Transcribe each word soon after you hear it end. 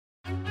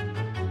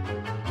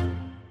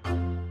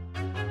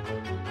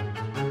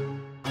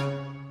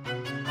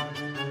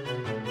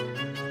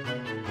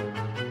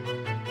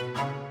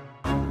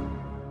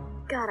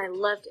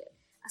loved it.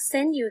 I'll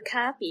send you a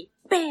copy.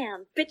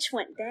 Bam! Bitch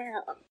went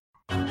down.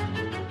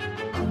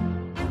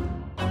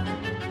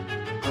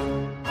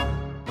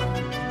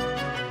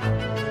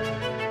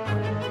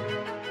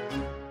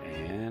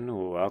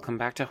 And welcome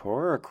back to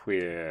Horror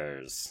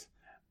Queers.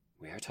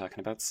 We are talking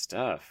about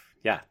stuff.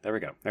 Yeah, there we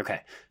go. Okay.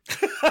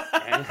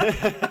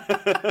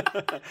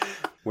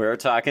 We're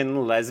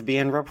talking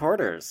lesbian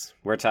reporters.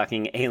 We're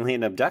talking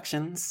alien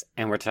abductions.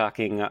 And we're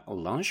talking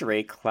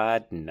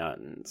lingerie-clad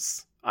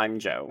nuns. I'm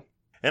Joe.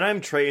 And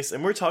I'm Trace,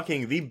 and we're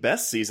talking the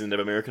best season of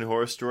American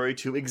Horror Story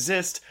to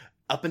exist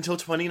up until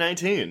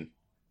 2019.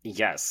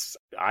 Yes,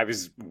 I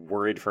was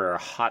worried for a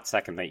hot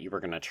second that you were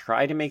going to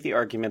try to make the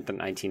argument that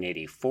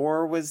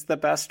 1984 was the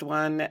best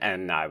one,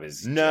 and I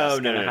was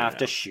going to have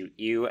to shoot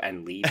you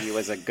and leave you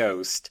as a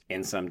ghost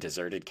in some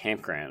deserted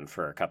campground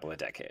for a couple of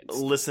decades.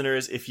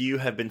 Listeners, if you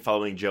have been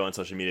following Joe on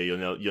social media,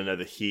 you'll know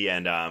that he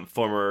and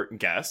former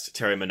guest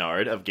Terry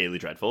Menard of Gaily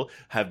Dreadful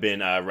have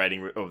been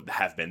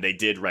they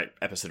did write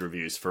episode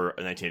reviews for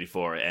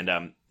 1984,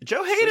 and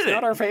Joe hated it. It was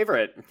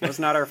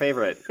not our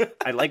favorite.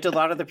 I liked a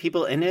lot of the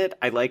people in it.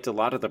 I liked a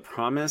lot of the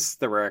promise.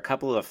 There were a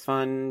couple of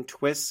fun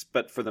twists,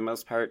 but for the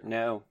most part,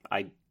 no.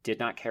 I did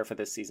not care for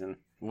this season.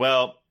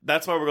 Well,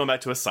 that's why we're going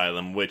back to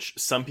Asylum, which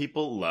some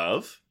people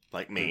love,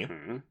 like me.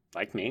 Mm-hmm.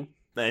 Like me.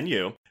 And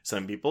you.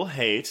 Some people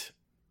hate,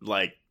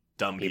 like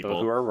dumb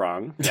people who are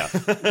wrong. Yeah.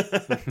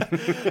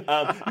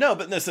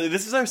 So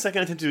this is our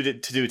second attempt to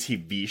do a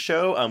TV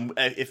show.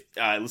 If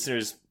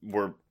listeners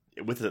were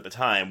with us at the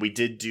time, we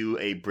did do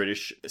a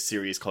British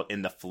series called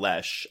In the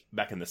Flesh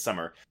back in the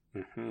summer.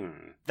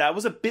 Mm-hmm. That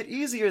was a bit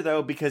easier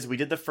though, because we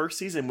did the first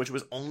season, which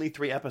was only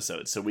 3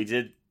 episodes. So we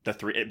did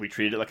we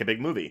treated it like a big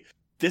movie.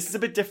 This is a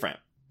bit different.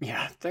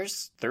 Yeah,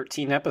 there's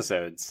 13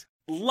 episodes.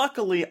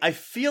 Luckily, I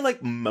feel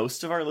like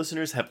most of our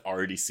listeners have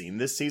already seen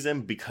this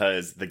season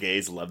because the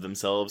gays love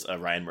themselves a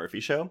Ryan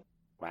Murphy show.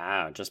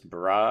 Wow, just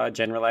broad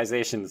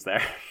generalizations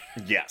there.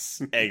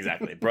 Yes,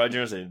 exactly. Broad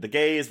generalizations. The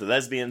gays, the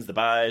lesbians, the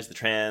bis, the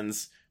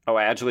trans. Oh,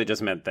 I actually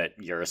just meant that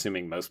you're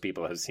assuming most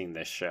people have seen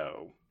this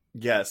show.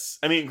 Yes.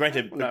 I mean,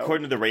 granted,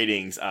 according to the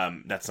ratings,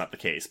 that's not the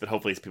case, but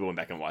hopefully people went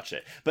back and watched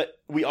it. But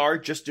we are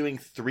just doing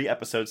 3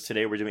 episodes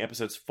today. We're doing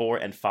episodes 4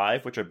 and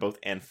 5, which are both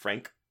Anne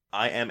Frank.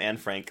 I Am Anne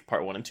Frank,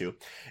 part 1 and 2.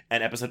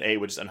 And episode 8,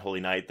 which is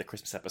Unholy Night, the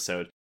Christmas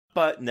episode.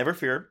 But never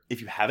fear,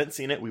 if you haven't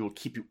seen it, we will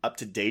keep you up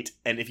to date.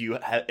 And if you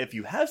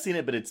have seen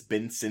it, but it's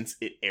been since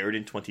it aired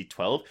in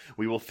 2012,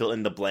 we will fill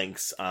in the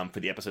blanks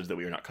for the episodes that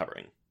we are not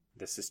covering.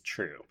 This is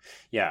true.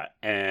 Yeah,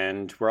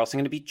 and we're also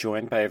going to be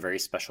joined by a very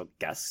special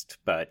guest,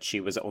 but she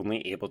was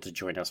only able to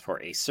join us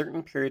for a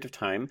certain period of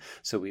time,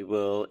 so we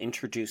will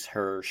introduce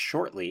her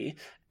shortly.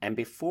 And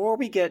before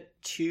we get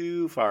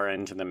too far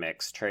into the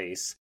mix,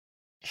 Trace,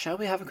 shall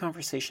we have a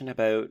conversation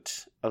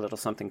about a little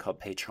something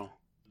called Patreon?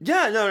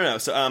 Yeah, no.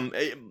 So,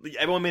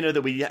 everyone may know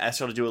that we asked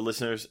y'all to do a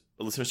listener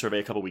survey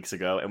a couple weeks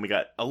ago, and we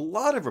got a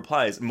lot of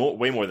replies,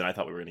 way more than I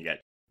thought we were going to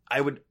get. I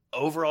would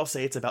overall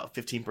say it's about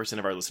 15%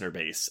 of our listener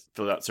base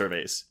filled out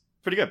surveys.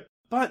 Pretty good.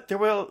 But there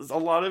was a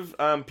lot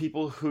of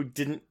people who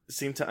didn't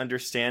seem to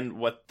understand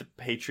what the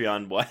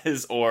Patreon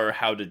was or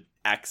how to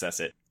access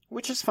it.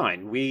 Which is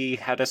fine. We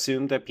had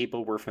assumed that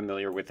people were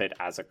familiar with it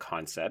as a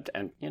concept.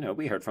 And,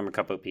 we heard from a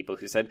couple of people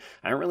who said,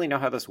 I don't really know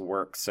how this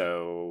works,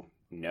 so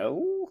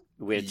no?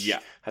 Which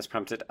has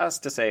prompted us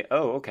to say,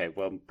 oh, okay,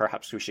 well,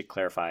 perhaps we should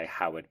clarify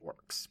how it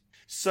works.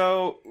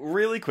 So,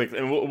 really quick,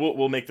 and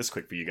we'll make this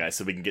quick for you guys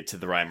so we can get to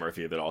the Ryan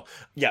Murphy of it all.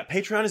 Yeah,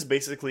 Patreon is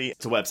basically,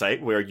 it's a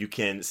website where you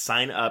can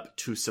sign up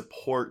to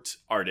support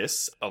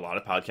artists, a lot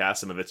of podcasts,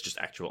 some of it's just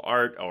actual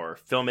art or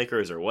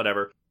filmmakers or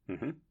whatever.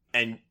 Mm-hmm.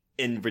 And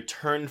in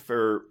return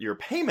for your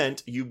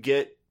payment, you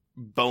get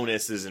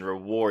bonuses and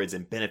rewards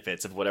and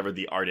benefits of whatever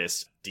the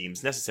artist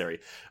deems necessary.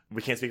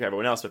 We can't speak for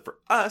everyone else, but for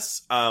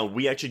us,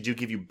 we actually do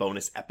give you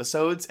bonus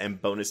episodes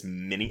and bonus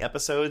mini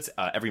episodes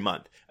every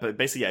month. But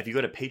basically, if you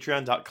go to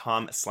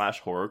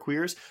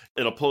patreon.com/horrorqueers,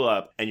 it'll pull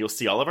up and you'll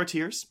see all of our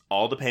tiers,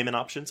 all the payment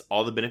options,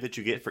 all the benefits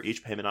you get for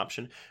each payment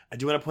option. I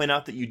do want to point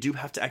out that you do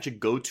have to actually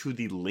go to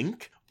the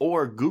link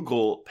or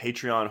Google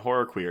Patreon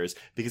Horror Queers,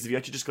 because if you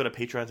actually just go to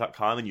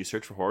patreon.com and you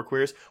search for Horror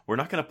Queers, we're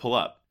not going to pull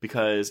up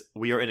because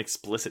we are an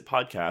explicit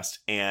podcast.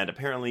 And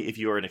apparently, if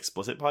you are an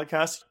explicit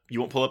podcast, you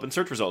won't pull up in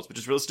search results, which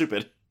is real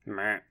stupid.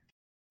 Meh.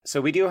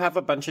 So we do have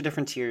a bunch of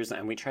different tiers,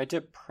 and we tried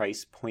to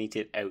price point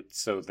it out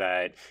so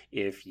that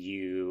if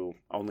you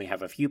only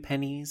have a few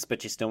pennies,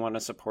 but you still want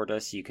to support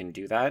us, you can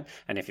do that.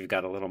 And if you've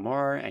got a little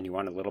more and you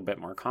want a little bit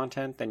more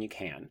content, then you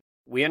can.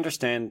 We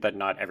understand that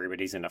not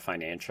everybody's in a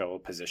financial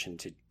position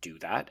to do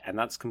that, and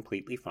that's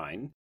completely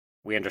fine.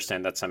 We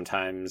understand that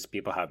sometimes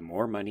people have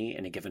more money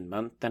in a given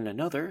month than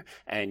another,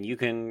 and you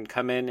can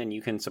come in and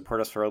you can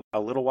support us for a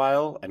little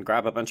while and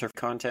grab a bunch of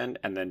content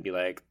and then be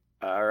like,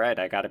 all right,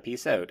 I got a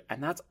piece out.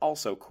 And that's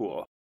also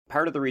cool.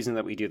 Part of the reason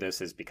that we do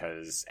this is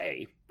because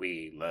A,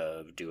 we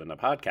love doing the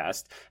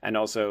podcast, and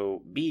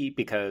also B,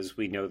 because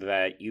we know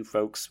that you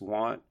folks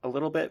want a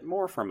little bit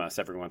more from us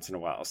every once in a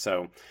while.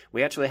 So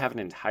we actually have an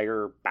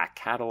entire back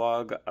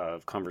catalog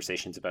of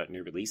conversations about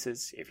new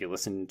releases. If you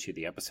listen to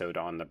the episode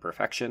on The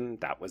Perfection,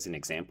 that was an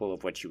example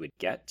of what you would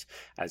get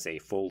as a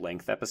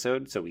full-length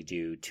episode. So we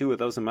do 2 of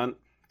those a month.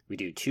 We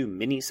do 2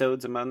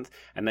 mini-sodes a month,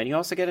 and then you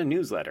also get a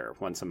newsletter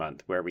once a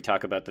month where we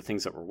talk about the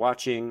things that we're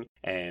watching,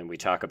 and we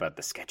talk about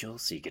the schedule,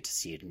 so you get to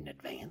see it in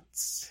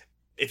advance.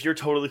 If you're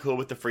totally cool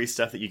with the free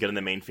stuff that you get in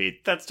the main feed,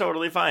 that's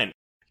totally fine.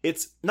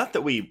 It's not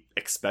that we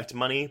expect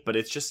money, but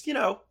it's just,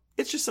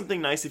 it's just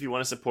something nice if you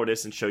want to support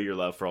us and show your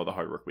love for all the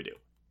hard work we do.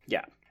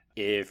 Yeah.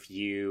 If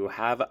you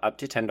have up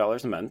to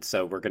 $10 a month,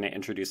 so we're going to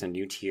introduce a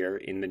new tier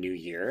in the new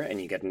year,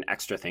 and you get an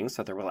extra thing,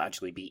 so there will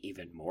actually be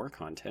even more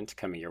content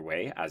coming your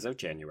way as of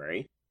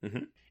January.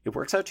 Mm-hmm. It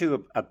works out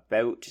to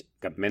about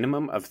a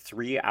minimum of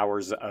 3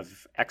 hours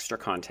of extra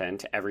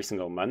content every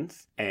single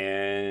month.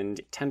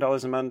 And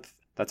 $10 a month,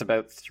 that's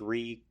about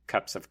 3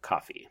 cups of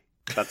coffee.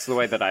 That's the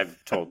way that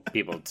I've told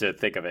people to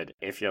think of it.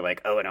 If you're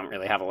like, oh, I don't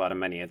really have a lot of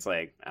money, it's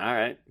like, all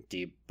right, do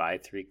you buy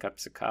 3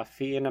 cups of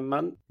coffee in a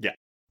month? Yeah.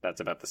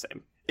 That's about the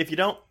same. If you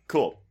don't,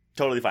 cool.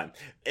 Totally fine.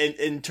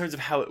 In terms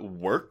of how it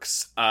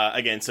works,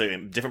 again, so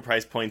different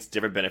price points,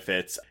 different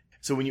benefits.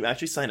 So when you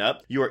actually sign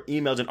up, you are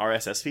emailed an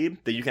RSS feed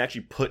that you can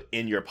actually put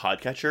in your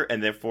podcatcher,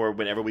 and therefore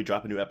whenever we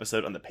drop a new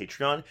episode on the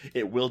Patreon,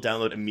 it will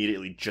download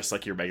immediately just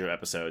like your regular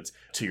episodes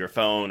to your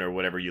phone or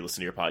whatever you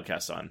listen to your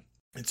podcast on.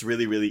 It's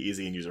really, really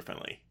easy and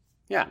user-friendly.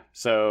 Yeah,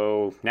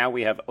 so now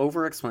we have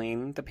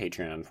over-explained the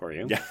Patreon for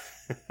you. Yeah.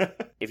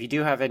 If you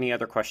do have any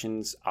other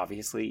questions,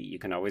 obviously you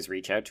can always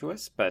reach out to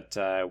us, but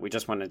we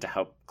just wanted to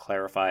help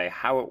clarify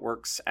how it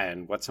works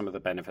and what some of the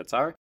benefits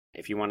are.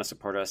 If you want to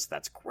support us,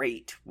 that's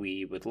great.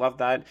 We would love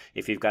that.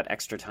 If you've got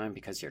extra time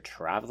because you're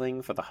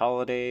traveling for the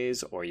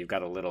holidays or you've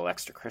got a little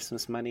extra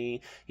Christmas money,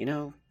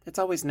 it's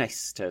always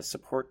nice to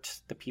support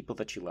the people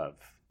that you love.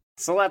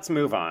 So let's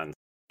move on.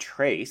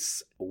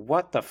 Trace,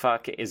 what the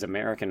fuck is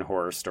American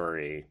Horror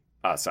Story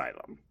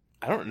Asylum?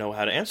 I don't know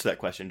how to answer that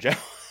question, Joe.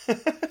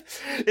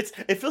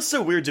 It feels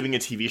so weird doing a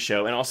TV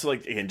show and also,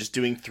 again, just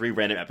doing 3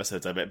 random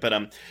episodes of it. But,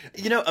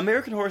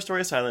 American Horror Story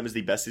Asylum is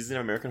the best season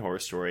of American Horror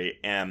Story.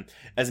 And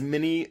as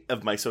many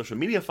of my social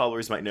media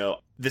followers might know,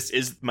 this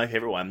is my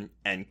favorite one.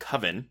 And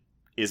Coven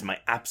is my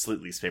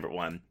absolute least favorite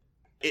one.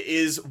 It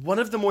is one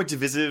of the more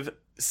divisive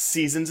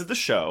seasons of the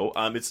show.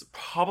 It's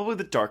probably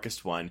the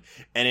darkest one.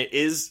 And it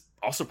is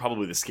also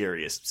probably the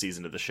scariest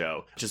season of the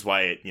show, which is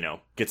why it,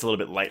 gets a little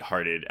bit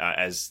lighthearted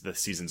as the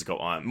seasons go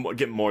on.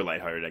 Get more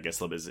lighthearted, I guess,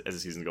 a little bit as the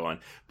seasons go on.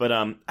 But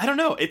I don't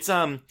know. It's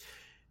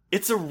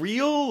a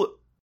real...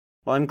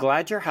 Well, I'm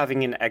glad you're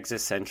having an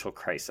existential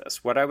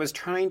crisis. What I was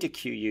trying to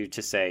cue you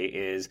to say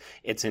is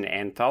it's an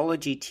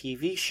anthology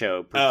TV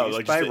show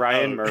produced by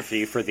Ryan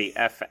Murphy for the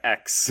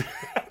FX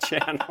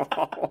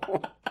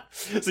channel.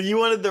 So you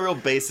wanted the real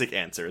basic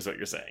answer, is what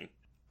you're saying.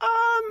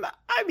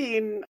 I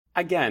mean,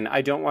 again,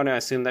 I don't want to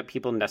assume that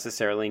people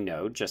necessarily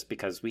know just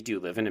because we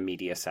do live in a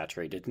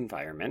media-saturated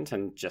environment,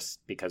 and just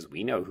because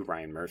we know who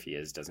Ryan Murphy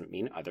is doesn't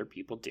mean other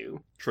people do.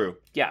 True.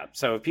 Yeah,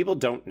 so if people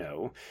don't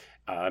know,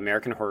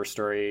 American Horror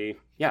Story,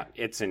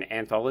 it's an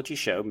anthology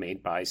show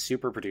made by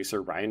super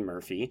producer Ryan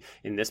Murphy.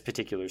 In this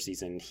particular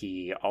season,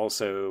 he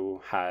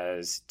also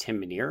has Tim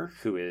Minear,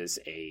 who is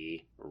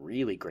a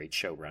really great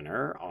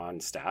showrunner on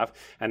staff.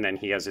 And then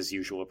he has his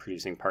usual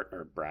producing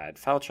partner, Brad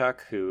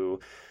Falchuk, who...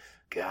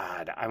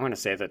 God, I want to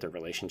say that the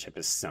relationship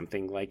is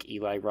something like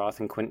Eli Roth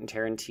and Quentin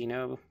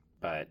Tarantino,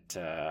 but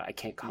I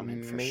can't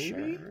comment for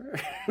sure.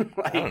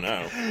 I don't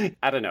know.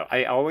 I don't know.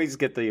 I always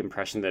get the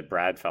impression that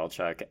Brad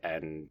Falchuk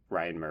and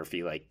Ryan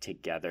Murphy,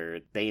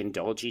 together, they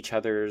indulge each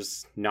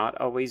other's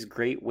not always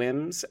great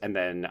whims. And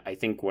then I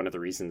think one of the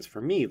reasons for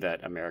me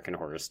that American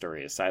Horror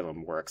Story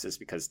Asylum works is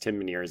because Tim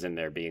Minear is in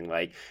there being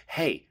like,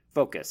 hey,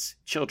 focus,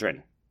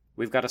 children,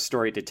 we've got a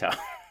story to tell.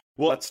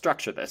 Well, let's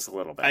structure this a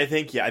little bit. I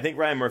think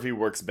Ryan Murphy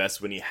works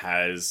best when he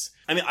has...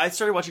 I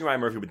started watching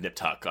Ryan Murphy with Nip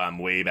Tuck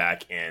way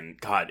back in...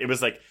 God, it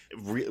was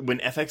when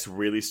FX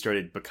really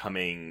started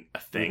becoming a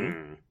thing.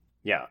 Mm-hmm.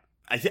 Yeah.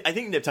 I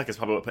think Nip Tuck is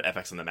probably what put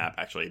FX on the map,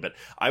 actually. But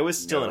I was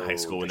still in high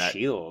school when that...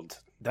 Shield.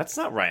 That's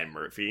not Ryan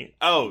Murphy.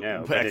 Oh,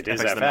 no, but it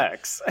is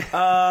FX.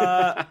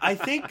 I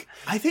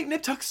think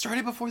Nip Tuck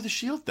started before The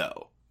Shield,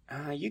 though.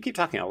 You keep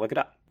talking. I'll look it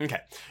up. Okay.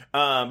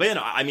 But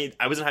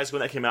I was in high school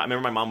when that came out. I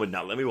remember my mom would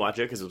not let me watch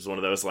it because it was one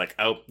of those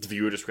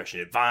viewer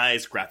discretion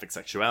advised, graphic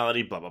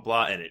sexuality, blah, blah,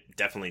 blah. And it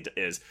definitely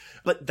is.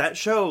 But that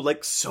show,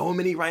 so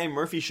many Ryan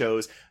Murphy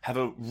shows, have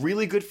a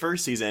really good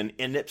first season.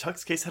 And Nip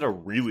Tuck's case had a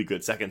really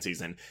good second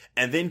season.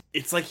 And then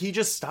it's he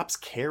just stops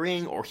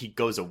caring or he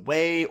goes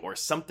away or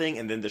something.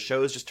 And then the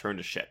shows just turn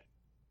to shit.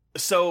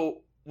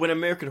 So... when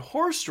American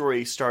Horror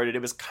Story started,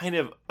 it was kind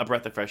of a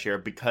breath of fresh air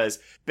because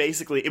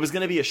basically it was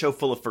going to be a show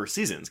full of first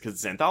seasons because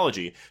it's an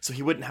anthology, so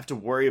he wouldn't have to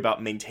worry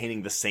about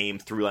maintaining the same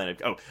through line of...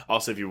 Oh,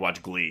 also if you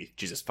watch Glee,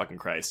 Jesus fucking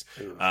Christ.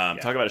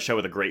 Talk about a show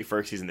with a great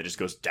first season that just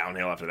goes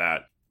downhill after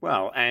that.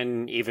 Well,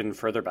 and even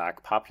further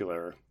back,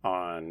 popular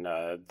on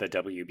the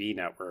WB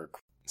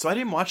network. So I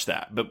didn't watch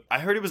that, but I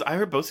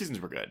heard both seasons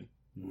were good.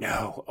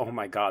 No. Oh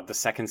my God. The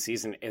second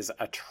season is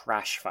a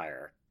trash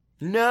fire.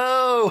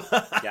 No.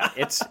 Yeah,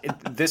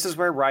 this is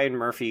where Ryan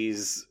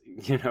Murphy's,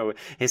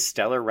 his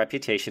stellar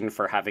reputation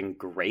for having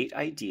great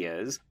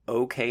ideas,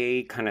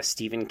 okay, kind of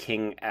Stephen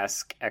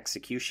King-esque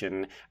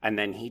execution, and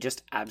then he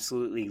just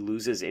absolutely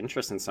loses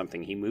interest in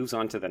something. He moves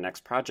on to the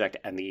next project,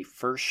 and the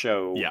first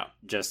show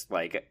just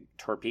like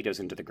torpedoes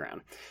into the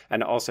ground.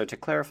 And also to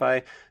clarify,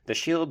 The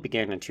Shield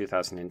began in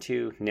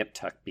 2002, Nip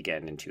Tuck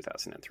began in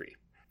 2003.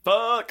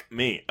 Fuck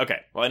me. Okay,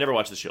 well, I never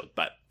watched The Shield,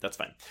 but that's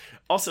fine.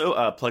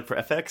 Also, plug for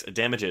FX,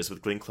 Damages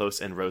with Glenn Close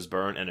and Rose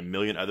Byrne and a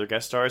million other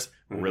guest stars.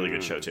 Really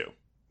good show, too.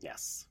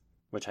 Yes.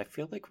 Which I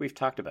feel like we've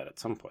talked about at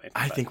some point.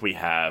 I think we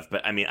have,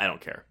 but I mean, I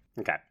don't care.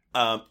 Okay.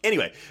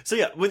 Anyway, so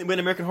yeah, when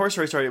American Horror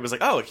Story started, it was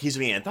like, oh, he's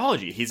doing an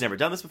anthology. He's never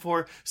done this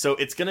before, so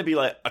it's going to be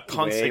like a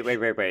constant...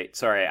 Wait.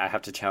 Sorry, I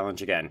have to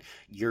challenge again.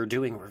 You're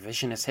doing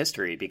revisionist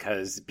history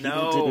because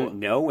people didn't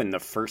know in the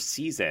first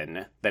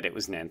season that it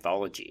was an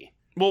anthology.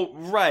 Well,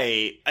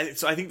 right.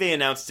 So I think they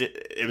announced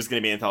it was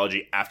going to be an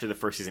anthology after the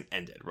first season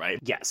ended, right?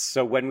 Yes.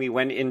 So when we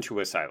went into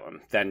Asylum,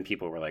 then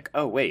people were like,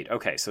 oh, wait,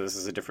 okay, so this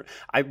is a different...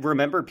 I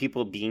remember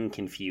people being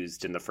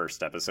confused in the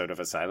first episode of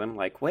Asylum,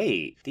 like,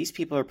 wait, these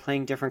people are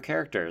playing different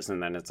characters.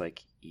 And then it's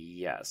like,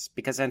 yes,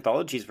 because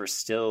anthologies were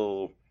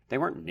still... They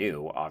weren't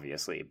new,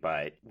 obviously,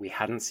 but we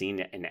hadn't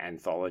seen an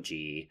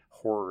anthology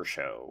horror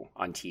show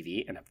on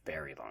TV in a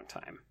very long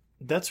time.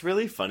 That's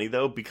really funny,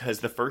 though,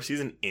 because the first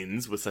season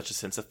ends with such a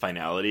sense of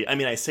finality. I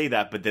mean, I say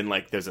that, but then,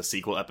 like, there's a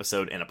sequel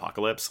episode in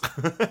Apocalypse.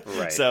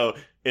 Right. So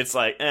it's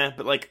like,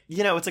 but, like,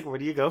 it's like, where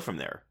do you go from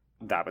there?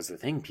 That was the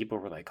thing. People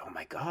were like, oh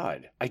my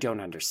God, I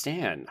don't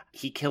understand.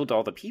 He killed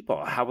all the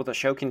people. How will the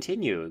show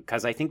continue?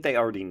 Because I think they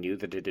already knew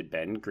that it had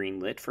been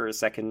greenlit for a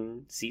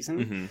second season.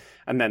 Mm-hmm.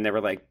 And then they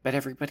were like, but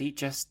everybody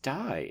just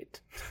died.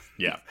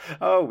 Yeah.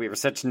 Oh, we were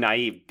such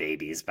naive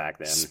babies back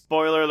then.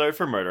 Spoiler alert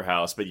for Murder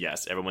House, but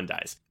yes, everyone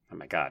dies. Oh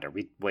my God,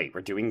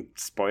 we're doing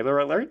spoiler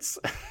alerts?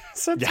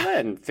 Since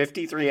when?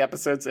 53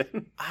 episodes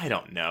in? I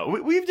don't know.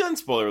 We've done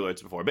spoiler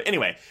alerts before. But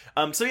anyway,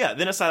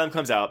 then Asylum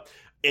comes out.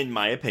 In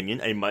my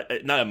opinion,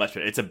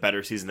 it's a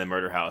better season than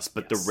Murder House,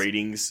 but the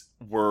ratings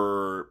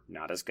were...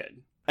 not as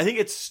good. I think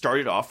it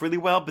started off really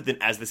well, but then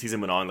as the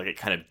season went on, like, it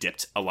kind of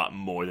dipped a lot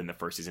more than the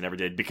first season ever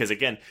did. Because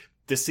again,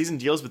 this season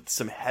deals with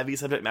some heavy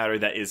subject matter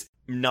that is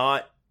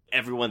not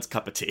everyone's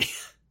cup of tea.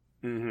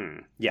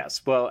 Mm-hmm.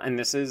 Yes, well, and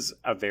this is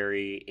a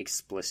very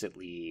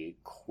explicitly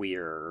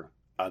queer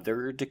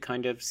othered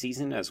kind of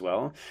season as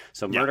well.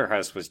 So Murder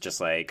House was just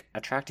like,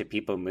 attractive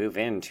people move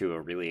into a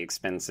really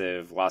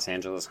expensive Los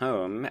Angeles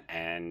home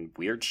and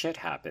weird shit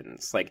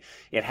happens. Like,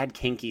 it had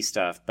kinky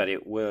stuff, but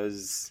it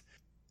was,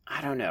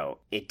 I don't know,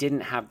 it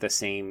didn't have the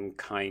same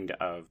kind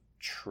of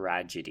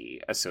tragedy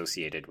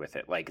associated with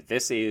it. Like,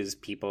 this is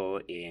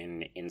people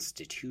in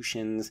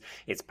institutions.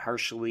 It's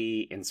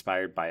partially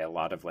inspired by a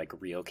lot of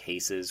like real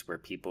cases where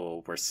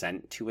people were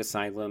sent to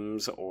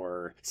asylums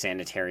or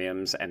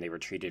sanitariums and they were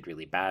treated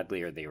really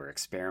badly or they were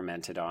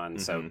experimented on.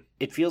 Mm-hmm. So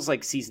it feels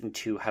like season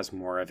 2 has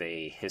more of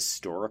a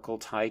historical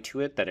tie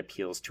to it that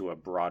appeals to a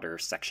broader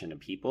section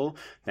of people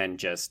than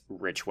just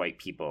rich white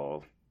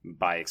people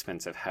buy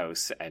expensive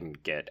house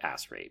and get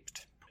ass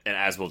raped. And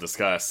as we'll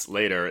discuss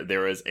later,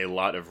 there is a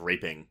lot of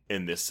raping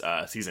in this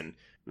season.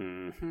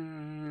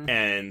 Mm-hmm.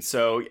 And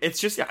so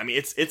it's just,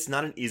 it's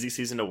not an easy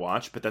season to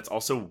watch, but that's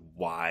also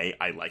why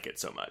I like it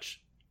so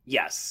much.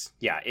 Yes.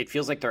 Yeah, it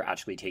feels like they're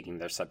actually taking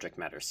their subject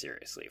matter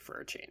seriously for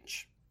a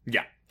change.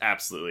 Yeah,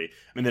 absolutely.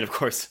 And then, of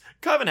course,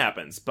 Coven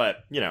happens,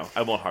 but,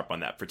 I won't harp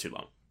on that for too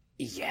long.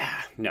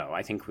 Yeah, no,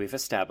 I think we've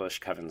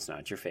established Coven's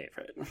not your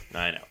favorite.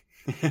 I know.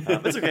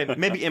 It's okay.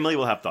 Maybe Emily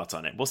will have thoughts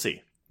on it. We'll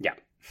see. Yeah.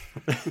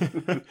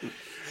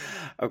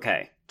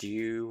 Okay. Do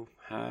you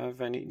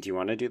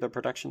want to do the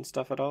production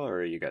stuff at all, or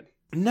are you good?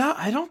 No,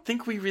 I don't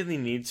think we really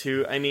need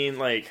to. I mean,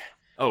 like,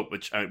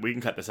 we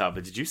can cut this out,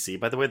 but did you see,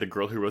 by the way, the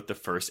girl who wrote the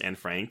first Anne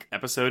Frank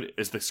episode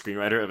is the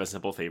screenwriter of A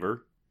Simple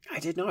Favor? I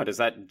did not. Is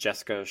that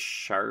Jessica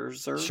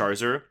Sharzer?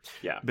 Sharzer?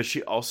 Yeah. But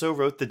she also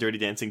wrote the Dirty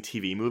Dancing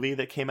TV movie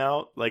that came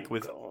out, like,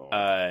 with,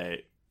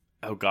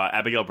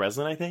 Abigail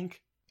Breslin, I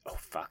think? Oh,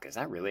 fuck. Is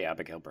that really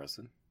Abigail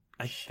Breslin?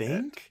 I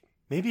think?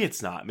 Maybe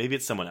it's not. Maybe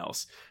it's someone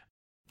else.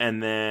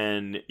 And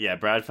then,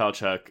 Brad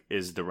Falchuk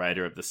is the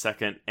writer of the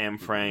second Anne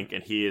Frank,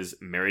 and he is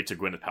married to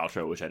Gwyneth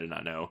Paltrow, which I did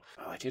not know.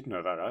 Oh, I didn't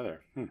know that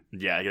either.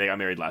 Yeah, they got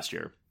married last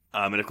year.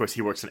 And of course,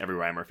 he works on every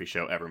Ryan Murphy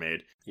show ever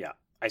made. Yeah,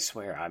 I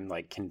swear, I'm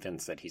like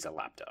convinced that he's a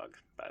lapdog,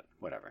 but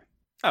whatever.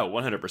 Oh,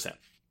 100%.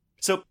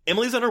 So,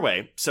 Emily's on her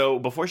way. So,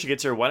 before she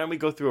gets here, why don't we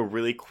go through a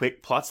really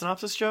quick plot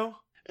synopsis, Joe?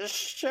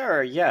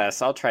 Sure,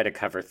 yes. I'll try to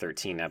cover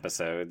 13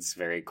 episodes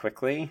very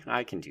quickly.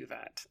 I can do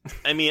that.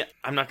 I mean,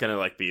 I'm not going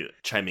to be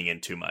chiming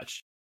in too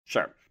much.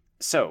 Sure.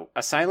 So,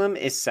 Asylum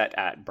is set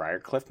at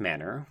Briarcliff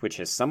Manor, which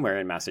is somewhere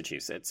in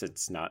Massachusetts.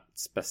 It's not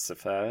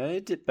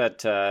specified, but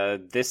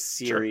this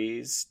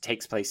series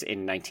takes place in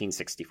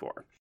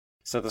 1964.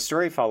 So the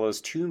story follows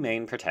two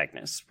main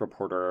protagonists,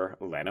 reporter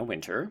Lana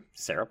Winter,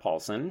 Sarah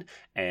Paulson,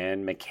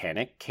 and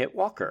mechanic Kit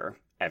Walker,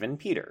 Evan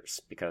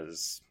Peters,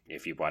 because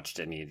if you've watched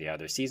any of the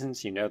other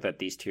seasons, you know that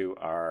these two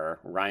are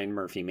Ryan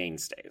Murphy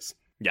mainstays.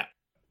 Yeah.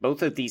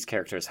 Both of these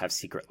characters have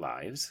secret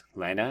lives.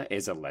 Lana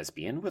is a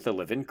lesbian with a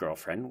live-in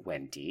girlfriend,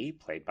 Wendy,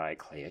 played by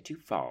Clea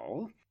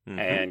Duvall. Mm-hmm.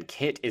 And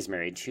Kit is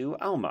married to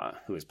Alma,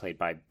 who is played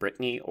by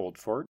Brittany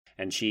Oldford.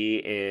 And she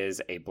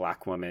is a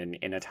black woman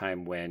in a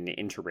time when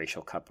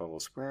interracial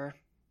couples were,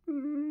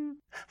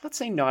 let's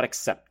say, not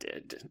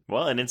accepted.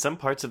 Well, and in some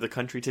parts of the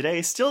country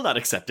today, still not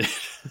accepted.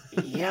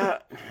 Yeah.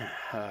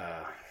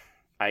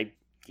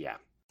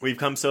 We've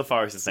come so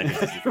far since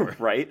 1964.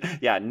 Right?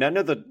 Yeah, none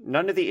of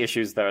the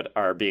issues that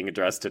are being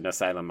addressed in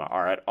Asylum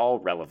are at all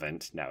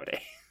relevant nowadays.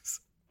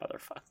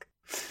 Motherfuck.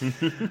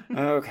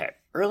 Okay.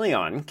 Early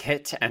on,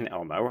 Kit and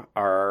Elmo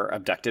are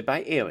abducted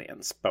by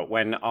aliens, but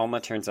when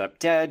Alma turns up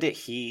dead,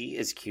 he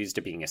is accused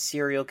of being a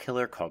serial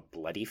killer called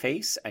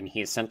Bloodyface, and he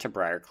is sent to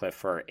Briarcliff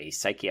for a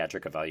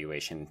psychiatric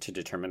evaluation to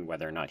determine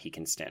whether or not he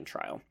can stand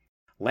trial.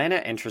 Lana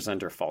enters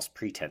under false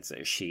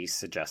pretenses. She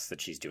suggests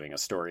that she's doing a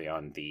story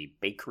on the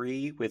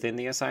bakery within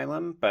the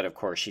asylum, but of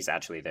course she's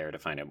actually there to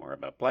find out more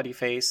about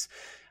Bloodyface.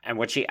 And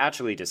what she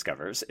actually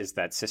discovers is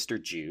that Sister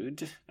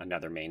Jude,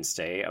 another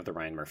mainstay of the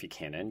Ryan Murphy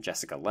canon,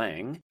 Jessica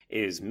Lange,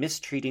 is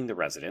mistreating the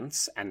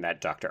residents, and that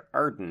Dr.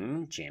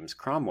 Arden, James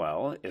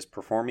Cromwell, is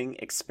performing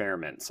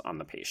experiments on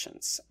the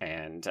patients.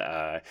 And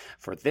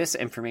for this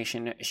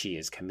information, she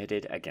is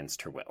committed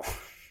against her will.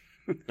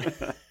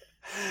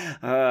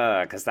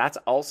 Because that's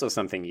also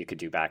something you could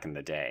do back in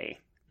the day.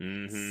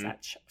 Mm-hmm.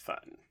 Such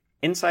fun.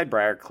 Inside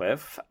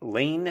Briarcliff,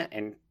 way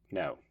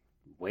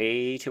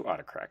too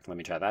autocorrect. Let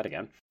me try that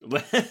again.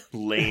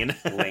 Lane.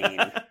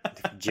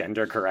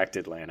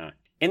 Gender-corrected Lana.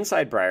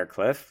 Inside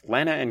Briarcliff,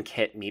 Lana and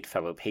Kit meet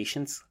fellow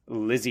patients,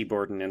 Lizzie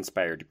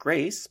Borden-inspired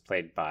Grace,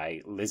 played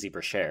by Lizzie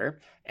Brasher,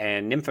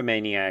 and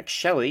nymphomaniac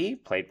Shelley,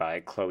 played by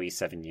Chloe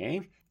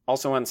Sevigny.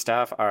 Also on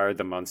staff are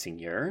the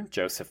Monsignor,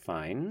 Joseph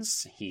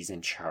Fiennes. He's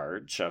in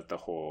charge of the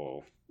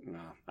whole...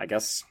 I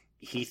guess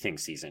he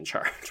thinks he's in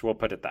charge. We'll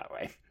put it that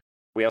way.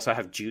 We also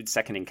have Jude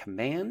second in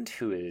command,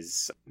 who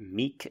is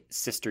meek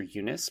Sister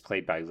Eunice,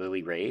 played by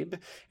Lily Rabe,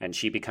 and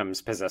she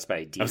becomes possessed by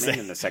a demon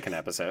in the second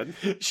episode.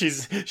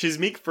 She's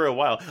meek for a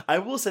while. I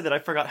will say that I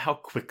forgot how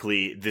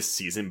quickly this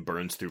season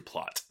burns through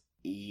plot.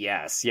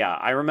 Yes, yeah.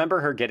 I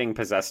remember her getting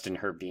possessed and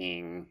her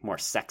being more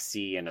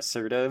sexy and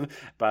assertive,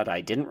 but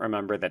I didn't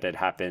remember that it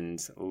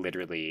happened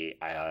literally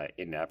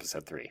in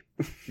episode 3.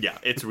 Yeah,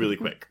 it's really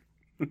quick.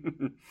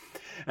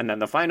 And then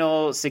the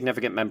final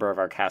significant member of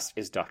our cast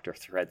is Dr.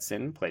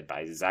 Thredson, played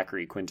by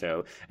Zachary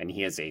Quinto, and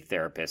he is a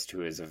therapist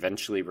who is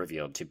eventually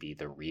revealed to be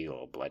the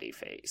real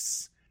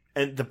Bloodyface.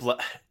 And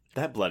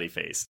that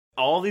Bloodyface.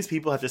 All these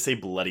people have to say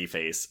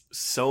Bloodyface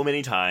so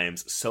many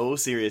times, so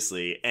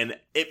seriously, and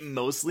it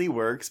mostly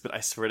works, but I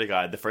swear to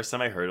God, the first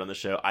time I heard it on the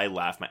show, I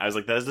laughed. I was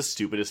like, that is the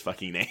stupidest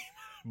fucking name.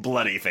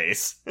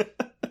 Bloodyface.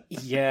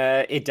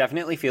 Yeah, it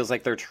definitely feels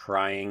like they're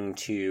trying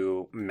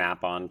to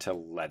map onto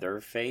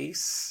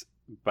Leatherface,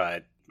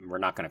 but we're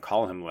not going to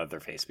call him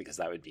Leatherface because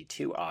that would be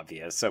too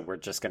obvious. So we're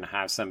just going to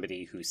have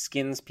somebody who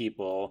skins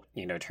people,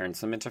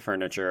 turns them into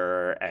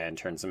furniture and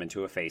turns them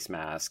into a face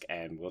mask,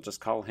 and we'll just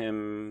call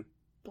him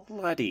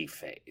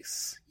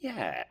Bloodyface.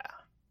 Yeah.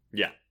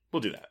 Yeah,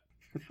 we'll do that.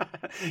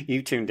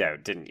 You tuned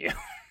out, didn't you?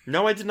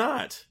 No, I did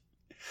not.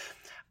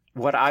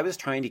 What I was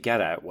trying to get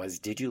at was,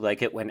 did you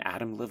like it when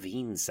Adam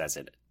Levine says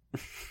it?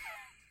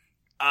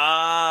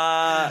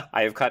 I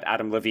have cut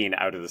Adam Levine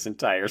out of this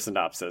entire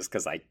synopsis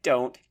because I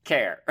don't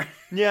care.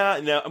 Yeah,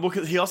 no, well,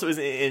 because he also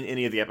isn't in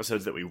any of the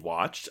episodes that we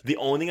watched. The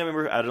only thing I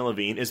remember of Adam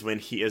Levine is when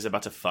he is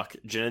about to fuck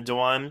Jenna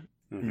Dewan,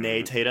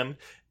 nay Tatum,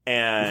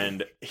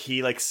 and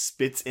he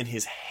spits in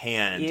his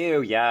hand.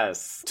 Ew,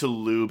 yes. To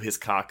lube his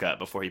cock up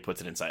before he puts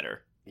it inside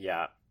her.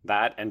 Yeah,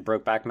 that and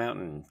Brokeback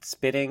Mountain.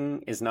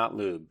 Spitting is not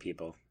lube,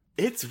 people.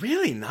 It's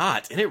really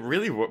not, and it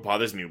really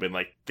bothers me when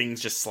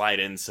things just slide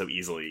in so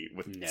easily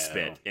with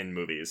spit in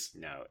movies.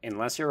 No,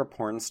 unless you're a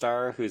porn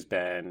star who's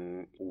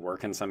been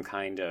working some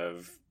kind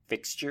of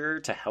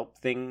fixture to help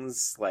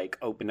things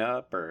open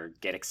up or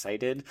get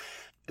excited,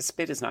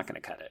 spit is not going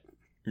to cut it.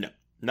 No,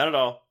 not at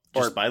all.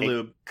 Just buy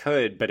lube.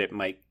 Could, but it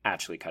might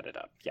actually cut it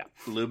up. Yeah,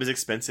 lube is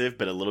expensive,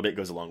 but a little bit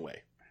goes a long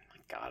way.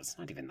 God, it's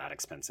not even that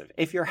expensive.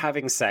 If you're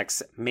having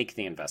sex, make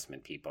the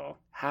investment, people.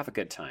 Have a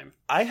good time.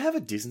 I have a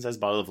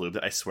decent-sized bottle of lube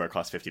that I swear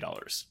costs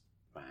 $50.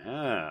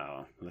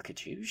 Wow. Look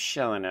at you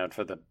shelling out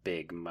for the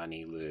big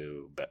money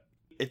lube.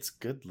 It's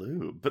good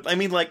lube. But, I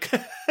mean,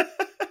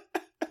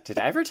 Did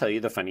I ever tell you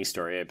the funny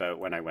story about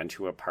when I went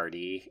to a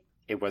party?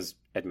 It was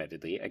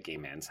admittedly a gay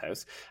man's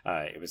house.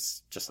 It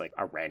was just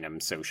a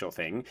random social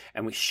thing.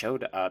 And we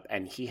showed up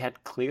and he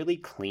had clearly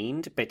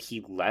cleaned, but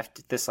he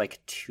left this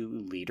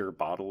 2-liter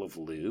bottle of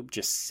lube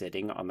just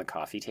sitting on the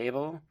coffee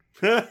table.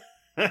 We're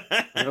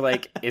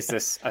like, is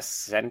this a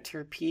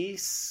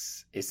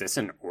centerpiece? Is this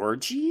an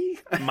orgy?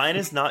 Mine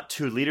is not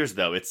 2 liters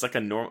though. It's a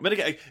normal, but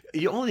again,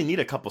 you only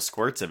need a couple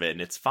squirts of it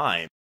and it's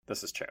fine.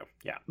 This is true.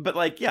 Yeah. But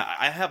like, yeah,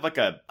 I have like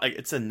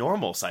it's a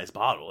normal size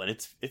bottle and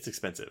it's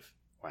expensive.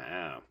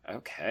 Wow.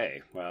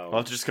 Okay. Well, I'll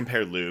have to just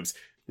compare lubes.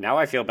 Now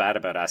I feel bad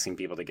about asking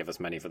people to give us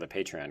money for the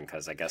Patreon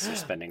because I guess they're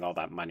spending all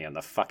that money on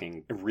the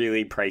fucking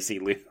really pricey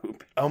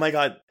lube. Oh my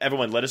god,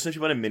 everyone, let us know if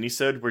you want a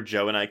mini-sode where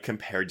Joe and I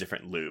compare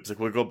different lubes. Like,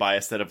 we'll go buy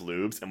a set of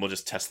lubes and we'll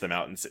just test them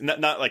out and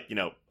not like, you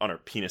know, on our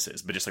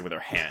penises, but just like with our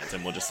hands,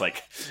 and we'll just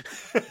like...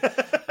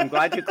 I'm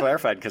glad you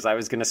clarified because I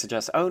was going to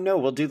suggest, oh no,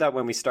 we'll do that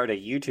when we start a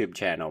YouTube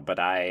channel, but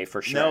I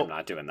for sure am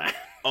not doing that.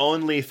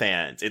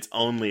 OnlyFans. It's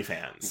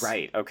OnlyFans.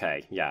 Right,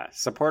 okay, yeah.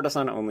 Support us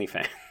on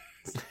OnlyFans.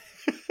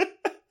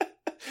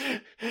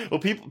 Well,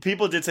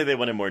 people did say they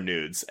wanted more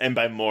nudes, and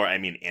by more I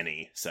mean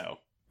any. So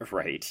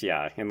right,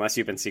 yeah. Unless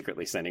you've been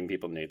secretly sending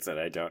people nudes that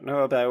I don't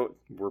know about,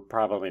 we're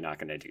probably not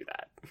going to do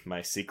that.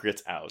 My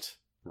secret's out.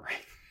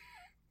 Right.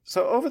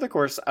 So over the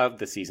course of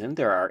the season,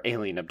 there are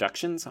alien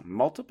abductions,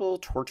 multiple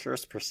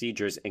torturous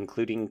procedures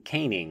including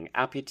caning,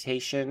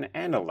 amputation,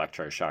 and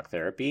electroshock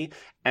therapy,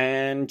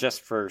 and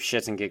just for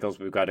shits and giggles,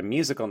 we've got a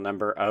musical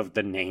number of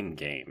The Name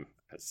Game,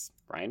 because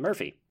Ryan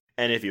Murphy.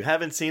 And if you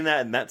haven't seen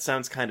that, and that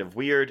sounds kind of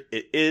weird,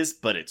 it is,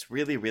 but it's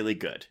really, really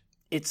good.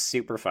 It's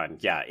super fun.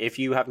 Yeah, if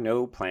you have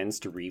no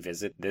plans to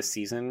revisit this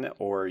season,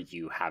 or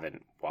you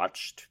haven't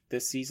watched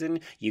this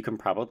season, you can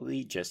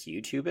probably just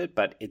YouTube it,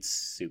 but it's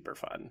super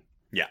fun.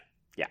 Yeah.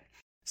 Yeah.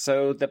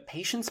 So the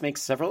patients make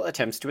several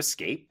attempts to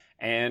escape,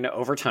 and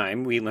over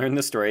time we learn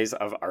the stories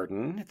of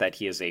Arden, that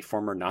he is a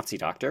former Nazi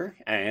doctor,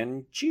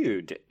 and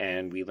Jude,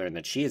 and we learn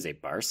that she is a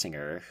bar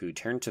singer who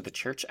turned to the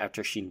church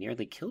after she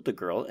nearly killed a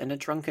girl in a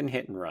drunken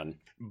hit and run.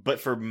 But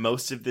for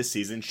most of this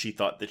season, she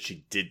thought that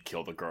she did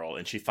kill the girl,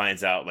 and she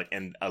finds out like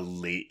in a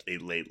late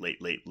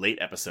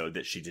episode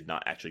that she did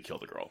not actually kill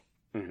the girl.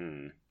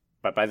 Mm-hmm.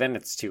 But by then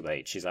it's too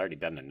late. She's already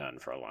been a nun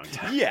for a long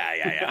time.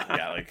 Yeah.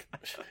 Like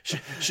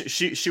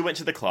she went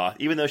to the cloth,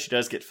 even though she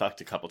does get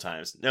fucked a couple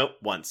times. Nope,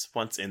 once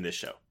in this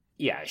show.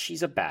 Yeah,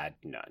 she's a bad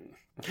nun.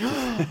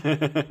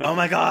 Oh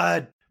my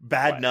god,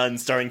 Bad What? Nun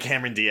starring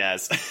Cameron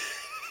Diaz.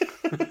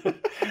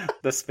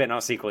 The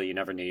spin-off sequel you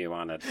never knew you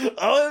wanted.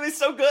 Oh, that'd be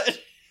so good.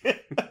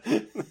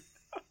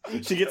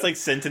 She gets like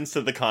sentenced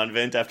to the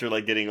convent after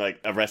like getting like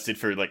arrested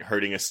for like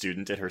hurting a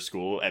student at her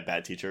school at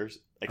Bad Teachers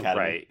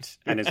Academy. Right.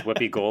 And is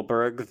Whoopi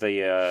Goldberg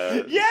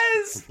the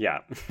Yes. Yeah.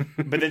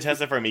 But then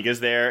Tessa Farmiga's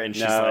there, and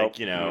she's No. like,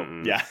 you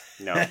know, yeah.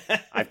 No,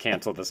 I've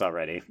canceled this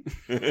already.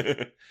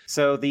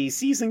 So the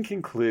season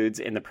concludes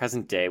in the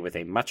present day with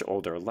a much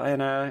older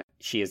Lana.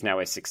 She is now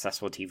a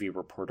successful TV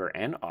reporter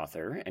and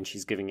author, and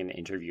she's giving an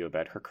interview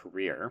about her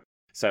career.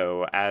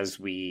 So as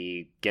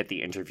we get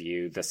the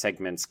interview, the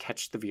segments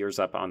catch the viewers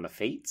up on the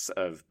fates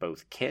of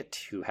both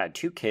Kit, who had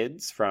 2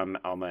 kids from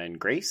Alma and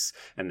Grace,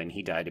 and then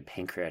he died of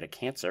pancreatic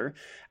cancer,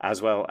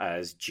 as well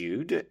as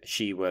Jude.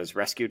 She was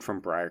rescued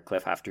from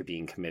Briarcliff after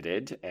being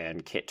committed,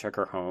 and Kit took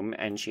her home,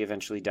 and she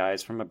eventually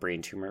dies from a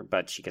brain tumor,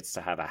 but she gets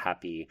to have a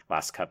happy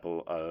last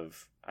couple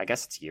of, I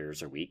guess it's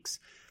years or weeks.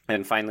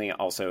 And finally,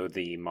 also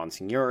the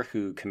Monsignor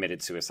who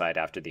committed suicide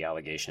after the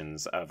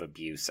allegations of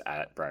abuse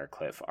at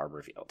Briarcliff are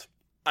revealed.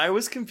 I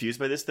was confused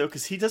by this, though,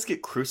 because he does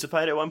get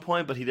crucified at one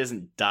point, but he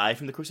doesn't die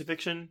from the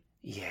crucifixion.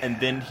 Yeah. And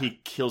then he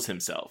kills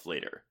himself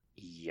later.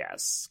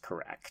 Yes,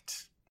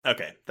 correct.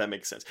 Okay, that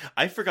makes sense.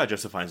 I forgot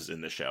Joseph Fiennes was in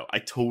this show. I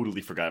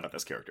totally forgot about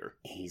this character.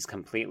 He's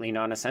completely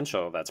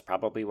non-essential. That's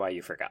probably why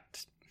you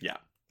forgot. Yeah,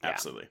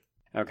 absolutely.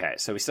 Okay,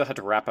 so we still had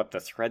to wrap up the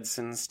threads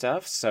and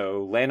stuff.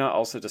 So Lana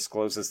also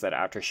discloses that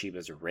after she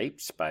was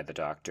raped by the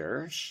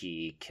doctor,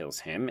 she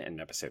kills him in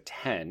episode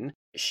 10.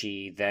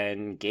 She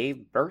then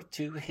gave birth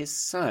to his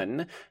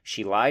son.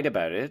 She lied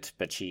about it,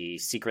 but she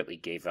secretly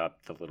gave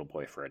up the little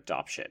boy for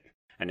adoption.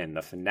 And in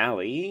the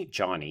finale,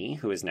 Johnny,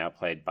 who is now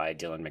played by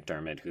Dylan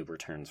McDermott, who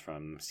returns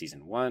from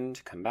season 1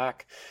 to come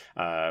back,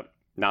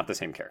 not the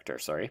same character,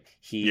 sorry.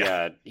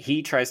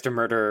 He tries to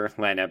murder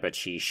Lana, but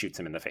she shoots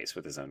him in the face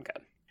with his own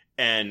gun.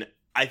 And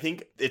I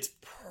think it's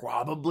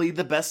probably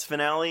the best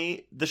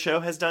finale the show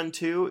has done,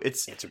 too.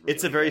 It's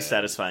a very good.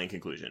 Satisfying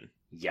conclusion.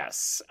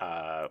 Yes,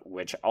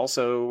 which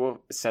also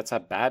sets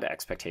up bad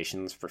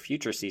expectations for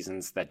future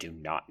seasons that do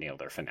not nail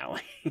their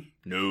finale.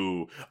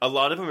 No. A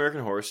lot of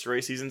American Horror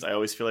Story seasons, I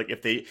always feel like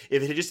if it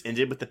had just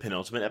ended with the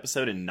penultimate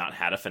episode and not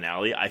had a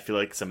finale, I feel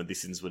like some of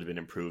these seasons would have been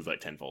improved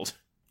like tenfold.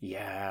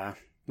 Yeah.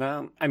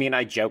 Well, I mean,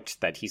 I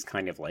joked that he's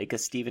kind of like a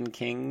Stephen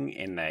King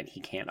in that he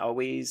can't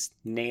always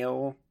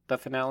nail the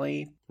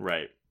finale.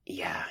 Right.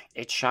 Yeah,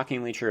 it's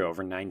shockingly true.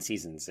 Over 9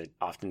 seasons, it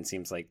often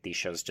seems like these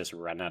shows just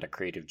run out of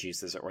creative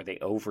juices or they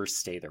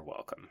overstay their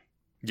welcome.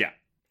 Yeah,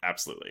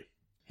 absolutely.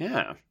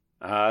 Yeah.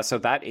 So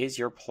that is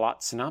your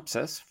plot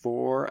synopsis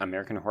for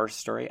American Horror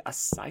Story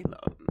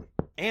Asylum.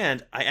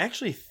 And I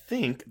actually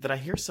think that I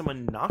hear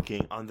someone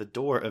knocking on the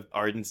door of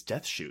Arden's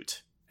death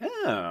chute.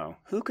 Oh,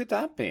 who could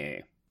that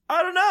be?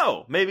 I don't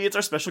know. Maybe it's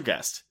our special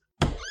guest.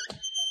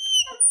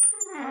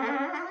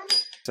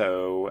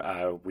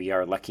 So we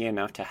are lucky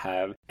enough to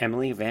have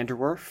Emily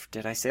VanDerWerff.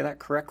 Did I say that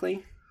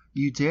correctly?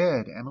 You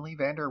did, Emily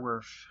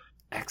VanDerWerff.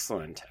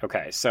 Excellent.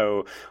 Okay,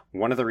 so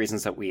one of the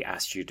reasons that we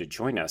asked you to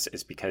join us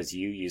is because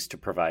you used to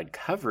provide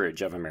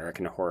coverage of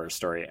American Horror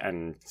Story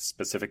and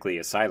specifically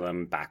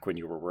Asylum back when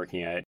you were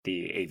working at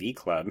the AV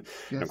Club.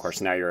 Yes. And of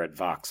course, now you're at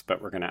Vox,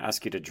 but we're going to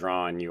ask you to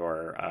draw on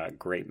your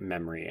great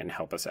memory and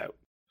help us out.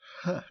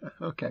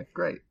 Okay,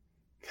 great.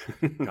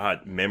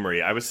 God,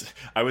 memory. I was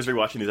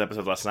rewatching these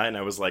episodes last night, and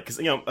I was like, because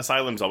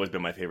Asylum's always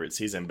been my favorite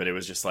season, but it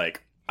was just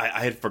like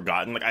I had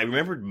forgotten. Like I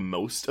remembered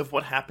most of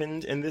what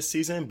happened in this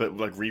season, but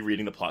like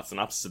rereading the plot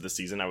synopsis of the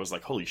season, I was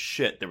like, holy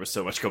shit, there was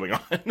so much going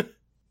on.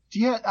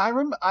 Yeah,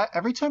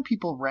 every time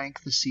people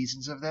rank the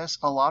seasons of this,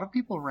 a lot of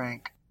people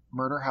rank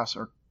Murder House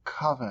or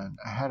Coven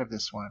ahead of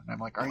this one. And I'm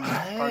like,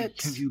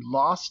 have you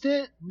lost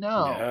it?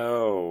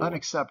 No.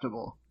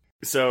 Unacceptable.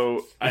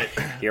 So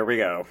here we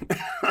go.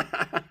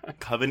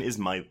 Coven is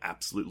my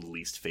absolute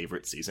least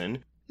favorite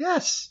season.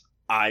 Yes.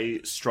 I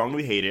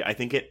strongly hate it. I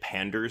think it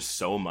panders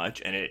so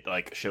much, and it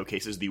like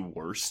showcases the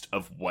worst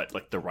of what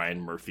like the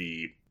Ryan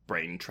Murphy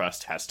brain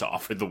trust has to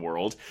offer the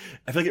world.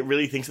 I feel like it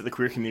really thinks that the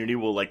queer community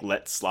will like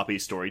let sloppy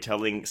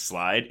storytelling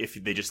slide if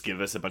they just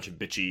give us a bunch of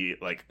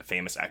bitchy like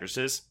famous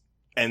actresses,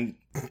 and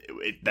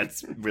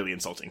that's really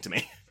insulting to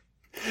me.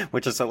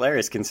 Which is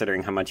hilarious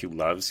considering how much you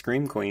love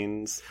Scream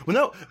Queens. Well,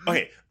 no,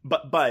 okay,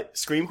 but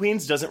Scream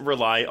Queens doesn't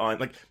rely on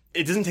like.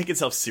 It doesn't take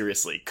itself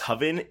seriously.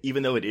 Coven,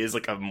 even though it is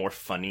like a more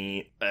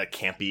funny,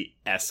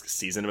 campy-esque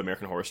season of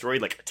American Horror Story,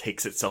 like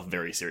takes itself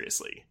very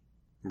seriously.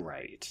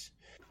 Right.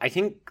 I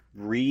think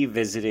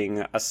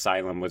revisiting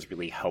Asylum was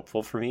really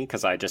helpful for me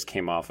because I just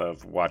came off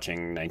of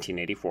watching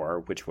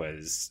 1984, which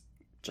was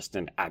just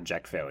an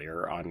abject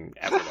failure on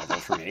every level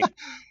for me.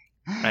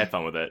 I had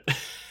fun with it.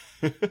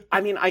 I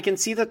mean, I can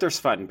see that there's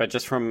fun, but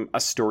just from a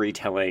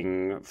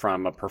storytelling,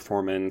 from a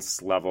performance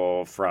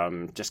level,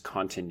 from just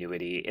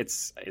continuity,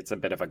 it's a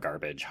bit of a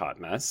garbage hot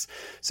mess.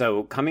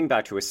 So coming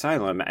back to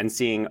Asylum and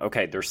seeing,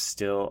 okay, there's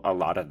still a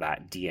lot of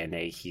that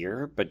DNA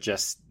here, but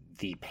just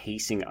the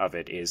pacing of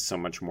it is so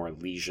much more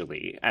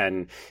leisurely.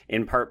 And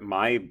in part,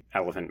 my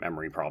elephant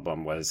memory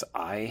problem was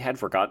I had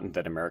forgotten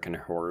that American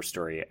Horror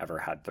Story ever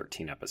had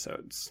 13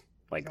 episodes.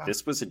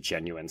 This was a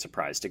genuine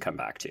surprise to come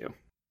back to.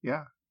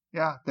 Yeah.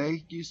 Yeah,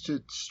 they used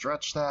to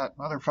stretch that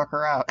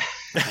motherfucker out.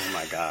 Oh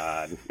my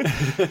god.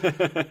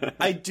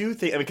 I do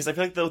think, because I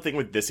feel like the thing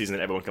with this season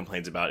that everyone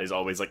complains about is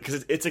always like,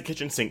 because it's a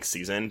kitchen sink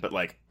season, but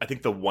like, I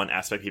think the one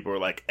aspect people are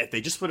like, if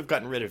they just would have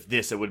gotten rid of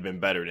this, it would have been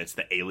better, and it's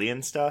the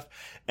alien stuff.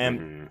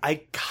 And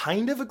I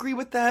kind of agree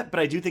with that, but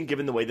I do think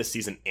given the way the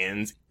season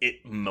ends,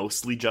 it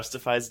mostly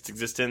justifies its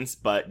existence.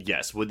 But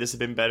yes, would this have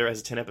been better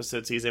as a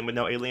 10-episode season with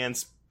no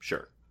aliens?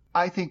 Sure.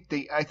 I think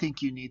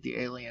you need the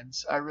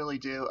aliens. I really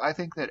do. I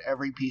think that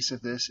every piece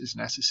of this is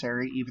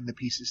necessary, even the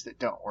pieces that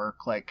don't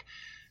work. Like,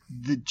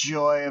 the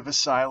joy of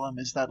Asylum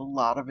is that a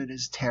lot of it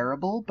is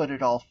terrible, but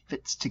it all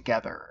fits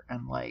together.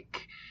 And,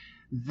 like,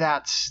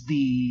 that's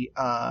the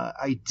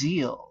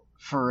ideal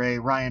for a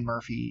Ryan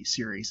Murphy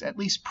series, at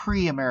least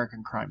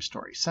pre-American Crime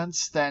Story.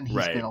 Since then,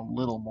 he's been a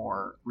little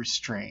more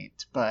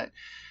restrained. But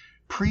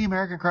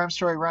pre-American Crime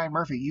Story Ryan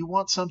Murphy, you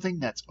want something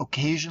that's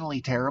occasionally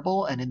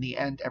terrible, and in the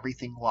end,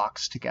 everything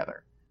locks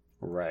together.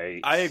 Right.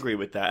 I agree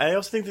with that. I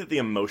also think that the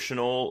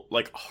emotional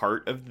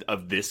heart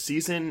of this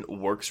season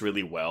works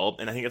really well,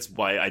 and I think that's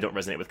why I don't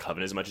resonate with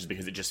Coven as much, is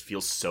because it just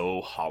feels so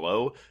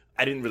hollow.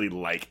 I didn't really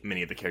like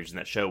many of the characters in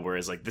that show,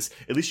 whereas like this,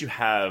 at least you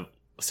have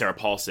Sarah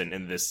Paulson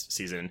in this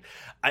season.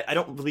 I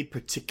don't really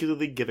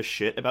particularly give a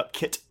shit about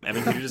Kit,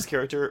 Evan Peters'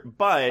 character,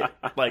 but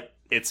like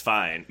it's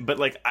fine. But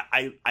like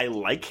I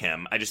like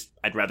him.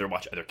 I'd rather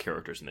watch other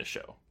characters in this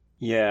show.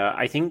 Yeah,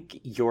 I think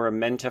you're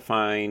meant to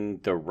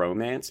find the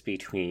romance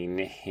between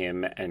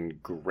him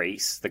and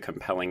Grace, the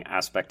compelling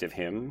aspect of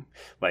him.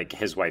 Like,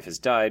 his wife has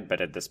died,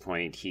 but at this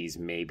point he's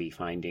maybe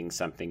finding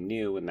something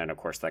new, and then of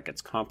course that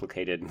gets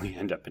complicated and we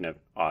end up in an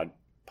odd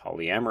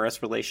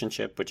polyamorous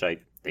relationship, which I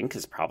think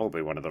is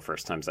probably one of the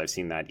first times I've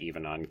seen that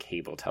even on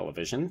cable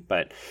television.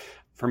 But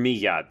for me,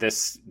 yeah,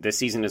 this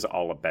season is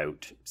all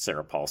about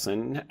Sarah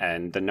Paulson,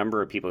 and the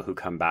number of people who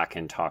come back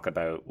and talk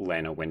about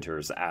Lana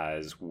Winters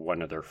as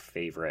one of their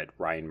favorite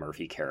Ryan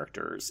Murphy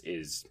characters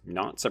is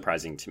not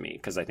surprising to me,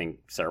 because I think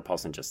Sarah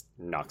Paulson just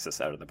knocks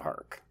us out of the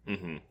park.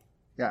 Mm-hmm.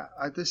 Yeah,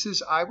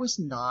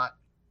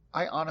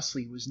 I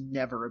honestly was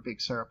never a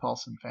big Sarah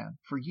Paulson fan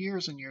for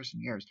years and years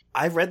and years.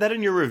 I read that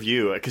in your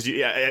review, because this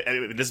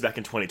is back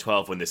in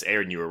 2012 when this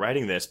aired and you were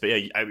writing this, but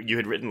yeah, you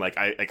had written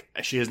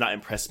she has not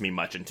impressed me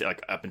much until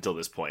up until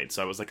this point.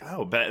 So I was like,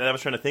 oh, but then I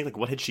was trying to think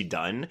what had she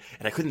done,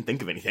 and I couldn't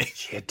think of anything.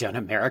 She had done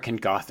American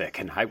Gothic,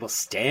 and I will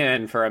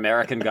stand for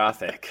American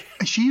Gothic.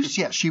 She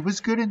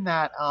was good in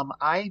that.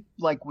 I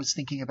was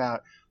thinking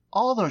about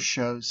all those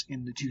shows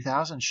in the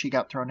 2000s she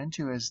got thrown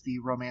into as the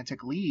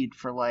romantic lead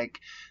for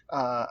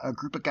a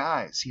group of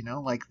guys,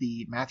 like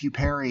the Matthew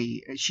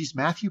Perry. She's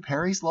Matthew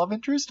Perry's love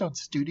interest on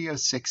Studio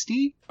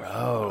 60.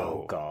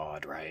 Oh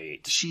God,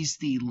 right. She's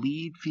the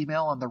lead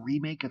female on the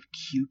remake of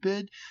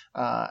Cupid.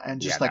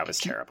 And just that was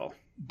terrible.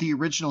 The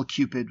original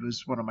Cupid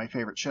was one of my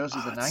favorite shows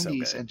of the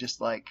 90s. So and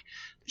just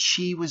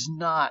she was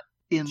not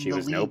in the lead. She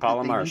was no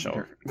Paula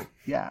Marshall.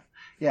 Yeah.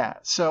 Yeah.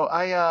 So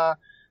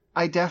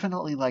I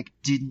definitely like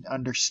didn't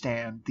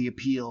understand the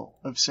appeal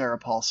of Sarah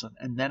Paulson,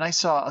 and then I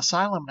saw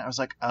Asylum, and I was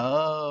like,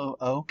 oh,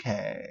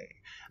 okay.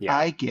 Yeah.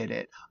 I get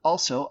it.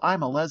 Also,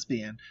 I'm a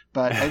lesbian,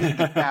 but I didn't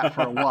get that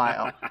for a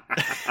while.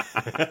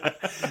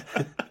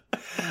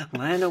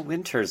 Lana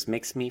Winters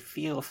makes me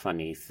feel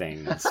funny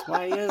things.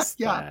 Why is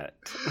that?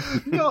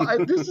 No,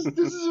 this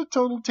is a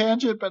total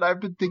tangent, but I've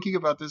been thinking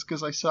about this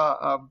because I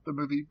saw the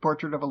movie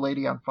Portrait of a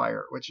Lady on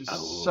Fire, which is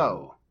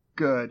so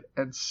good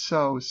and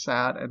so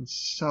sad and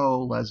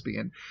so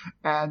lesbian.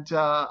 And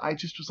I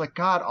just was like,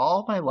 God,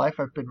 all my life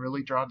I've been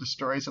really drawn to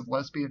stories of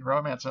lesbian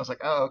romance. And I was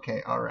like, oh,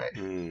 okay, all right.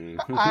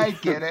 I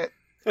get it.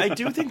 I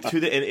do think, too,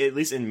 that at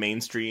least in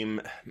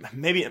mainstream,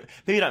 maybe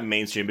not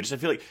mainstream, but just I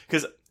feel like,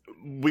 because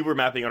we were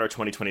mapping out our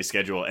 2020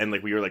 schedule and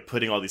like we were like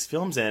putting all these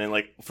films in, and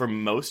like for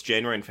most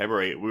January and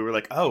February we were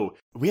like, oh,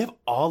 we have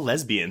all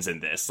lesbians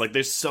in this. Like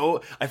I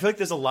feel like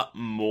there's a lot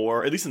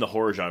more, at least in the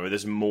horror genre,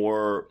 there's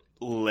more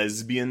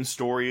lesbian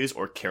stories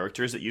or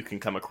characters that you can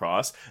come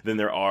across than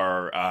there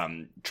are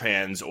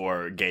trans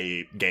or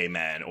gay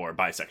men or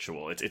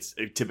bisexual. It's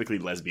typically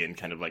lesbian,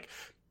 kind of like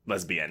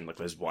lesbian, like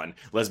there's one.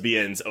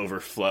 Lesbians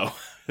overflow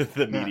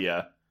the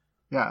media.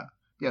 Yeah.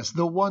 Yes,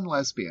 the one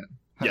lesbian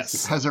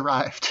has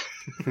arrived.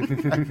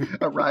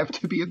 Arrived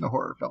to be in the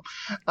horror film.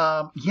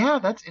 Yeah,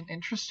 that's an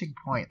interesting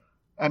point.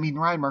 I mean,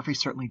 Ryan Murphy's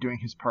certainly doing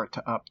his part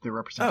to up the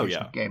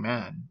representation of gay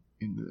men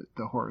in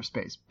the horror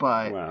space,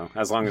 but well,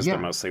 as long as they're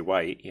mostly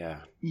white,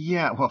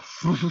 yeah, well,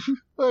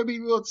 I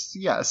mean, well,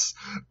 yes,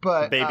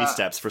 but baby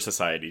steps for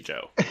society,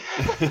 Joe.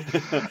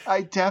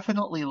 I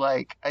definitely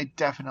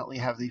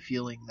have the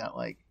feeling that,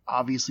 like,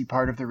 obviously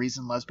part of the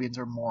reason lesbians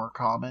are more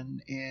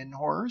common in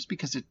horrors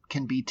because it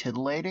can be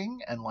titillating,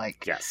 and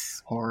like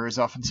horror is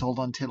often sold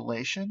on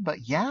titillation.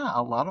 But yeah,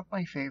 a lot of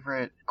my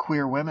favorite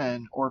queer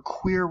women or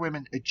queer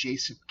women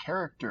adjacent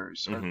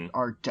characters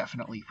are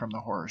definitely from the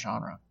horror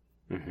genre.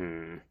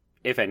 Mm-hmm.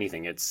 If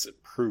anything, it's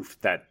proof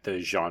that the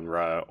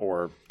genre,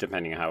 or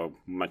depending how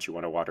much you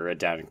want to water it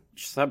down,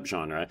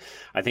 subgenre,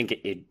 I think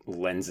it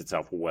lends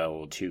itself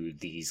well to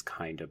these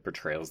kind of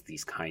portrayals,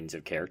 these kinds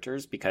of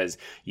characters, because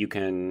you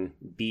can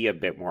be a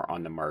bit more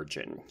on the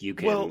margin. You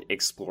can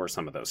explore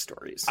some of those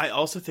stories. I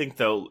also think,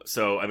 though,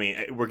 so, I mean,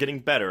 we're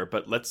getting better,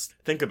 but let's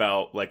think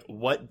about, like,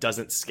 what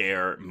doesn't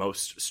scare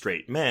most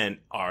straight men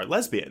are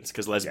lesbians,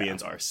 because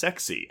lesbians are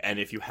sexy. And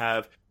if you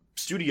have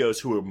studios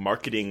who are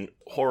marketing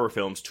horror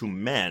films to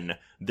men,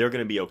 they're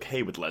going to be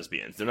okay with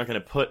lesbians. They're not going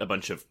to put a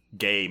bunch of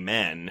gay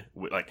men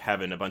like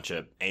having a bunch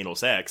of anal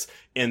sex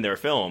in their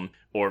film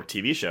or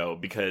TV show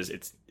because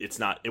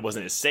it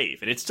wasn't as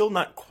safe. And it's still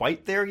not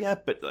quite there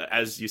yet, but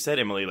as you said,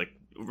 Emily, like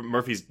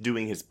Murphy's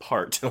doing his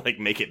part to like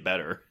make it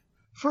better.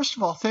 First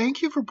of all,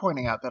 thank you for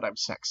pointing out that I'm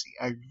sexy.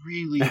 I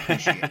really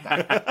appreciate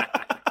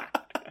that.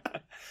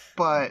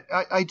 But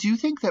I do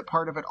think that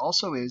part of it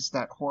also is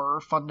that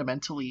horror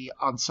fundamentally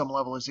on some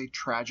level is a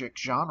tragic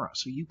genre.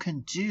 So you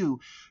can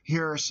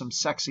here are some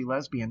sexy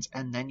lesbians,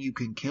 and then you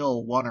can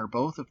kill one or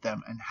both of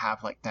them and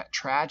have like that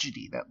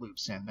tragedy that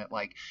loops in that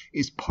like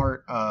is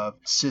part of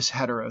cis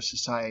hetero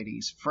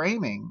society's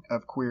framing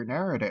of queer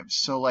narratives.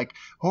 So like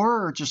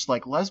horror, just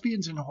like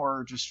lesbians and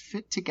horror just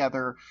fit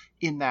together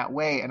in that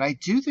way. And I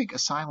do think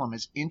Asylum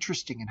is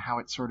interesting in how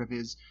it sort of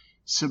is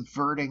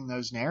subverting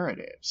those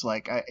narratives.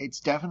 Like it's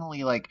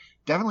definitely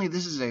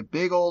this is a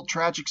big old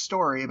tragic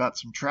story about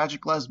some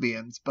tragic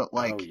lesbians, but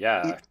like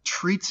it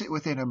treats it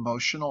with an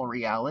emotional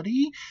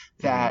reality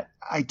that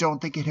I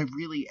don't think it had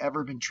really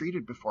ever been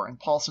treated before, and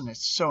Paulson is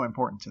so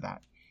important to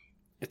that.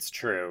 It's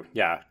true.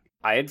 Yeah,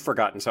 I had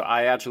forgotten. So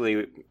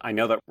I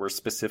know that we're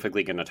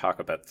specifically going to talk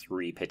about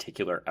 3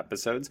 particular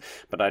episodes,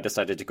 but I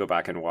decided to go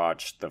back and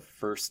watch the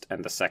first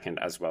and the second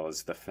as well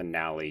as the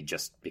finale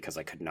just because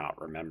I could not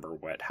remember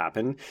what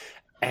happened.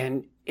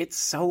 And it's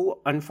so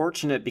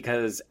unfortunate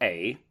because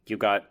A, you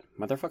got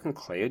motherfucking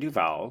Clea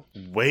Duvall.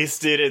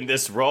 Wasted in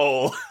this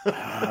role.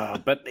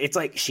 But it's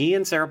like she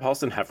and Sarah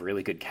Paulson have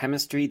really good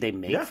chemistry. They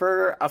make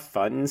for a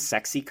fun,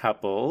 sexy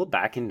couple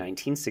back in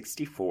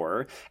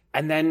 1964.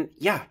 And then,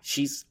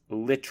 she's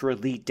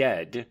literally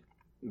dead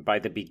by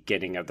the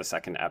beginning of the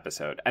second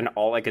episode. And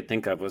all I could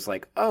think of was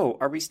like, oh,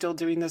 are we still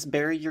doing this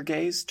bury your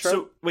gays trope?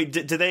 So, wait,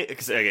 did they,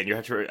 because again, you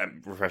have to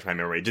refresh my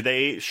memory, did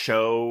they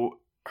show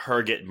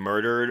her get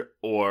murdered,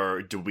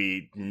 or do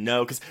we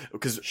know?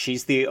 Because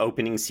she's the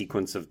opening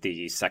sequence of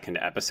the second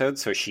episode,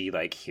 so she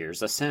like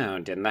hears a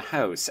sound in the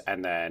house,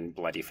 and then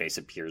bloody face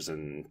appears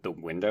in the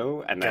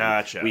window, and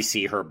then we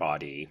see her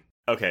body.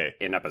 Okay,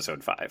 in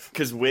episode 5,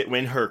 because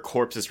when her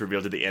corpse is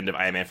revealed at the end of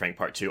I Am Anne Frank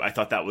Part 2, I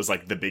thought that was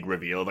like the big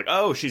reveal, like,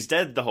 oh, she's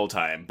dead the whole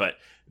time, but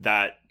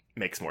that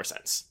makes more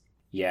sense.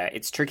 Yeah,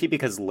 it's tricky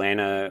because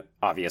Lana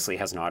obviously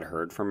has not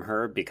heard from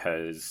her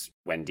because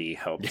Wendy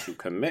helped to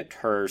commit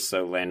her,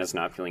 so Lana's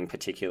not feeling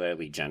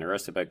particularly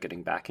generous about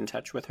getting back in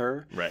touch with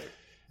her. Right.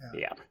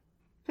 Yeah.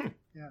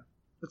 Yeah.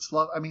 It's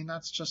love. I mean,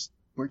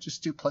 we're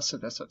just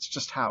duplicitous. That's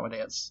just how it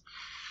is.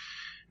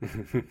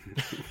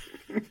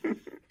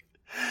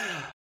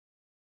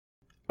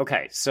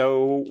 Okay,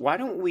 so why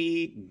don't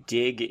we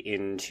dig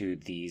into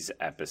these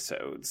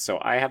episodes? So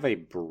I have a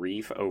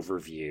brief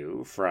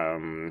overview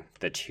from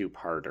the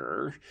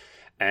two-parter,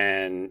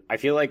 and I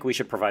feel like we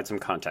should provide some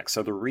context.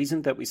 So the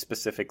reason that we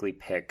specifically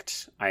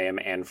picked I Am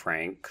Anne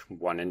Frank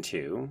 1 and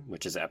 2,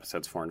 which is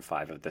episodes 4 and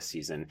 5 of this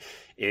season,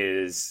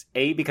 is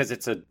A, because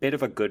it's a bit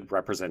of a good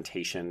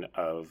representation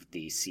of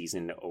the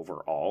season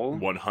overall.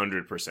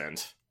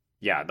 100%.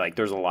 Yeah, like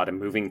there's a lot of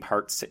moving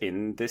parts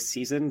in this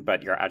season,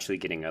 but you're actually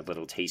getting a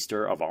little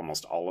taster of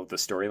almost all of the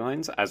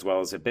storylines, as well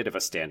as a bit of a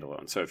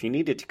standalone. So if you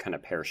needed to kind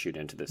of parachute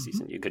into this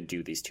season, you could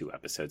do these 2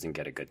 episodes and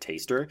get a good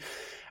taster.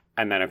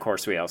 And then, of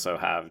course, we also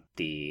have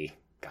the...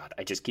 God,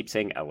 I just keep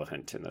saying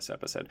elephant in this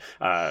episode.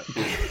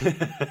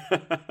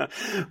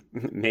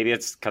 Maybe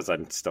it's because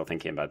I'm still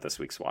thinking about this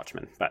week's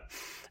Watchmen. But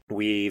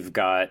we've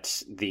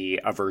got the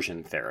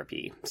aversion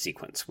therapy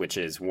sequence, which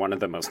is one of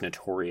the most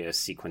notorious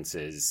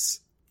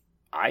sequences,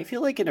 I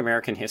feel like, in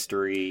American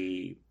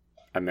history...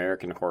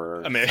 American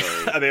horror.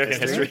 American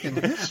history.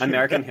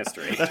 American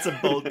history. That's a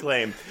bold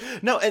claim.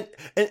 No, and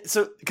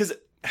so, because...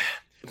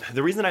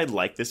 The reason I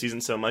like this season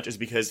so much is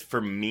because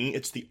for me,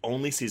 it's the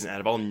only season out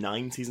of all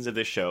 9 seasons of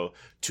this show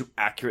to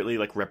accurately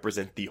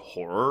represent the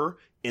horror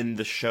in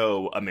the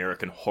show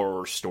American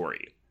Horror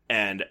Story.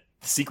 And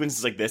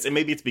sequences like this, and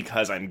maybe it's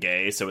because I'm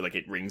gay, so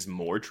it rings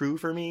more true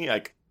for me.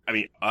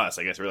 Us,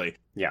 I guess, really.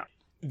 Yeah.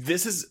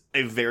 This is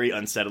a very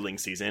unsettling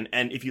season,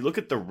 and if you look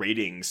at the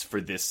ratings for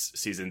this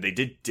season, they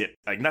did dip,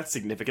 not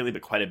significantly,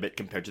 but quite a bit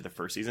compared to the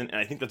first season, and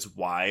I think that's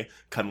why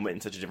Coven went in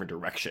such a different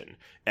direction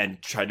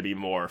and tried to be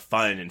more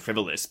fun and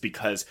frivolous,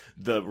 because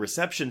the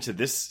reception to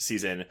this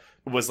season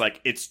was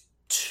it's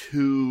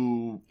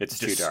too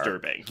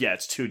disturbing. Dark. Yeah,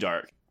 it's too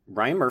dark.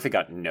 Ryan Murphy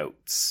got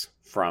notes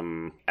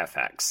from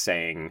FX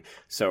saying,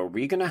 so are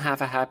we going to have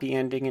a happy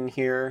ending in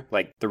here?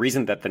 The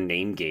reason that the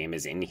name game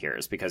is in here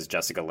is because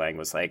Jessica Lange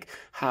was like,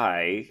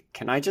 hi,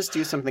 can I just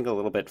do something a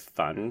little bit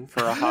fun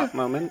for a hot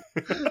moment?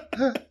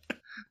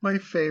 My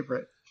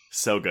favorite.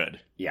 So good.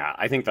 Yeah,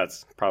 I think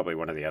that's probably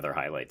one of the other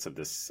highlights of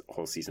this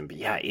whole season. But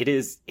yeah, it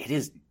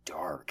is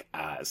dark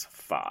as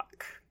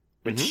fuck,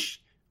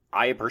 which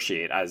I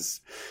appreciate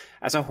as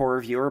a horror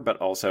viewer, but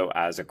also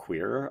as a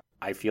queer.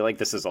 I feel like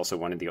this is also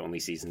one of the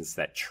only seasons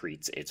that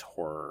treats its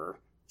horror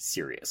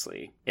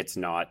seriously. It's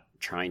not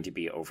trying to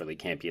be overly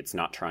campy. It's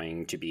not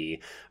trying to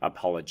be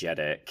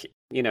apologetic.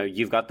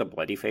 You've got the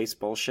bloody face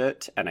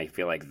bullshit, and I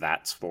feel like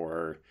that's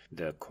for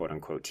the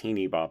quote-unquote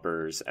teeny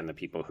boppers and the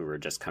people who are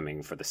just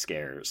coming for the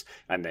scares.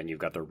 And then you've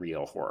got the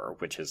real horror,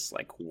 which is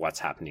what's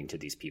happening to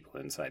these people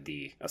inside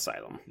the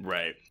asylum.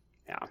 Right.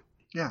 Yeah.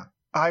 Yeah.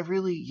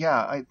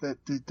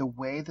 The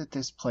way that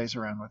this plays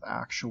around with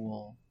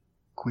actual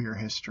queer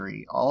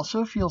history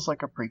also feels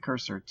like a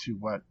precursor to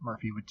what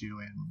Murphy would do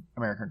in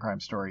American Crime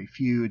Story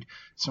Feud,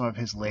 some of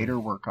his later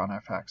work on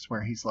FX,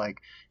 where he's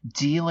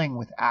dealing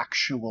with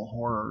actual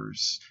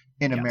horrors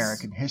in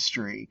American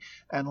history.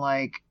 And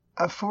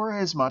for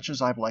as much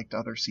as I've liked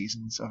other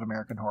seasons of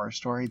American Horror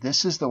Story,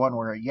 this is the one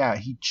where,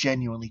 he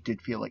genuinely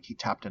did feel like he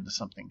tapped into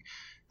something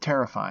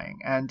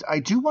terrifying. And I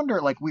do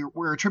wonder,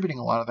 we're attributing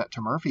a lot of that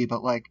to Murphy,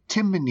 but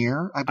Tim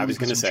Minear, I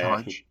believe, was in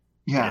charge.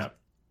 Yeah.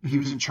 He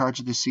was in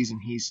charge of this season.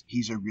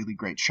 He's a really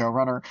great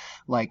showrunner.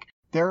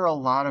 There are a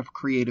lot of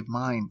creative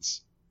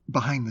minds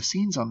behind the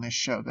scenes on this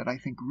show that I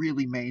think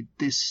really made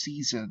this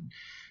season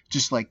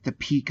just the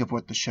peak of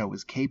what the show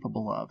is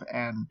capable of.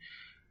 And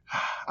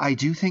I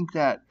do think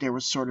that there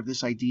was sort of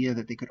this idea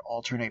that they could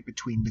alternate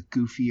between the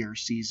goofier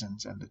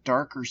seasons and the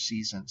darker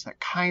seasons that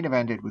kind of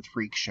ended with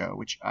Freak Show,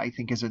 which I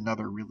think is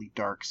another really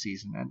dark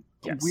season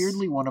and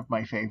weirdly one of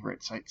my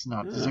favorites. It's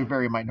not, this is a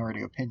very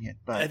minority opinion,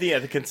 but I think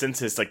the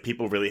consensus,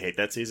 people really hate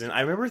that season.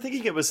 I remember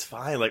thinking it was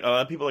fine. A lot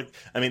of people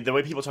the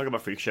way people talk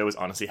about Freak Show is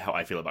honestly how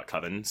I feel about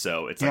Coven.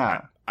 So it's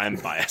I'm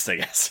biased, I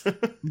guess.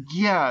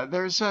 Yeah,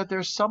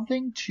 there's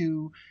something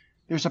to...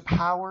 There's a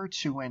power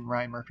to when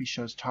Ryan Murphy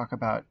shows talk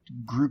about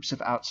groups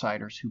of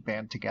outsiders who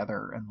band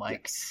together and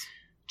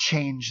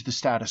change the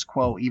status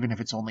quo, even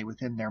if it's only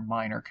within their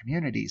minor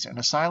communities. And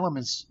Asylum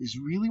is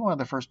really one of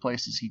the first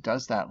places he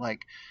does that.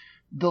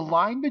 The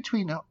line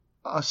between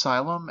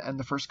Asylum and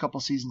the first couple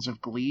seasons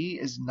of Glee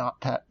is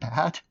not that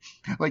bad.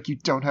 You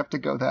don't have to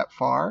go that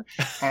far.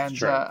 And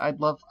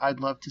I'd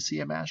love to see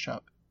a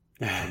mashup.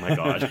 Oh my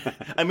god.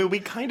 We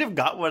kind of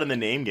got one in the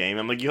name game.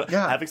 I'm you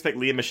have to expect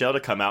Leah Michelle to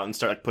come out and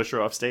start push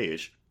her off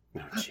stage. Oh,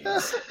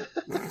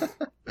 jeez.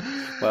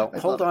 Well,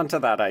 hold on to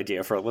that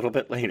idea for a little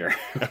bit later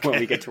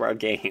when we get to our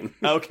game.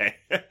 Okay.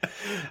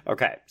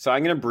 Okay, so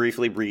I'm going to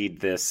briefly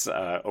read this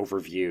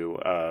overview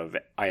of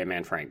I Am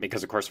Anne Frank,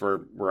 because, of course,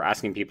 we're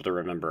asking people to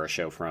remember a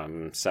show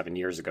from 7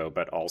 years ago,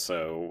 but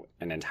also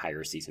an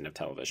entire season of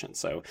television.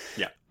 So,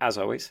 as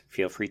always,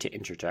 feel free to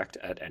interject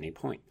at any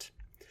point.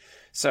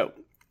 So,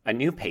 a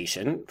new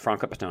patient,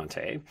 Franca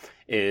Patante,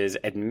 is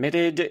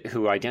admitted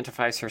who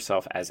identifies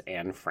herself as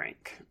Anne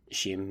Frank.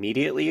 She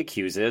immediately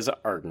accuses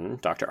Arden,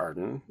 Dr.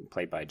 Arden,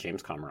 played by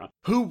James Comera,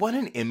 who won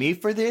an Emmy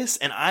for this,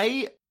 and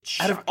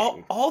out of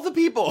all the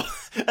people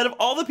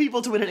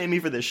to win an Emmy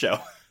for this show.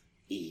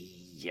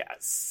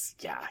 Yes.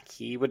 Yeah,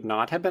 he would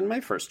not have been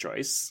my first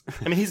choice.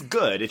 I mean, he's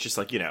good. It's just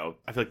like, I feel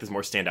like there's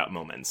more standout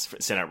moments,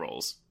 standout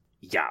roles.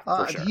 Yeah,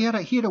 for sure.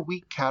 He had a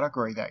weak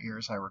category that year,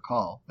 as I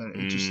recall.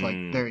 It just like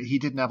he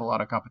didn't have a lot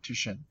of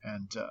competition,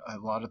 and a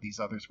lot of these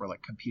others were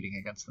like competing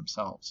against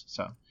themselves.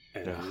 So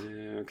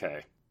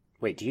okay.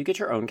 Wait, do you get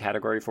your own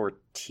category for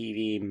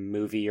TV,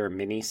 movie, or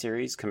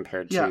miniseries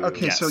compared to? Yeah.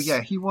 Okay. Yes. So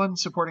he won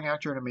supporting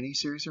actor in a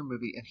miniseries or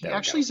movie,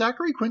 and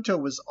Zachary Quinto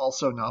was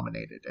also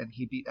nominated,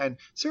 and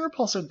Sarah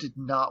Paulson did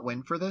not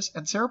win for this,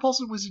 and Sarah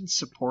Paulson was in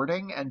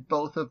supporting, and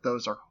both of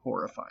those are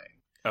horrifying.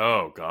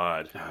 Oh,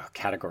 God. Oh,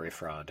 category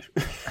fraud.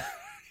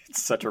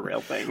 It's such a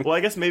real thing. Well,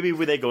 I guess maybe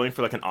were they going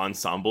for like an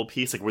ensemble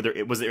piece? Like,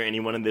 was there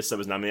anyone in this that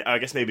was nominated? I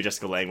guess maybe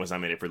Jessica Lange was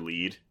nominated for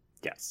lead.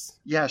 Yes.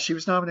 Yeah, she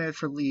was nominated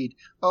for lead.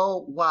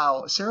 Oh,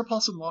 wow. Sarah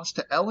Paulson lost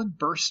to Ellen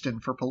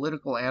Burstyn for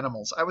Political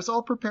Animals. I was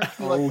all prepared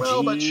to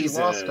be but she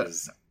lost it.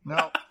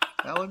 No,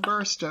 Ellen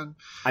Burstyn.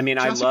 I mean,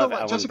 I love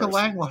Ellen Jessica Burstyn,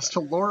 Lange lost to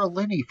Laura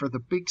Linney for The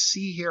Big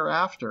Sea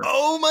Hereafter.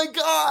 Oh, my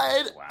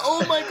God. Wow.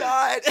 Oh, my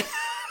God.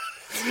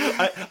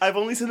 I've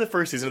only seen the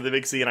first season of The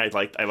Big Sea, and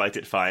I liked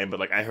it fine, but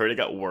like I heard it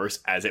got worse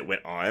as it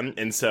went on,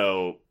 and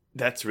so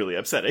that's really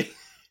upsetting.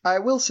 I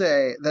will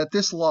say that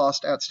this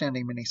lost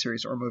Outstanding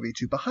Miniseries or Movie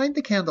to Behind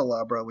the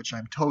Candelabra, which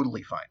I'm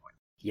totally fine with.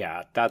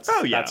 Yeah, that's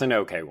an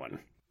okay one.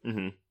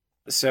 Mm-hmm.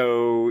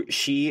 So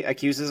she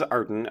accuses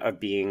Arden of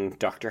being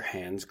Dr.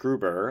 Hans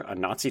Gruber, a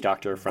Nazi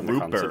doctor from the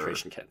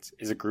concentration camps.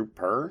 Is it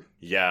Gruber?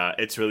 Yeah,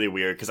 it's really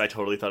weird because I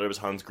totally thought it was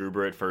Hans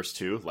Gruber at first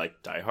too,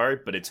 like Die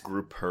Hard, but it's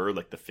Gruber,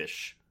 like the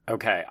fish.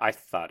 Okay, I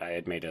thought I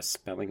had made a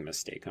spelling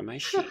mistake on my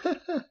sheet.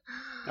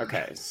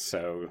 Okay,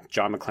 so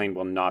John McClane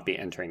will not be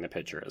entering the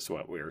picture, is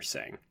what we were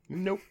saying.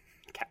 Nope.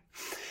 Okay.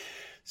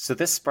 So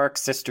this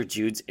sparks Sister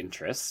Jude's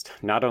interest.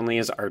 Not only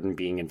is Arden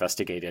being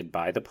investigated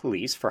by the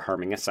police for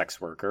harming a sex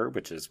worker,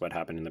 which is what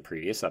happened in the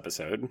previous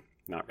episode.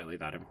 Not really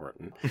that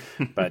important.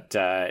 But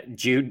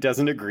Jude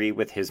doesn't agree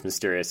with his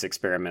mysterious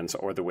experiments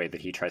or the way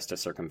that he tries to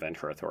circumvent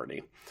her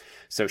authority.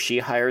 So she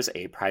hires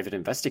a private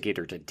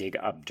investigator to dig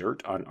up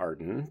dirt on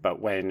Arden.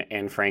 But when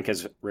Anne Frank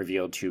is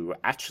revealed to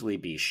actually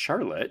be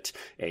Charlotte,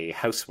 a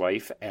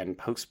housewife and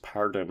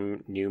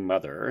postpartum new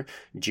mother,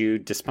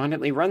 Jude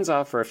despondently runs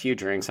off for a few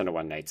drinks and a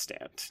one-night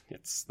stand.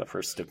 It's the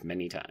first of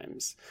many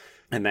times.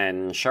 And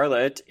then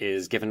Charlotte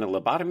is given a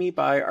lobotomy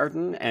by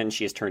Arden, and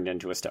she is turned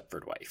into a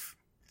Stepford wife.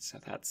 So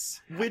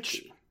that's happy.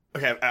 Which,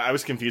 okay, I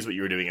was confused what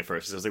you were doing at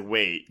first. I was like,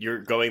 wait,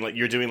 you're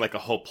doing like a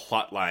whole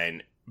plot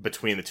line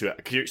between the two.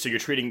 So you're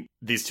treating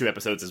these two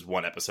episodes as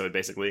one episode,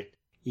 basically?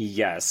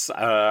 Yes.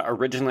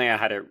 Originally, I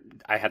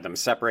had them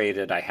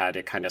separated. I had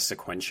it kind of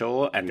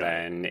sequential, and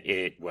then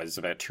it was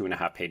about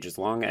 2.5 pages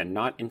long and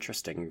not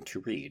interesting to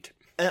read.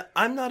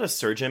 I'm not a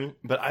surgeon,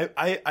 but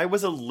I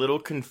was a little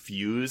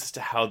confused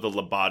to how the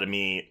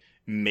lobotomy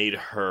made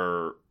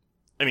her,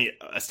 I mean,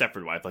 a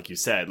Stepford wife, like you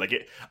said.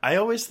 I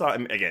always thought,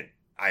 again,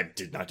 I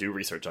did not do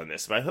research on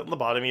this, but I thought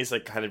lobotomies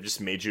like kind of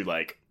just made you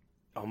like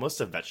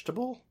almost a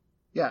vegetable.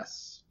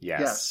 Yes.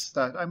 Yes.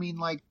 I mean,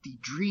 like the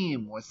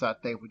dream was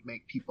that they would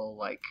make people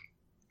like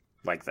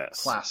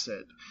this,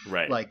 placid,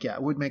 right? Like, yeah,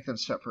 it would make them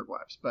Stepford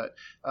wives. But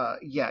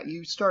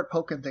you start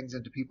poking things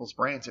into people's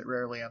brains, it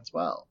rarely ends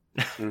well.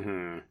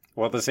 Mm-hmm.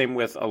 Well, the same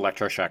with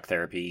electroshock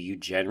therapy. You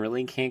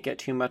generally can't get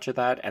too much of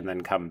that and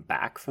then come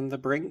back from the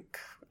brink,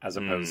 as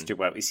opposed to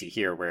what we see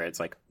here, where it's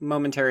like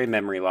momentary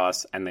memory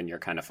loss, and then you're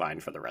kind of fine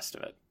for the rest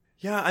of it.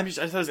 Yeah, I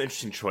thought it was an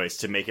interesting choice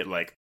to make it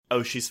like,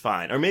 oh, she's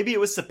fine. Or maybe it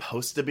was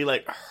supposed to be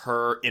like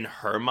in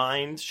her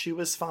mind, she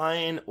was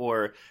fine.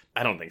 Or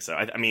I don't think so.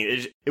 I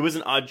mean, it was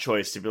an odd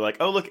choice to be like,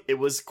 oh, look, it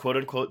was quote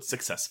unquote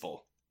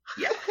successful.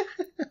 Yeah.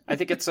 I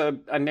think it's a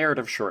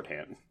narrative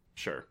shorthand.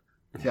 Sure.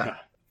 Yeah.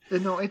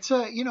 No,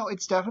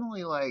 it's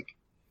definitely like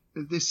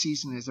this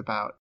season is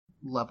about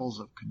levels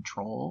of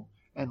control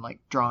and like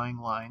drawing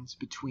lines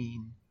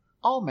between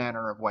all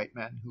manner of white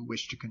men who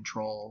wish to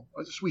control,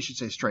 or we should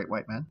say straight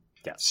white men.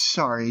 Yes.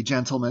 Sorry,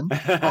 gentlemen.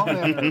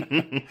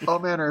 All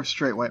manner of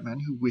straight white men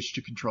who wish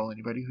to control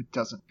anybody who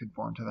doesn't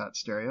conform to that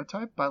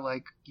stereotype by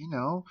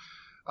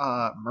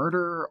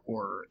murder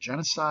or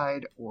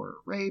genocide or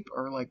rape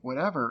or like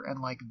whatever. And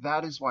like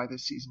that is why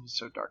this season is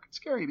so dark and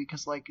scary,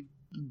 because like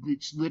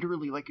it's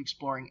literally like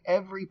exploring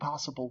every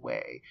possible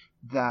way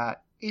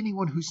that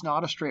anyone who's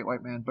not a straight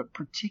white man, but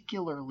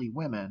particularly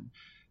women,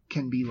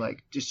 can be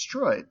like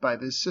destroyed by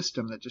this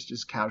system that just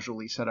is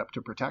casually set up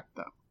to protect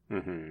them.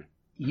 Mm-hmm.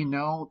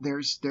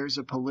 There's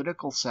a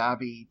political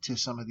savvy to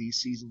some of these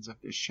seasons of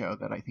this show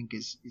that I think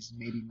is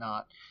maybe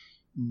not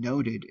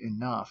noted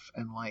enough.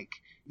 And like,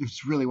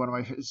 it's really one of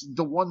my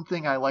the one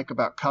thing I like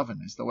about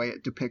Coven is the way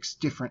it depicts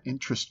different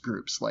interest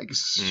groups like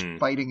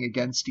fighting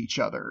against each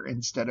other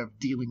instead of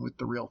dealing with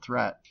the real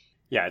threat.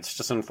 Yeah, it's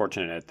just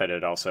unfortunate that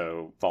it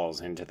also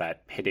falls into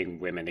that pitting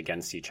women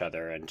against each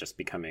other and just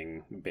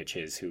becoming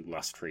bitches who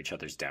lust for each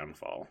other's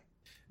downfall.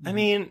 I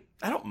mean,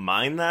 I don't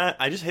mind that.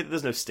 I just hate that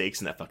there's no stakes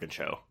in that fucking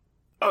show.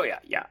 Oh,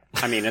 yeah.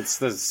 I mean, it's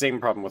the same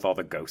problem with all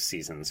the Ghost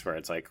seasons where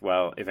it's like,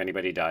 well, if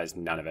anybody dies,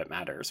 none of it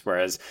matters.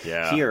 Whereas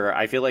here,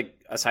 I feel like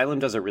Asylum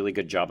does a really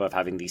good job of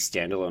having these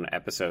standalone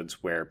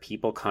episodes where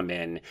people come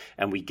in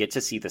and we get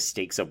to see the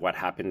stakes of what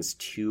happens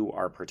to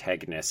our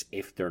protagonists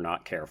if they're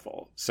not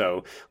careful.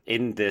 So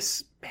in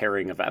this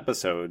pairing of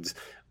episodes,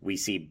 we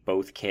see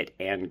both Kit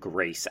and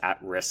Grace at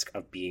risk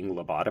of being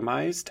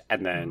lobotomized,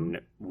 and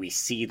then we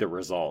see the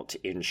result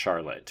in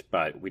Charlotte,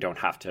 but we don't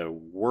have to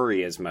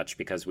worry as much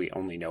because we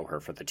only know her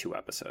for the 2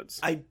 episodes.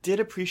 I did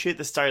appreciate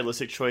the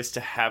stylistic choice to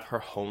have her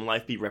home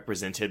life be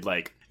represented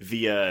like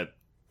via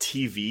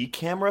TV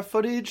camera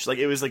footage. Like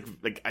it was like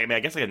I mean, I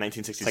guess like a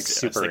 1960s like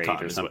Super 8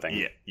 sitcom or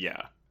something.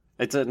 Yeah.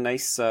 It's a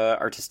nice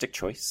artistic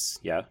choice.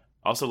 Yeah.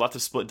 Also, lots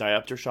of split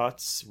diopter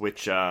shots,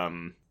 which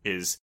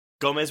is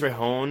Gomez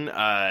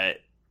Rejon.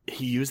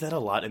 He used that a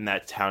lot in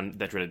that Town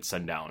That Dreaded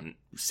Sundown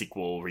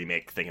sequel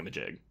remake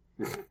thingamajig.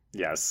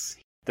 Yes.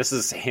 This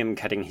is him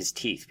cutting his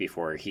teeth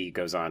before he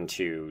goes on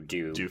to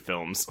do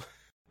films.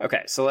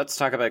 Okay, so let's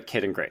talk about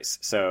Kit and Grace.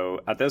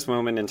 So at this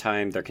moment in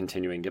time, they're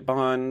continuing to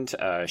bond.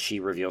 She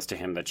reveals to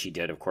him that she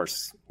did, of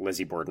course,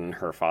 Lizzie Borden,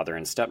 her father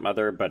and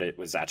stepmother, but it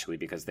was actually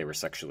because they were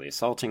sexually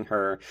assaulting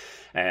her.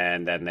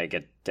 And then they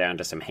get down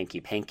to some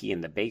hanky-panky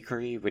in the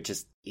bakery, which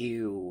is,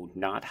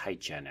 not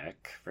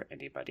hygienic for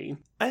anybody.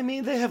 I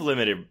mean, they have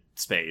limited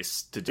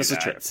space to do this that,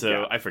 is true.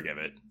 so I forgive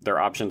it. Their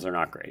options are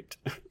not great.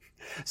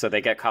 So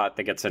they get caught,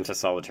 they get sent to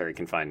solitary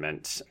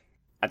confinement.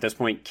 At this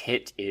point,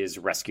 Kit is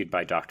rescued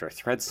by Dr.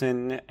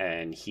 Thredson,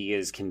 and he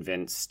is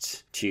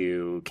convinced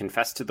to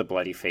confess to the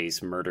bloody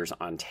face murders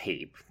on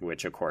tape,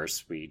 which, of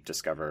course, we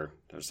discover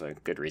there's a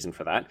good reason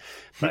for that.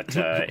 But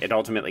it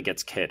ultimately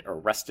gets Kit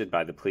arrested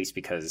by the police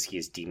because he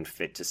is deemed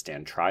fit to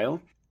stand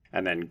trial.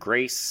 And then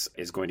Grace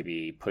is going to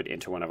be put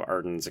into one of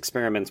Arden's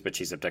experiments, but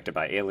she's abducted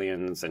by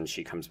aliens, and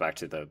she comes back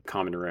to the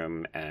common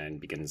room and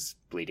begins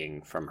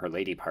bleeding from her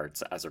lady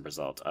parts as a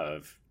result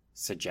of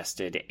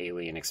suggested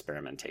alien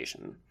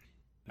experimentation.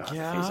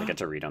 Yeah. Things I get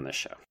to read on this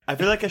show. I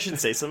feel like I should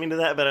say something to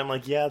that, but I'm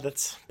like, yeah,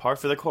 that's par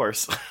for the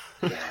course.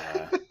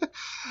 Yeah.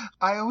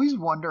 I always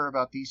wonder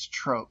about these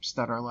tropes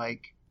that are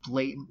like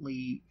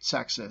blatantly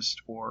sexist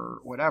or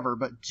whatever,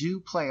 but do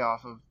play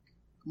off of,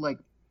 like,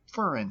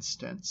 for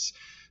instance,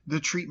 the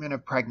treatment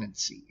of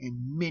pregnancy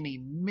in many,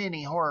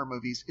 many horror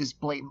movies is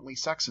blatantly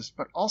sexist,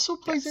 but also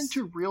plays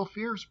into real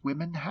fears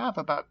women have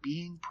about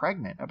being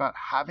pregnant, about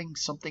having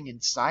something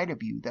inside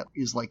of you that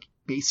is like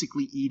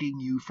basically eating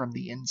you from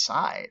the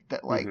inside,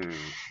 that like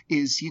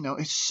is,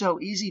 it's so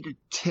easy to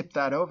tip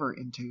that over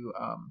into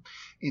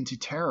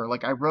terror.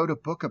 Like I wrote a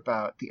book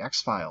about the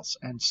X-Files,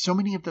 and so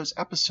many of those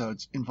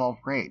episodes involve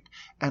rape,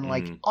 and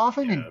like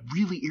often in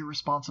really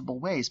irresponsible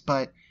ways,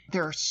 but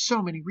there are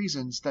so many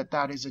reasons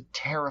that is a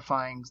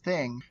terrifying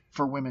thing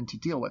for women to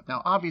deal with.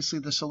 Now, obviously,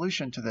 the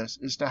solution to this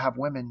is to have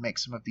women make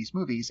some of these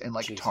movies and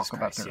like Jesus talk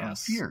Christ, about their own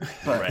yes. fears.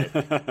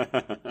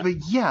 But, but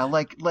yeah,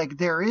 like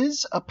there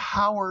is a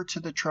power to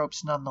the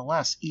tropes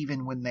nonetheless,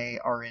 even when they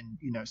are in,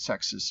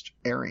 sexist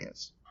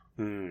areas.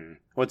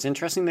 Well, it's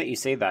interesting that you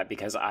say that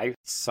because I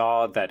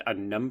saw that a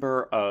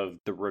number of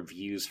the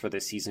reviews for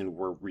this season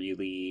were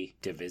really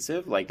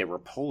divisive, like they were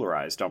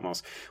polarized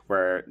almost,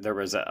 where there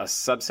was a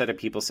subset of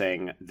people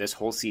saying this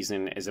whole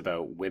season is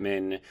about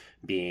women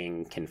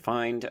being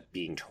confined,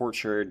 being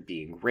tortured,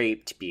 being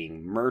raped,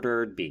 being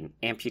murdered, being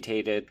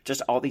amputated,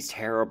 just all these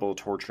terrible,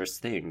 torturous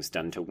things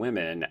done to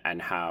women,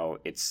 and how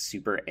it's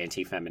super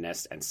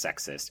anti-feminist and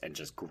sexist and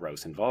just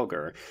gross and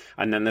vulgar.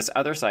 And then this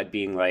other side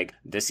being like,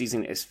 this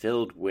season is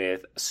filled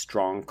with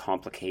strong,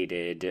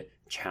 complicated,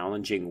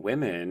 challenging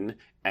women.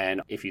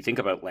 And if you think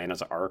about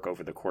Lana's arc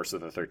over the course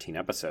of the 13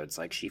 episodes,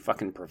 like she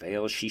fucking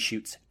prevails. She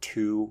shoots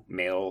 2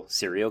 male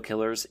serial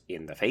killers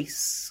in the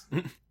face.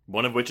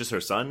 One of which is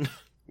her son.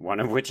 One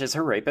of which is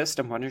her rapist,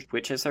 and one of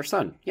which is her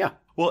son. Yeah.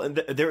 Well,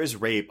 there is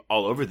rape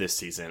all over this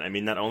season. I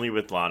mean, not only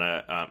with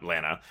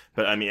Lana,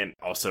 but I mean,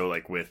 also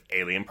like with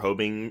alien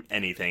probing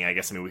anything. I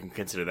guess, we can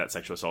consider that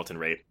sexual assault and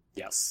rape.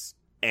 Yes.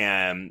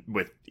 And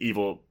with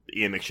evil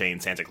Ian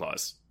McShane Santa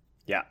Claus.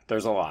 Yeah,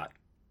 there's a lot.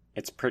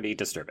 It's pretty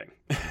disturbing.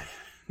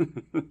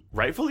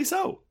 Rightfully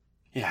so.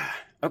 Yeah.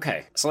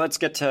 Okay, so let's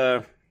get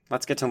to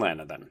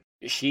Lana then.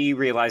 She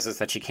realizes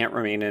that she can't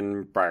remain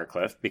in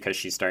Briarcliff because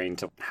she's starting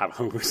to have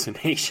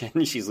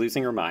hallucinations. She's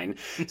losing her mind.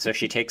 So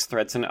she takes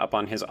Thredson up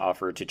on his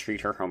offer to treat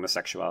her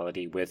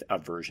homosexuality with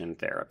aversion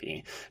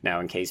therapy.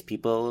 Now, in case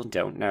people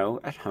don't know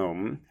at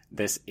home,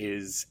 this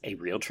is a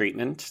real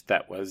treatment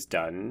that was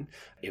done.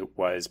 It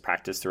was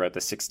practiced throughout the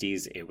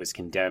 60s. It was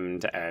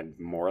condemned and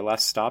more or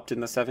less stopped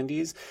in the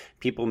 70s.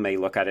 People may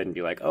look at it and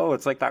be like, oh,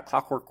 it's like that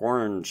Clockwork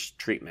Orange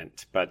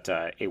treatment. But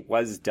it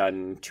was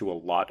done to a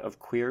lot of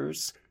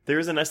queers. There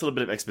is a nice little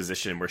bit of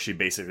exposition where she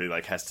basically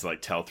like has to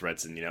like tell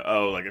Thredson,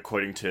 like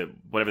according to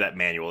whatever that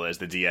manual is,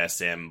 the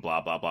DSM,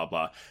 blah blah blah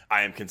blah.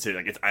 I am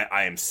considered like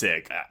I am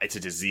sick. It's a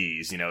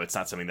disease. It's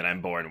not something that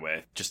I'm born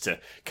with. Just to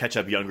catch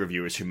up younger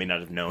viewers who may not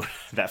have known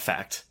that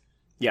fact.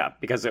 Yeah,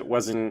 because it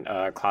wasn't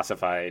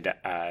classified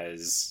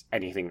as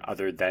anything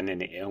other than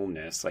an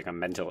illness, like a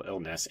mental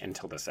illness,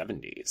 until the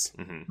 70s.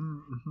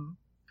 Mm-hmm.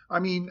 I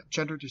mean,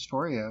 gender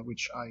dysphoria,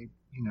 which I,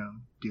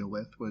 deal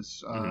with,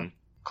 was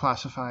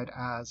classified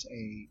as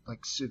a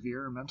like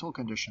severe mental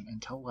condition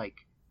until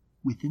like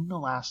within the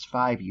last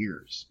 5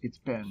 years. It's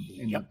been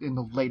in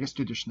the latest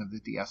edition of the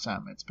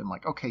DSM. It's been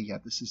like, okay, yeah,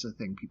 this is a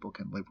thing people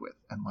can live with,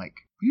 and like,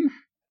 whew.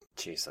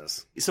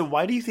 Jesus. So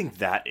why do you think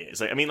that is?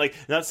 Like, I mean, like,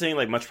 not saying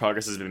like much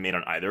progress has been made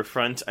on either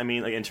front. I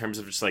mean, like, in terms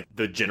of just like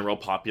the general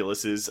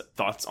populace's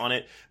thoughts on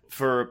it,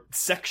 for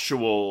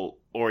sexual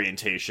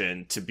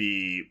orientation to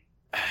be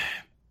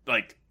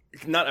like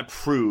not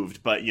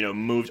approved, but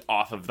moved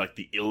off of like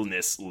the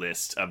illness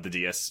list of the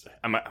DS.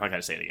 I'm not going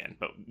to say it again,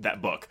 but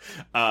that book.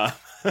 But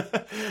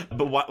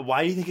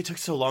why do you think it took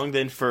so long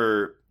then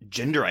for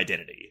gender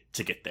identity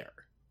to get there?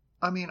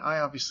 I mean,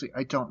 I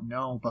don't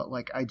know, but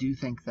like I do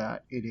think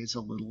that it is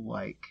a little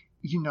like,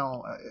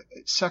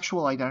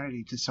 sexual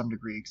identity to some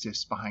degree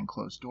exists behind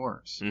closed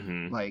doors.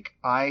 Mm-hmm. Like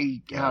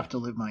I have to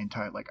live my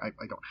entire, like I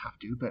don't have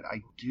to, but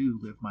I do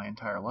live my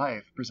entire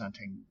life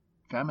presenting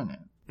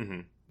feminine.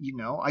 Mm-hmm.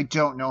 I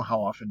don't know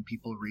how often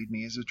people read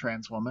me as a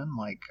trans woman.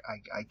 Like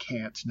I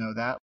can't know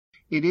that.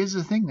 It is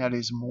a thing that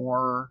is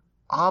more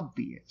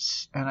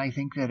obvious, and I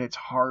think that it's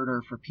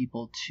harder for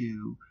people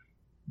to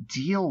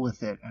deal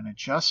with it and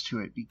adjust to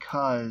it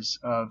because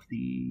of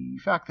the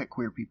fact that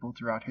queer people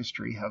throughout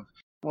history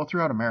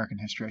throughout American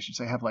history, I should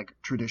say, have like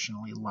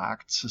traditionally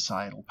lacked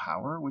societal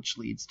power, which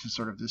leads to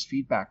sort of this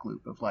feedback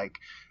loop of like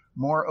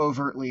more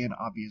overtly and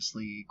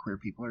obviously queer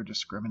people are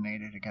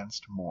discriminated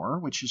against more,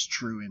 which is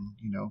true in,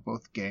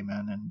 both gay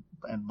men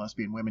and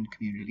lesbian women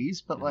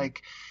communities, but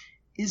like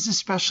is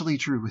especially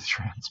true with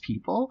trans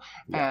people.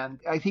 Yeah. And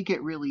I think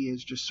it really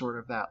is just sort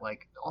of that,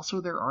 like, also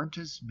there aren't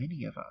as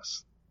many of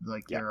us.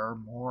 Like there are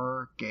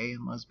more gay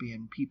and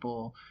lesbian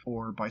people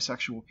or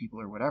bisexual people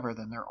or whatever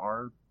than there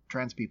are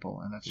trans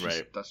people, and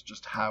that's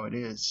just how it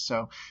is.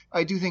 So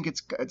I do think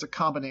it's a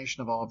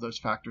combination of all of those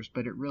factors,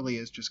 but it really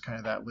is just kind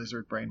of that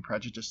lizard brain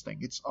prejudice thing.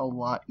 It's a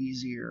lot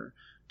easier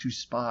to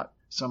spot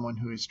someone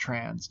who is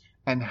trans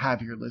and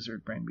have your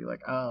lizard brain be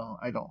like, oh,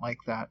 I don't like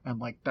that,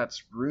 and like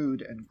that's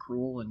rude and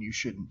cruel and you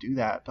shouldn't do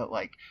that, but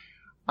like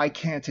I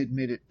can't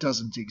admit it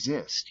doesn't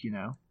exist,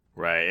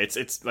 Right.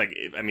 It's like,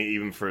 I mean,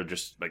 even for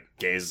just like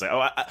gays, it's like,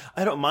 oh,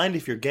 I don't mind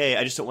if you're gay.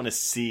 I just don't want to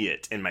see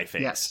it in my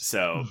face. Yes.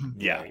 So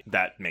yeah,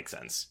 that makes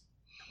sense.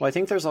 Well, I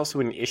think there's also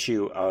an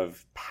issue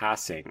of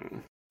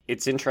passing.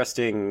 It's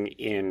interesting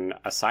in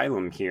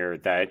Asylum here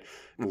that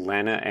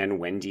Lana and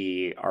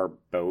Wendy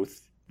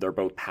they're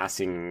both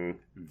passing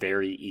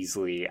very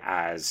easily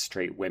as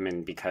straight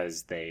women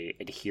because they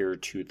adhere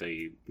to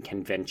the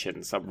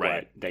conventions of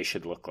what they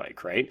should look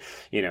like, right?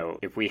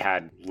 If we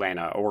had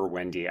Lana or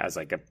Wendy as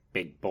like a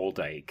big bull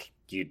dyke,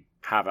 you'd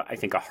have, I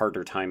think, a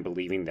harder time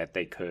believing that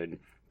they could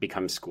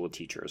become school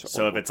teachers.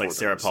 So if it's like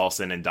Sarah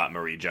Paulson and Dot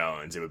Marie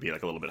Jones, it would be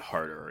like a little bit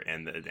harder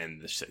in the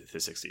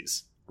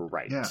 60s.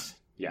 Right.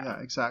 Yeah,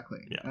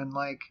 exactly. Yeah. And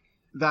like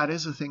that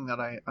is a thing that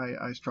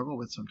I struggle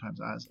with sometimes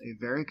as a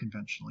very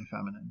conventionally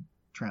feminine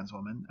trans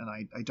woman, and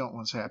I don't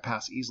want to say I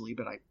pass easily,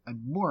 but I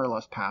more or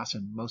less pass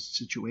in most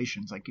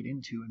situations I get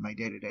into in my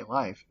day-to-day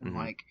life, and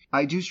like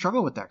I do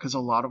struggle with that because a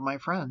lot of my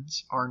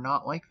friends are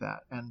not like that,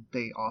 and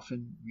they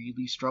often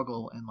really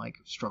struggle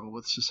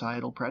with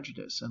societal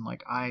prejudice, and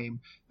like I'm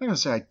not gonna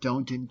say I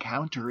don't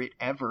encounter it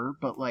ever,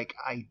 but like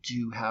I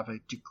do have a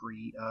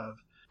degree of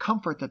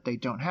comfort that they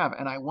don't have,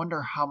 and I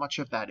wonder how much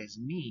of that is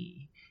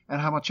me. And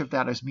how much of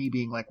that is me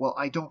being like, well,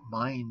 I don't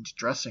mind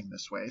dressing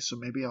this way, so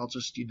maybe I'll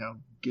just,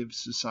 give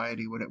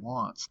society what it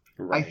wants.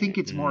 Right. I think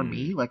it's more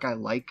me. Like I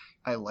like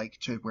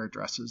to wear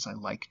dresses. I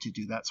like to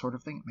do that sort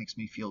of thing. It makes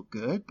me feel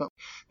good. But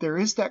there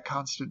is that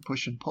constant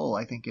push and pull,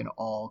 I think, in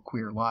all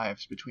queer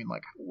lives between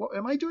like, well,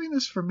 am I doing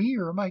this for me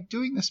or am I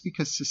doing this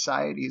because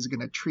society is going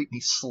to treat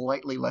me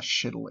slightly less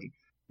shittily?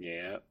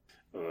 Yeah.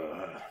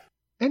 Ugh.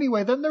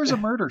 Anyway, then there's a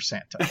murder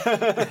Santa.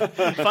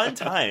 Fun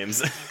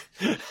times.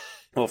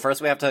 Well,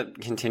 first we have to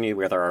continue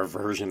with our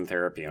aversion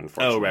therapy,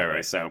 unfortunately. Oh,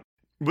 right. So,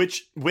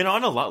 which went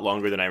on a lot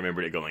longer than I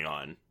remembered it going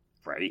on.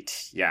 Right.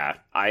 Yeah.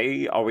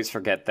 I always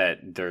forget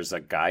that there's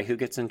a guy who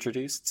gets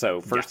introduced. So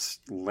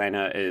first,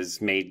 Lena is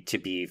made to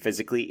be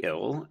physically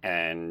ill,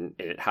 and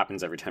it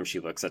happens every time she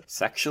looks at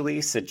sexually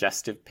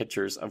suggestive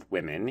pictures of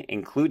women,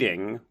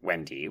 including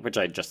Wendy, which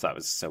I just thought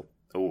was so...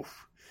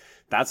 oof.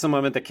 That's the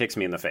moment that kicks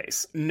me in the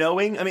face.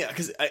 Knowing, I mean,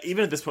 because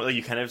even at this point, like,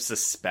 you kind of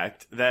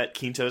suspect that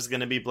Quinto's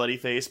going to be bloody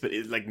face, but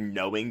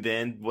knowing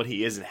then what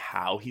he is and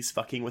how he's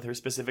fucking with her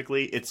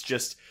specifically, it's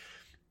just,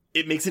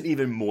 it makes it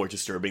even more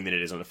disturbing than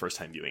it is on the first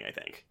time viewing, I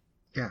think.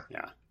 Yeah.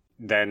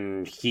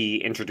 Then he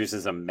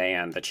introduces a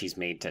man that she's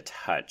made to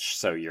touch.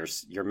 So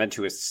you're meant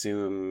to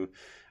assume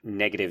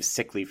negative,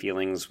 sickly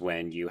feelings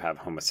when you have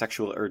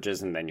homosexual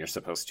urges, and then you're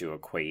supposed to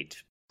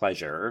equate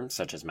pleasure,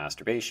 such as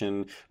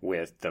masturbation,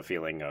 with the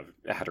feeling of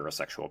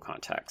heterosexual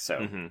contact.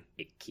 So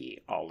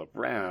icky all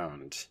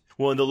around.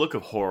 Well, and the look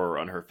of horror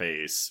on her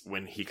face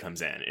when he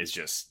comes in is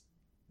just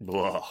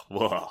blah,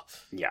 blah.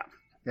 Yeah.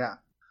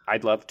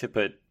 I'd love to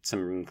put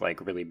some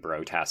like really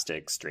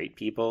brotastic straight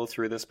people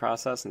through this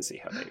process and see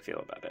how they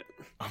feel about it.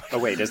 Oh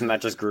wait, isn't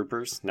that just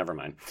groupers? Never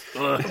mind.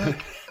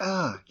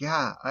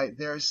 Yeah.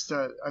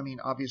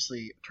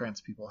 Obviously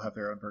trans people have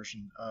their own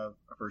version of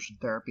aversion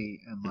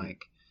therapy, and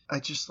like, I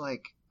just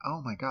like,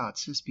 oh my God,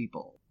 cis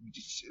people,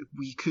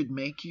 we could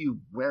make you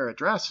wear a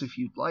dress if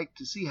you'd like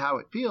to see how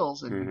it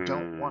feels, and you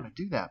don't want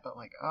to do that. But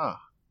like,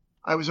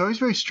 I was always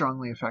very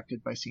strongly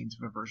affected by scenes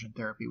of aversion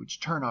therapy, which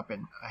turn up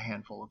in a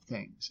handful of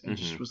things, and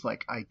just was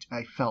like,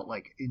 I felt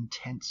like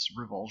intense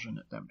revulsion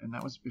at them, and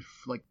that was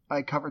like,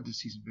 I covered the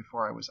season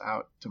before I was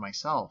out to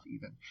myself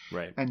even,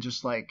 right? And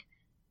just like,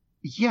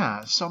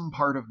 yeah, some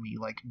part of me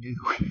like knew.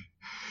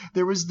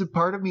 There was the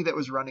part of me that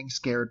was running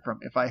scared from,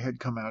 if I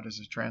had come out as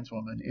a trans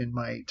woman in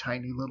my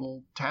tiny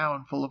little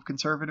town full of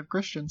conservative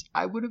Christians,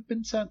 I would have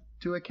been sent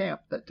to a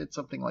camp that did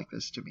something like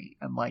this to me,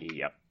 and like,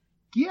 yeah.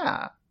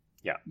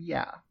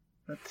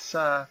 That's,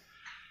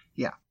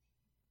 yeah.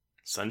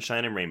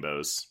 Sunshine and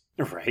rainbows.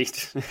 Right.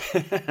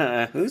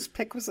 Whose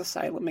pick was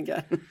Asylum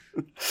again?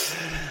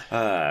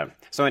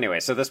 So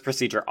anyway, so this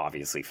procedure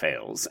obviously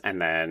fails,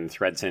 and then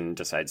Thredson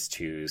decides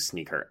to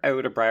sneak her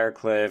out of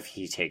Briarcliff.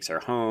 He takes her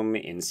home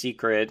in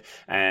secret,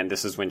 and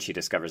this is when she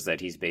discovers that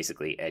he's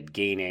basically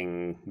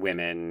Ed-gaining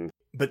women.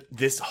 But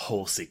this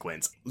whole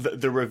sequence,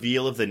 the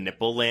reveal of the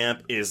nipple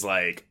lamp is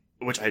like,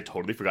 which I had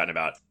totally forgotten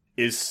about,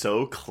 is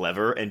so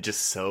clever and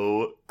just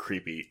so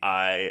creepy.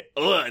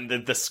 And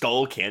the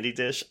skull candy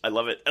dish, I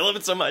love it. I love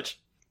it so much.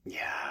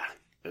 Yeah.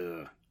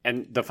 Ugh.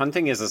 And the fun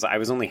thing is I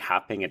was only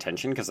half paying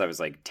attention because I was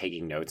like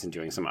taking notes and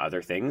doing some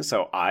other things.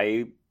 So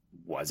I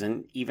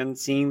wasn't even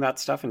seeing that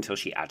stuff until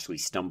she actually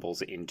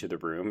stumbles into the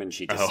room and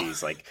she just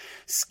sees like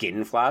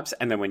skin flaps.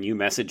 And then when you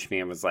messaged me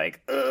and was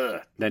like,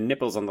 ugh, the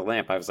nipples on the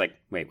lamp, I was like,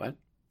 wait, what?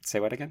 Say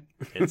what again?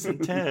 It's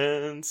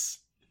intense.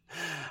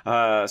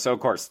 So, of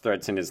course,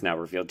 Thredson is now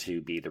revealed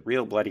to be the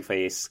real Bloody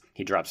Face.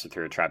 He drops her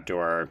through a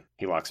trapdoor.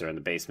 He locks her in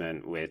the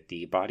basement with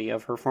the body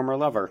of her former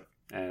lover.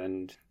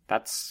 And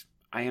that's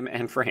I Am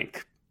Anne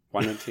Frank,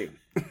 1 and 2.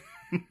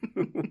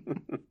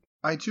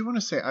 I do want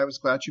to say I was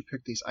glad you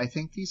picked these. I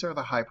think these are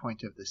the high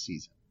point of this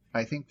season.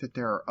 I think that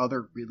there are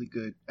other really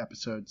good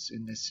episodes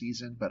in this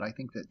season, but I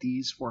think that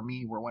these, for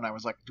me, were when I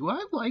was like, do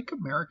I like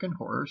American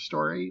Horror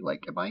Story?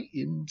 Like, am I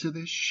into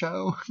this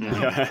show?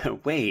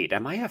 Wait,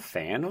 am I a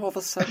fan all of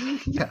a sudden?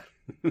 Yeah.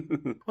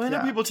 Well, I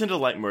know people tend to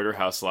like Murder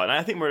House a lot, and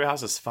I think Murder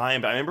House is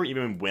fine, but I remember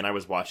even when I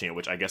was watching it,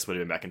 which I guess would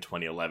have been back in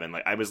 2011,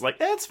 like, I was like,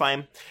 it's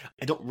fine.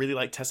 I don't really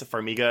like Tessa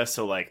Farmiga,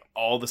 so, like,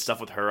 all the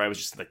stuff with her, I was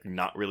just, like,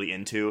 not really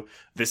into.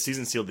 This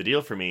season sealed the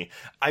deal for me.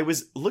 I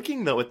was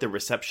looking, though, at the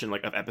reception,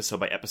 like, of episode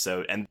by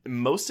episode, and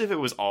most of it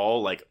was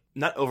all, like,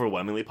 not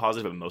overwhelmingly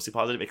positive, but mostly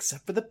positive,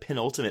 except for the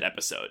penultimate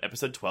episode.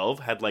 Episode 12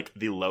 had, like,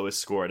 the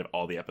lowest score out of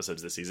all the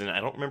episodes this season.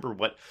 I don't remember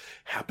what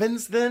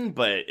happens then,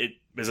 but it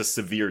was a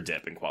severe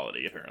dip in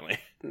quality, apparently.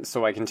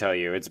 So I can tell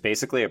you, it's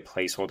basically a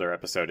placeholder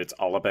episode. It's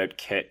all about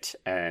Kit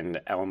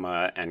and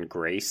Elma and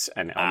Grace,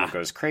 and Elma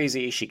goes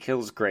crazy. She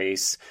kills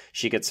Grace.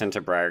 She gets sent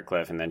to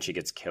Briarcliff, and then she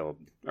gets killed,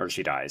 or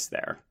she dies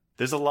there.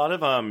 There's a lot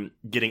of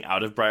getting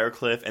out of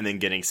Briarcliff and then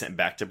getting sent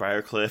back to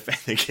Briarcliff and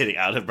then getting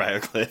out of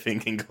Briarcliff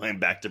and going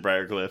back to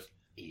Briarcliff.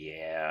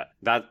 Yeah,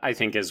 that I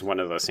think is one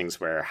of those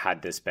things where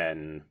had this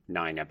been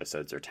 9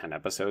 episodes or 10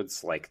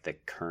 episodes like the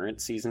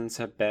current seasons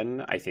have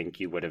been, I think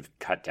you would have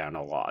cut down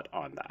a lot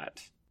on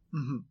that.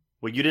 Mm-hmm.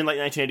 Well, you didn't like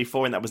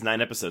 1984 and that was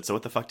 9 episodes, so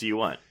what the fuck do you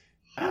want?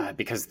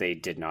 Because they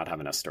did not have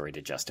enough story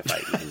to justify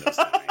even those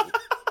 9.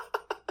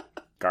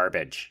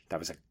 Garbage. That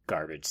was a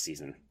garbage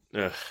season.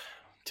 Ugh.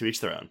 To each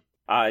their own.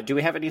 Do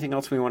we have anything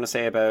else we want to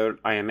say about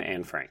I Am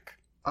Anne Frank?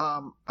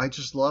 I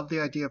just love the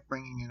idea of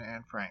bringing in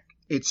Anne Frank.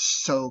 It's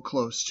so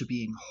close to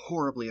being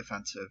horribly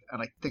offensive,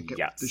 and I think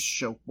the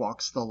show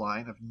walks the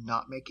line of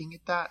not making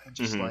it that, and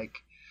just like,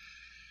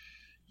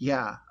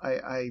 yeah,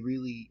 I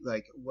really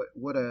like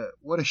what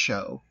a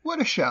show.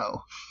 What a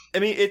show. I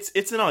mean,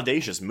 it's an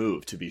audacious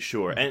move, to be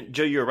sure. And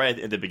Joe, you're right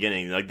at the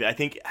beginning. Like, I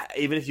think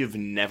even if you've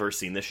never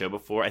seen the show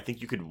before, I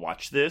think you could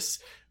watch this,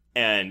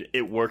 and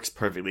it works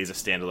perfectly as a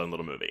standalone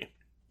little movie.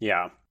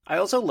 Yeah. I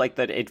also like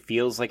that it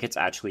feels like it's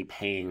actually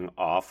paying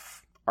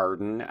off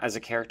Arden as a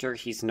character.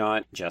 He's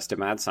not just a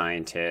mad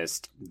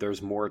scientist.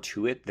 There's more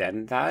to it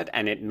than that,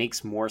 and it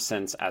makes more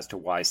sense as to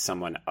why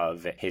someone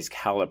of his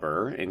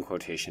caliber, in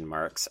quotation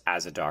marks,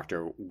 as a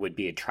doctor would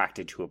be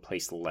attracted to a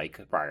place like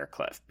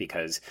Briarcliff,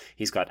 because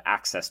he's got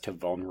access to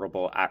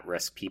vulnerable,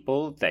 at-risk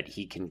people that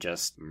he can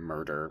just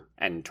murder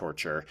and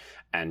torture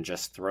and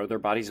just throw their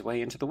bodies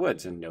away into the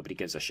woods, and nobody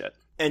gives a shit.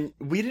 And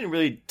we didn't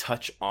really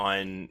touch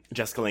on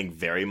Jessica Lange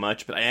very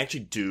much, but I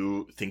actually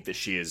do think that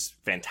she is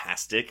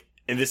fantastic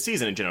in this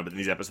season in general, but in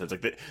these episodes.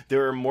 Like,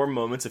 there are more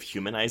moments of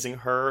humanizing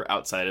her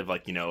outside of,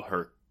 like, you know,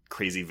 her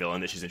crazy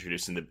villain that she's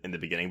introduced in the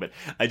beginning. But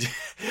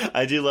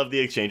I do love the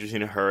exchange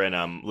between her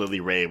and Lily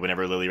Ray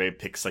whenever Lily Ray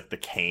picks, like, the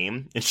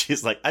cane, and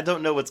she's like, I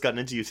don't know what's gotten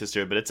into you,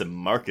 sister, but it's a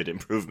marked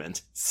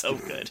improvement. So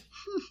good.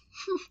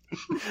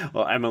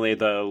 Well, Emily,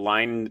 the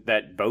line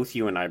that both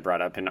you and I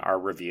brought up in our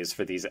reviews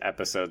for these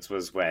episodes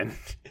was when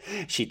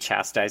she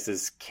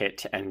chastises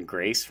Kit and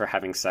Grace for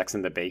having sex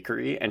in the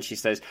bakery, and she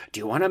says, "Do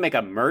you want to make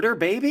a murder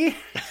baby?"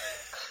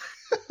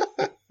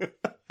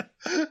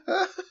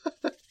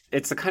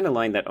 It's the kind of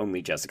line that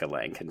only Jessica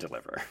Lange can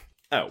deliver.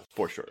 Oh,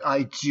 for sure.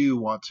 I do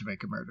want to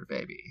make a murder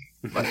baby.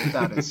 Like,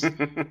 that is...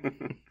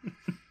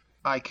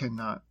 I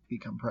cannot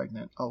become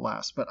pregnant,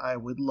 alas, but I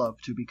would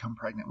love to become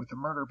pregnant with a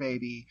murder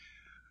baby.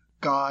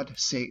 God,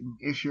 Satan,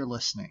 if you're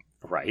listening.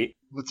 Right.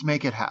 Let's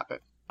make it happen.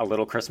 A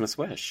little Christmas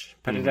wish.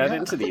 Put it out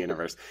into the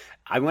universe.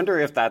 I wonder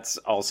if that's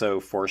also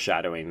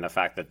foreshadowing the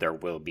fact that there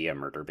will be a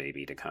murder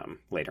baby to come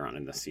later on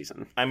in this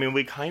season. I mean,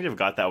 we kind of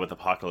got that with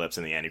Apocalypse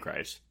and the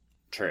Antichrist.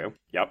 True.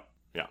 Yep.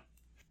 Yeah.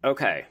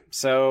 Okay,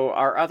 so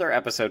our other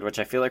episode, which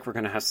I feel like we're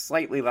going to have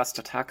slightly less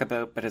to talk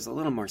about, but is a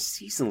little more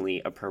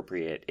seasonally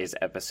appropriate, is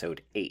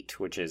episode 8,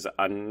 which is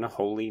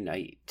Unholy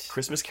Night.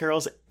 Christmas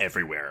carols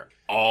everywhere.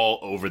 All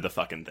over the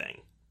fucking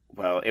thing.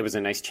 Well, it was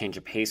a nice change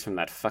of pace from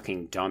that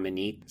fucking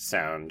Dominique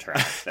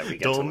soundtrack that we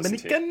get to listen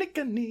to.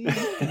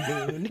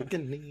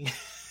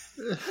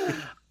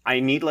 I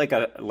need like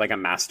a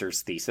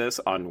master's thesis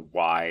on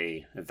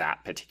why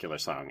that particular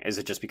song. Is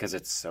it just because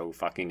it's so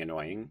fucking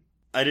annoying?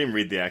 I didn't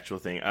read the actual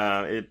thing.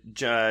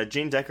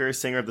 Jane Decker,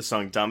 singer of the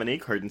song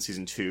Dominique, heard in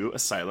Season 2,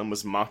 Asylum,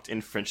 was mocked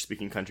in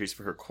French-speaking countries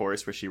for her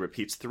chorus where she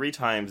repeats 3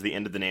 times the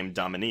end of the name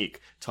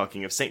Dominique,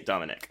 talking of Saint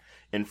Dominic.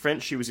 In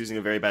French, she was using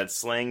a very bad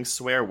slang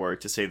swear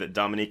word to say that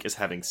Dominique is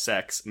having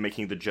sex,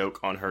 making the joke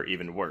on her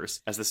even worse,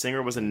 as the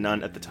singer was a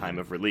nun at the time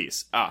of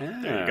release. There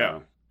you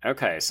go.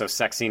 Okay, so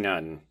sexy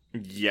nun.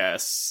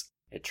 Yes.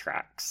 It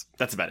tracks.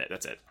 That's about it.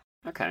 That's it.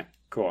 Okay,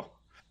 cool.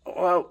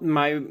 Well,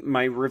 my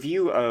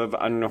review of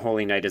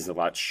Unholy Night is a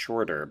lot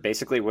shorter.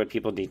 Basically, what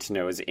people need to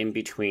know is in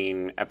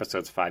between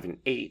episodes 5 and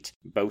 8,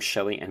 both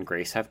Shelley and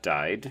Grace have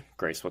died.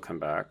 Grace will come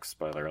back,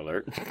 spoiler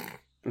alert,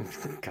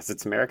 because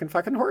it's American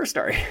fucking Horror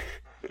Story.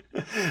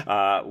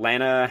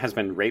 Lana has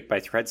been raped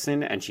by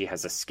Thredson, and she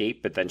has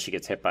escaped, but then she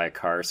gets hit by a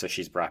car, so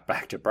she's brought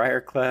back to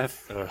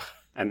Briarcliff. Ugh.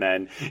 And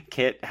then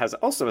Kit has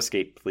also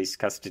escaped police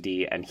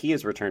custody, and he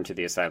is returned to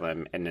the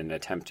asylum in an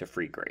attempt to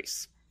free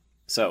Grace.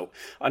 So,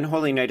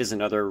 Unholy Night is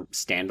another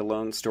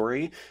standalone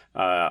story.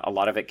 A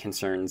lot of it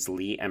concerns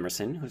Lee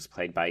Emerson, who's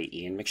played by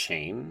Ian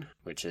McShane,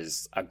 which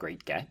is a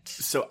great get.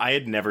 So I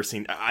had never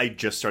seen... I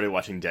just started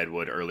watching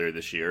Deadwood earlier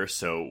this year,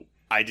 so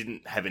I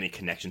didn't have any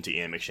connection to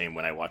Ian McShane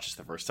when I watched this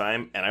the first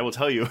time. And I will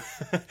tell you,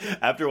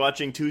 after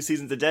watching 2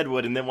 seasons of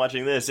Deadwood and then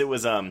watching this, it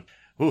was an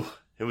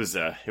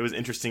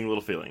interesting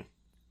little feeling.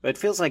 But it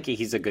feels like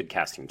he's a good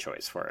casting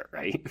choice for it,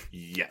 right?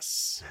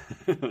 Yes.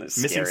 Scary,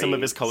 Missing some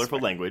of his colorful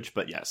language,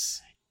 but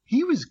yes.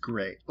 He was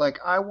great. Like,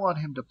 I want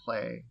him to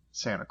play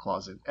Santa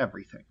Claus in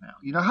everything now.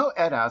 You know how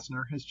Ed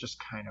Asner has just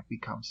kind of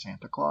become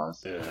Santa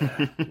Claus? Ian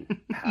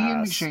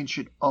McShane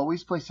should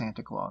always play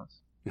Santa Claus,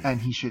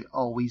 and he should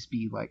always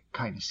be, like,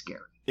 kind of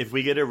scary. If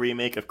we get a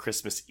remake of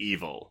Christmas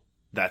Evil,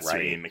 that's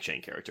right. your Ian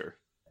McShane character.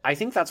 I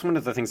think that's one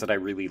of the things that I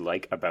really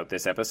like about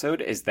this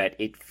episode is that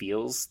it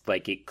feels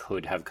like it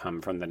could have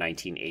come from the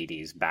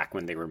 1980s, back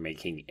when they were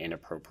making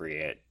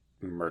inappropriate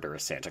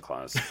murderous Santa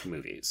Claus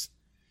movies.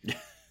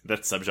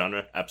 That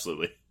subgenre?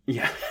 Absolutely.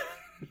 Yeah.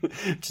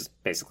 Just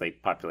basically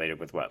populated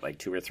with what, like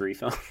 2 or 3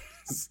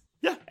 films?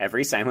 Yeah.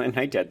 Every Silent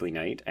Night, Deadly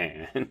Night,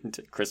 and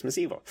Christmas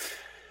Evil.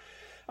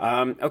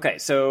 Okay,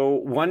 so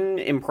one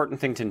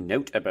important thing to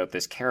note about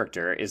this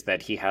character is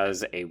that he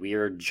has a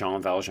weird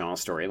Jean Valjean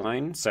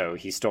storyline. So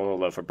he stole a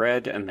loaf of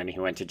bread and then he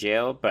went to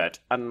jail, but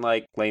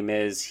unlike Les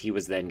Mis, he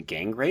was then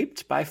gang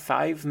raped by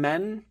 5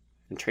 men.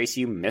 And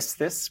Tracy, you missed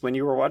this when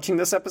you were watching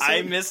this episode?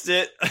 I missed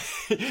it.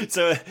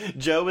 So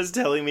Joe was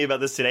telling me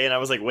about this today, and I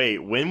was like,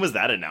 wait, when was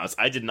that announced?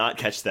 I did not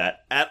catch that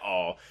at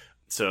all.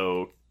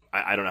 So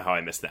I don't know how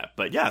I missed that.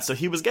 But yeah, so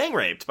he was gang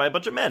raped by a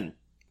bunch of men.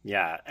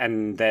 Yeah,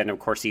 and then, of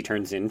course, he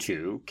turns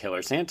into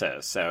Killer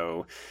Santa.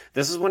 So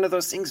this is one of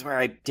those things where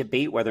I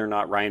debate whether or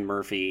not Ryan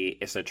Murphy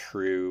is a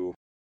true...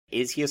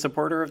 Is he a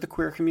supporter of the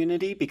queer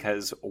community?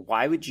 Because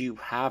why would you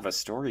have a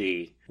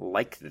story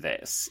like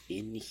this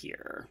in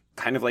here?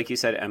 Kind of like you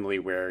said, Emily,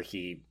 where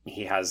he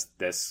has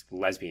this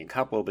lesbian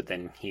couple, but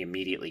then he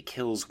immediately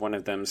kills one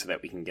of them so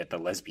that we can get the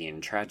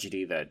lesbian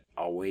tragedy that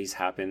always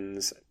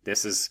happens.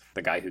 This is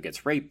the guy who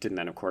gets raped and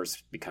then, of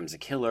course, becomes a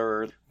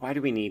killer. Why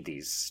do we need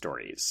these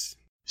stories?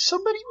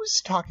 Somebody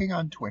was talking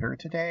on Twitter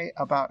today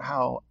about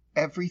how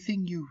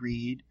everything you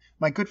read...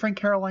 My good friend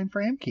Caroline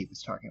Framke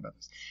was talking about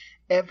this.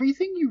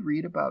 Everything you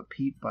read about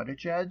Pete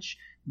Buttigieg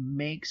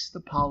makes the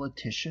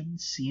politician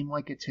seem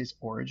like it's his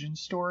origin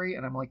story.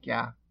 And I'm like,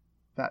 yeah,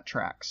 that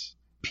tracks.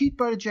 Pete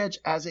Buttigieg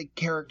as a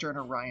character in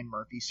a Ryan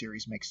Murphy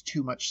series makes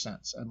too much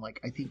sense. And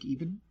like,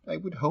 I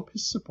would hope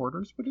his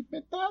supporters would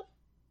admit that.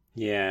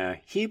 Yeah,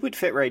 he would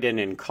fit right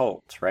in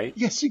Cult, right?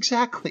 Yes,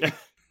 exactly.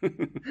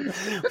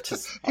 Which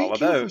is all Thank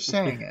about. you for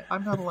saying it.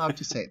 I'm not allowed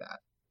to say that.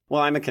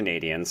 Well, I'm a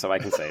Canadian, so I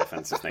can say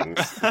offensive things.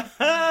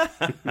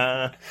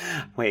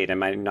 Wait,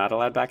 am I not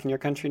allowed back in your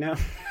country now?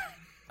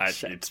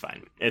 It's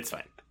fine. It's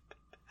fine.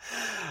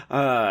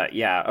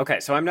 Yeah, okay,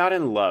 so I'm not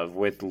in love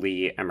with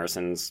Lee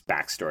Emerson's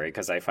backstory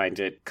because I find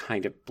it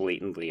kind of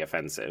blatantly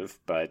offensive,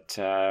 but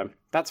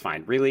that's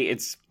fine. Really,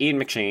 it's Ian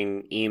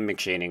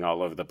McShaning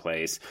all over the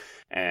place,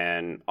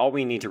 and all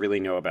we need to really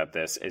know about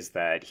this is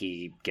that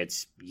he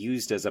gets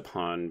used as a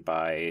pawn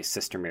by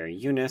Sister Mary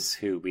Eunice,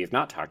 who we have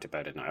not talked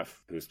about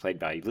enough, who's played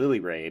by Lily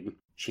Rabe.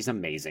 She's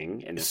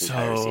amazing in this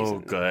entire season. So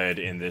good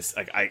in this.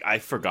 Like, I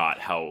forgot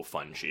how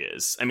fun she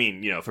is. I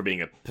mean, for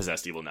being a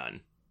possessed evil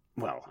nun.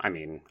 Well, I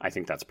mean, I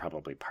think that's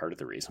probably part of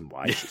the reason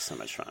why she's so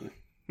much fun.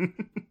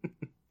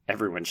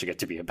 Everyone should get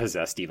to be a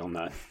possessed evil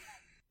nun.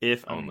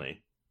 If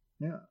only.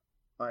 Yeah.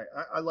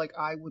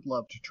 I would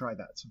love to try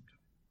that sometime.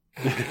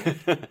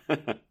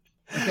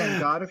 Again,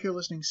 God, if you're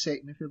listening,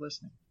 Satan, if you're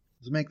listening,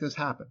 let's make this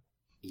happen.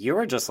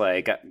 You're just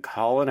like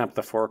calling up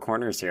the four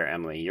corners here,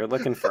 Emily. You're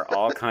looking for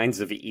all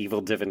kinds of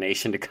evil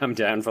divination to come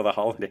down for the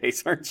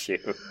holidays, aren't you?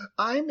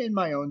 I'm in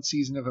my own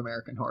season of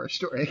American Horror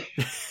Story.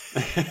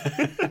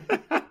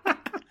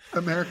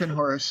 American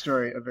Horror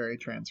Story, A Very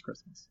Trans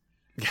Christmas.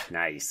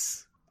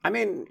 Nice. I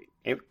mean,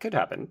 it could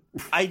happen.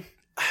 I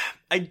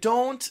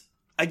don't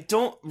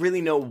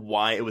really know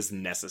why it was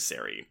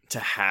necessary to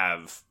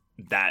have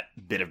that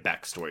bit of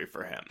backstory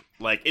for him.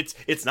 Like,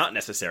 it's not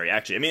necessary,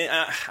 actually. I mean,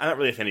 I'm not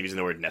really a fan of using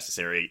the word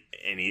necessary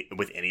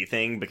with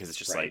anything, because it's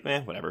just right.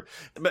 like, whatever.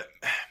 But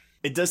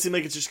it does seem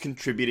like it's just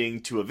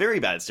contributing to a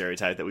very bad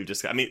stereotype that we've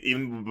just got. I mean,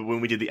 even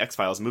when we did the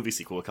X-Files movie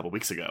sequel a couple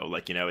weeks ago,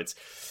 like,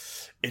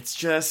 it's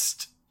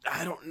just,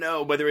 I don't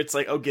know whether it's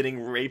like,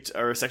 getting raped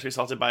or sexually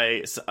assaulted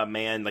by a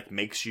man, like,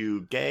 makes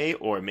you gay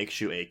or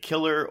makes you a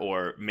killer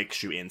or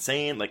makes you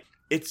insane. Like,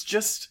 it's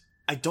just,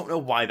 I don't know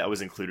why that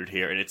was included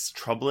here, and it's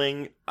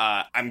troubling.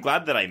 I'm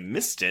glad that I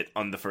missed it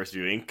on the first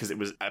viewing, because it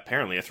was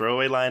apparently a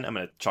throwaway line. I'm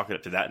going to chalk it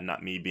up to that and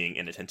not me being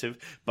inattentive.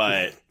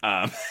 But,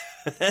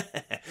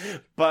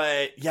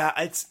 but yeah,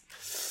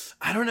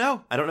 I don't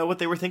know. I don't know what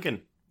they were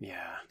thinking.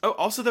 Yeah. Oh,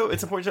 also, though,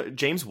 it's important to,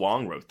 James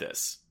Wong wrote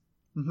this.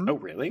 Mm-hmm. Oh,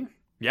 really?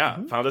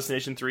 Yeah, Final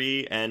Destination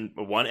 3 and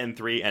 1 and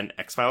 3 and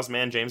X-Files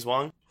man James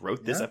Wong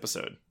wrote this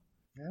episode.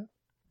 Yeah.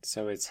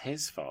 So it's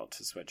his fault,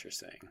 is what you're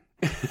saying.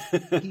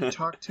 He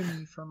talked to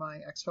me for my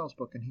X-Files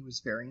book, and he was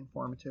very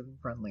informative and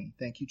friendly.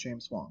 Thank you,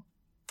 James Wong.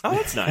 Oh,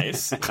 that's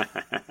nice.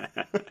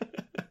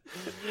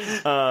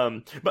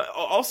 But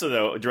also,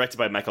 though, directed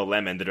by Michael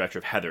Lemmon, the director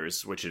of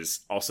Heathers, which is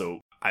also,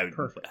 I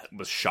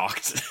was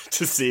shocked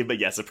to see, but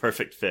yes, a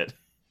perfect fit.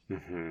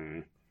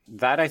 Mm-hmm.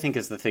 That, I think,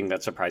 is the thing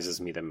that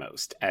surprises me the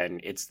most. And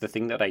it's the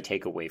thing that I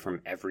take away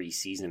from every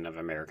season of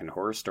American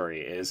Horror Story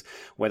is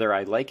whether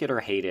I like it or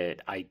hate it,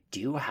 I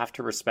do have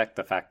to respect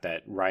the fact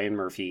that Ryan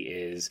Murphy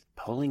is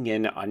pulling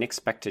in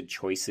unexpected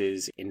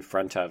choices in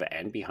front of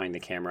and behind the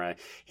camera.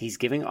 He's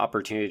giving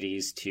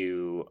opportunities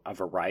to a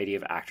variety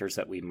of actors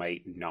that we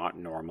might not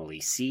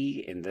normally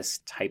see in this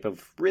type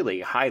of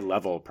really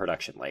high-level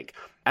production. Like,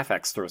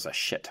 FX throws a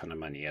shit ton of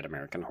money at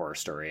American Horror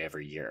Story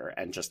every year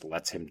and just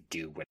lets him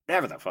do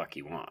whatever the fuck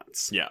he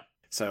wants. Yeah.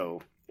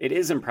 So it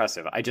is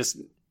impressive.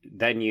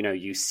 Then,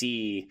 you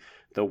see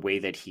the way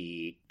that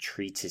he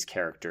treats his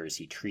characters,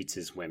 he treats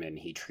his women,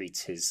 he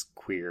treats his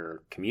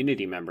queer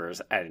community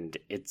members, and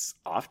it's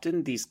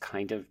often these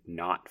kind of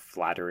not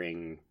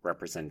flattering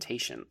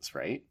representations,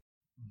 right?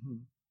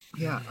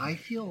 Mm-hmm. Yeah, I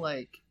feel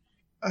like,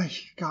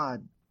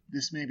 God,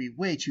 this may be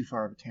way too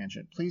far of a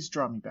tangent. Please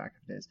draw me back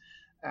if it is.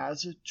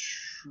 As a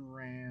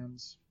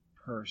trans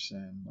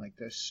person, like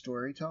the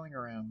storytelling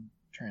around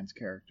trans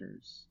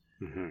characters.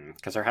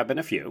 Because there have been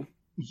a few.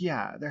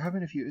 Yeah, there have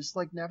been a few. It's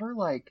like never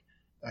like,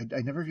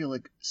 I never feel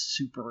like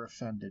super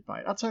offended by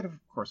it. Outside of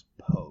course,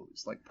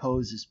 Pose. Like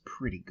Pose is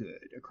pretty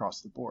good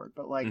across the board.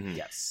 But like,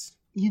 yes.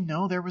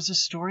 There was a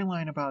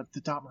storyline about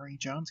the Dot Marie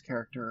Jones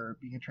character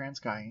being a trans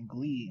guy in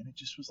Glee. And it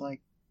just was like.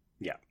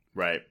 Yeah.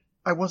 Right.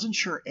 I wasn't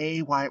sure,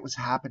 why it was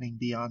happening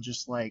beyond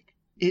just like,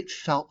 it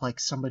felt like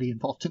somebody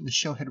involved in the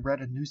show had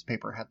read a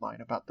newspaper headline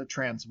about the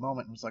trans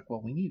moment and was like,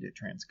 well, we need a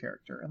trans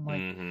character. And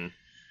like,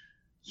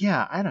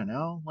 yeah, I don't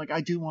know. Like, I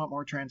do want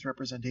more trans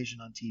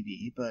representation on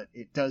TV, but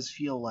it does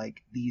feel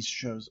like these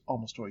shows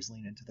almost always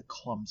lean into the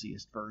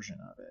clumsiest version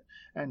of it.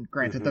 And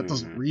granted, that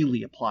doesn't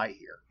really apply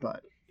here,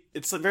 but...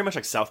 It's very much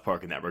like South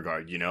Park in that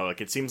regard, Like,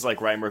 it seems like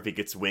Ryan Murphy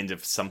gets wind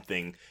of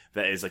something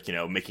that is, like,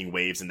 making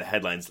waves in the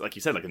headlines, like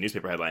you said, like a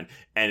newspaper headline,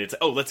 and it's,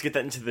 let's get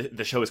that into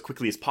the show as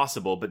quickly as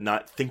possible, but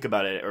not think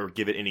about it or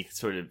give it any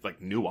sort of, like,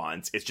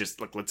 nuance. It's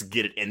just, like, let's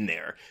get it in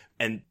there.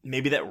 And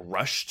maybe that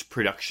rushed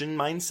production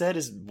mindset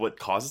is what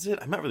causes it?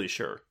 I'm not really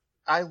sure.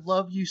 I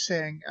love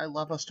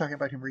us talking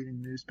about him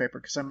reading the newspaper,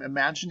 because I'm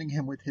imagining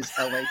him with his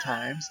LA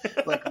Times,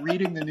 like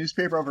reading the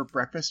newspaper over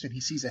breakfast, and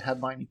he sees a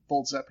headline, he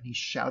folds up and he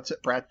shouts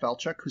at Brad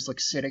Falchuk, who's like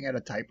sitting at a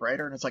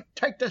typewriter, and it's like,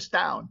 take this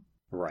down.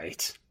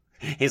 Right.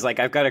 He's like,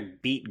 I've got to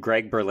beat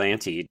Greg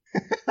Berlanti.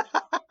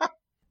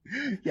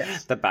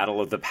 Yes. The battle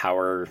of the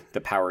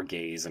power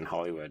gaze in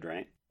Hollywood,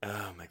 right?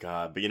 Oh my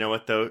God. But you know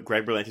what, though?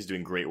 Greg Berlanti's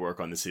doing great work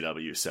on the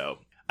CW, so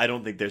I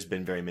don't think there's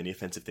been very many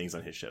offensive things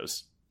on his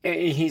shows.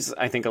 He's,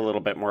 I think, a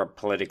little bit more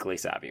politically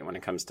savvy when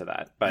it comes to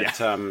that. But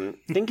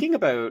thinking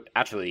about,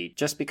 actually,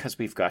 just because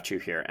we've got you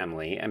here,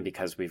 Emily, and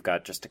because we've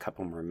got just a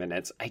couple more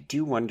minutes, I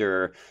do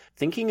wonder,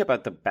 thinking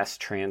about the best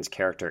trans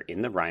character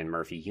in the Ryan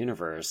Murphy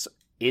universe,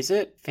 is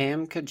it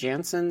Famke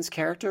Janssen's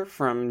character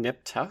from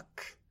Nip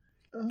Tuck?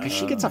 Because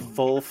she gets a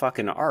full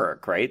fucking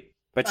arc, right?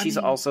 But she's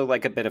also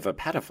like a bit of a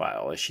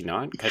pedophile, is she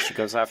not? Because she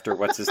goes after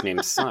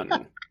what's-his-name's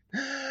son.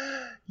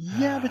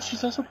 Yeah, but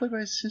she's also played by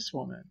a cis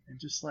woman, and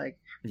just like,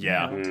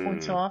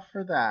 points off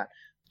for that.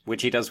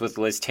 Which he does with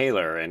Liz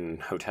Taylor in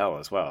Hotel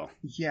as well.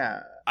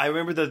 Yeah. I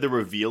remember the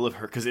reveal of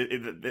her, because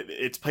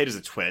it's played as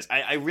a twist.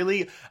 I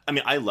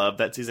love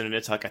that season of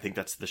Nip Tuck. I think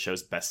that's the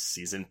show's best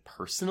season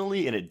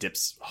personally, and it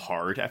dips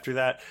hard after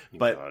that.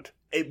 But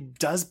it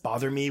does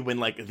bother me when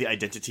like the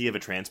identity of a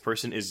trans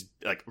person is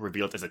like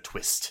revealed as a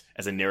twist,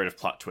 as a narrative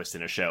plot twist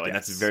in a show. And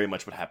that's very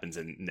much what happens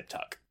in Nip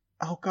Tuck.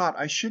 Oh, God,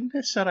 I shouldn't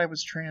have said I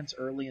was trans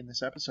early in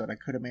this episode. I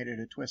could have made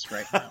it a twist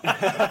right now.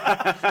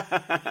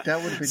 That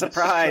would have been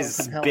surprise,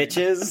 so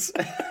bitches.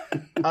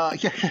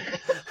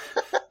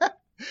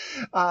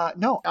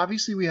 No,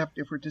 obviously we have,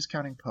 if we're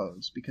discounting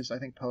Pose, because I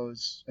think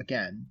Pose,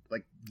 again,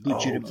 like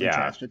legitimately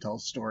tries to tell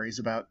stories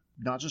about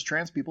not just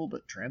trans people,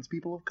 but trans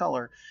people of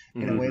color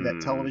in a way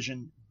that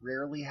television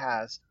rarely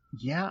has.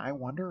 Yeah, I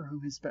wonder who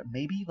his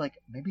maybe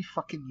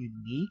fucking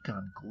Unique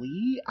on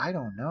Glee? I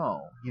don't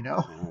know,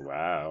 Oh,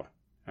 wow.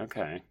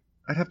 Okay.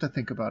 I'd have to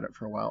think about it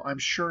for a while. I'm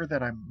sure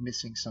that I'm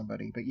missing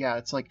somebody. But yeah,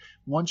 it's like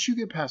once you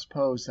get past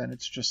Pose, then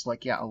it's just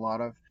like, a lot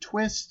of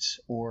twists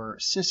or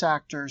cis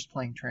actors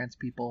playing trans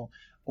people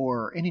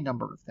or any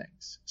number of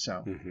things.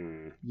 So,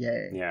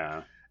 yay.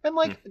 Yeah.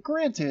 And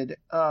granted,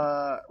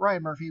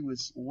 Ryan Murphy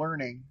was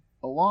learning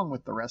along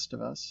with the rest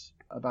of us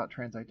about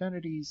trans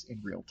identities in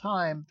real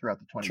time throughout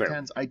the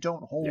 2010s. True. I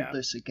don't hold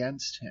this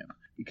against him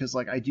because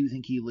I do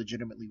think he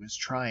legitimately was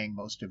trying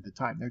most of the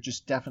time. There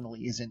just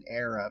definitely is an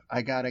air of,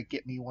 I gotta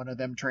get me one of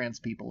them trans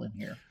people in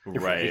here.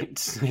 Right.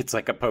 It's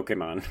like a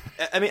Pokemon.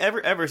 I mean,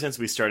 ever since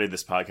we started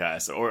this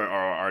podcast or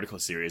our article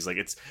series,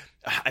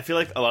 I feel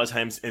like a lot of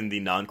times in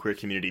the non-queer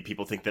community,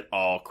 people think that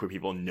all queer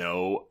people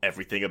know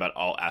everything about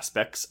all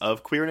aspects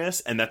of queerness,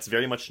 and that's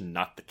very much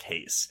not the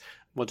case.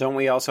 Well, don't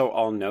we also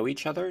all know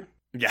each other?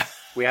 Yeah.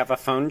 We have a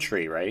phone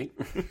tree, right?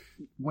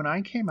 When I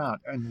came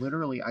out, and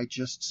literally I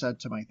just said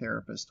to my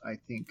therapist, I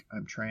think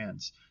I'm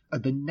trans.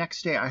 The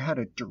next day I had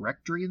a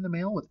directory in the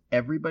mail with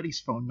everybody's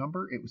phone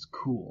number. It was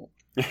cool.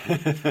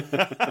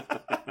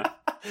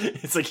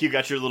 It's like you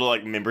got your little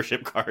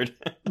membership card.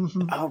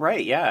 Oh,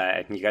 right.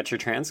 Yeah. You got your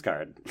trans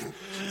card.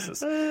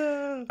 Jesus.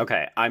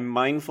 Okay. I'm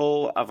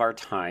mindful of our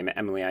time.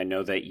 Emily, I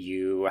know that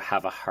you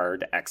have a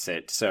hard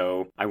exit.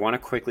 So I want to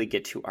quickly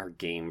get to our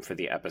game for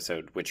the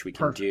episode, which we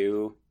can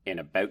do in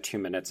about 2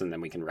 minutes, and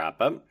then we can wrap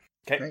up.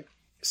 Okay. Great.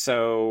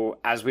 So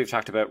as we've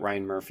talked about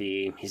Ryan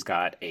Murphy, he's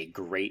got a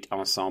great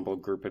ensemble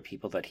group of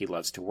people that he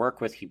loves to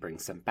work with. He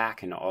brings them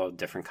back in all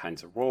different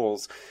kinds of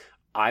roles.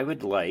 I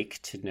would like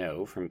to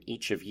know from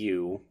each of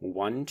you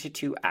 1 to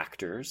 2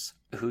 actors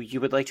who you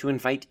would like to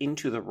invite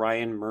into the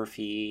Ryan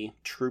Murphy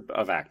troupe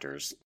of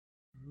actors.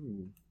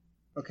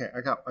 Okay,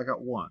 I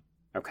got one.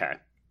 Okay.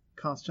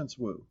 Constance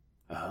Wu.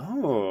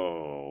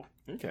 Oh.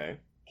 Okay.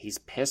 He's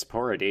piss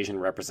poor at Asian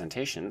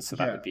representation, so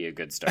that would be a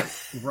good start.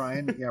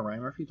 Ryan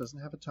Murphy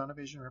doesn't have a ton of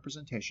Asian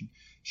representation.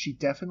 She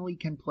definitely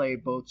can play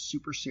both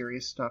super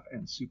serious stuff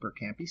and super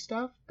campy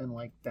stuff, and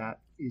that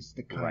is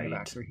the kind of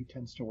actor he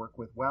tends to work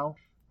with well.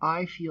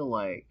 I feel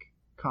like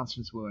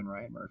Constance Wu and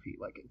Ryan Murphy,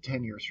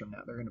 10 years from now,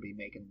 they're going to be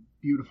making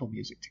beautiful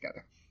music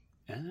together.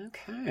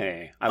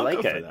 Okay. I'll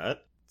like go it. for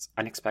that. It's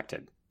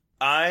unexpected.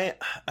 I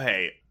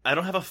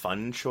don't have a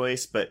fun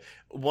choice, but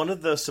one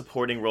of the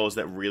supporting roles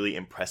that really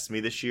impressed me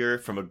this year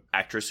from an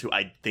actress who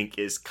I think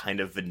is kind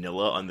of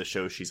vanilla on the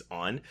show she's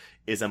on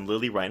is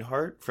Lily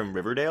Reinhart from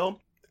Riverdale,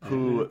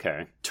 who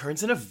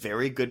turns in a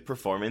very good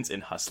performance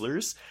in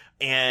Hustlers.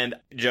 And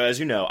Joe, as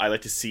you know, I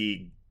like to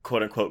see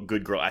quote unquote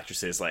good girl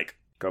actresses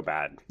go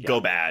bad. Yeah.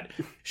 Go bad.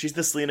 She's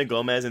the Selena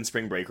Gomez in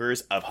Spring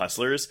Breakers of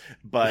Hustlers,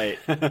 but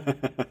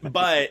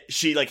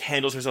she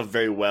handles herself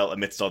very well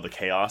amidst all the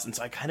chaos, and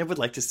so I kind of would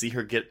like to see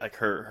her get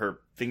her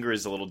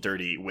fingers a little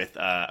dirty with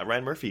a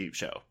Ryan Murphy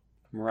show.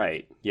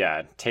 Right.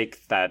 Yeah.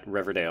 Take that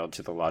Riverdale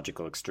to the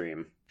logical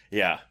extreme.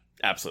 Yeah.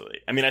 Absolutely.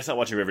 I mean, I stopped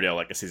watching Riverdale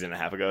a season and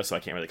a half ago, so I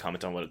can't really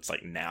comment on what it's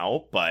like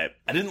now, but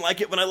I didn't like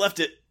it when I left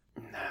it.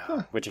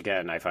 No, which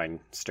again I find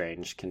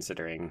strange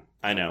considering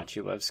I know how much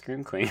you love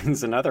Scream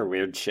Queens and other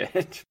weird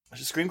shit.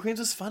 Scream Queens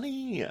is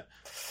funny.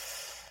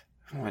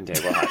 One day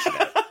we'll hash it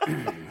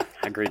out.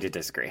 Agree to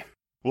disagree.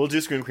 We'll do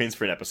Scream Queens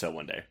for an episode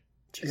one day.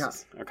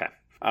 Jesus. Yeah. Okay.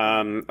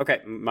 Okay,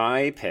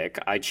 my pick,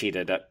 I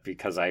cheated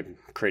because I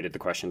created the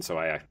question, so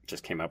I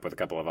just came up with a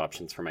couple of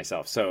options for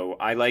myself. So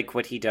I like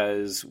what he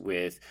does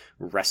with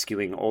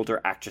rescuing older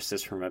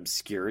actresses from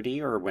obscurity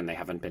or when they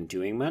haven't been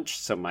doing much.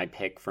 So my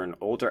pick for an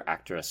older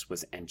actress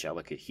was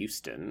Angelica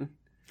Houston.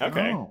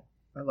 Okay. Oh,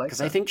 I like that.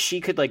 Because I think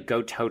she could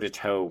go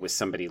toe-to-toe with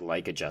somebody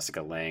like a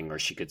Jessica Lange, or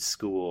she could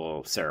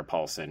school Sarah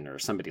Paulson or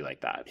somebody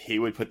like that. He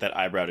would put that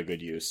eyebrow to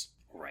good use.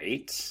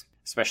 Right?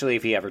 Especially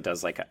if he ever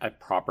does like a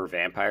proper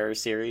vampire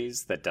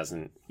series that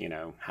doesn't,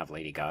 have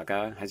Lady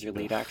Gaga as your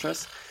lead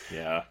actress.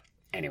 Yeah.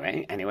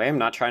 Anyway, I'm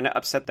not trying to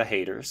upset the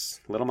haters.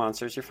 Little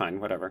Monsters, you're fine,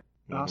 whatever.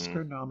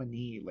 Oscar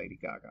nominee Lady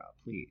Gaga,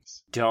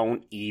 please.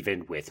 Don't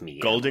even with me.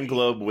 Golden Emily.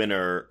 Globe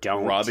winner,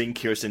 Don't. robbing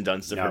Kirsten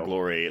Dunst of her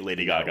glory,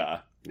 Lady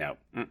Gaga. No.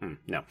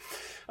 No.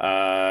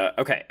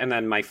 Okay, and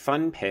then my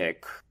fun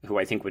pick, who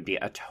I think would be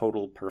a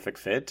total perfect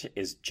fit,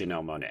 is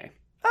Janelle Monáe.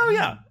 Oh,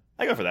 yeah.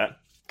 I go for that.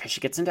 Because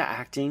she gets into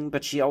acting,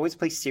 but she always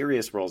plays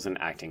serious roles in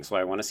acting, so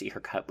I want to see her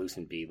cut loose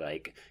and be,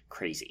 like,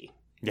 crazy.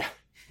 Yeah.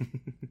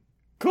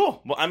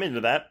 Cool. Well, I'm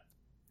into that.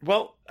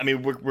 Well, I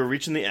mean, we're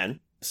reaching the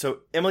end. So,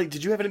 Emily,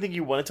 did you have anything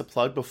you wanted to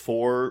plug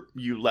before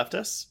you left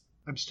us?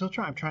 I'm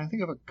trying to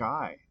think of a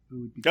guy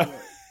who would be good.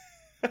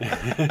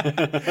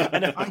 I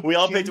know. We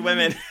all picked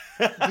women.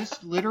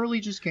 This literally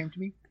just came to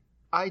me.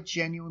 I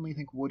genuinely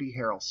think Woody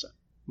Harrelson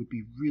would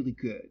be really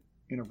good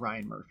in a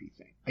Ryan Murphy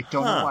thing. I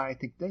don't know why I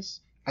think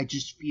this. I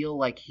just feel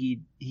like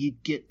he'd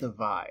get the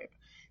vibe.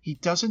 He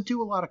doesn't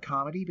do a lot of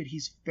comedy, but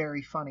he's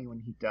very funny when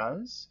he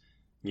does.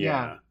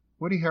 Yeah.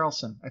 Woody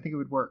Harrelson. I think it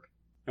would work.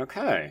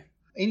 Okay.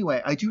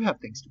 Anyway, I do have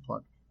things to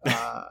plug.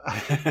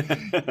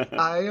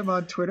 I am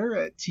on Twitter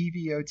at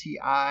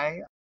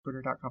TVOTI,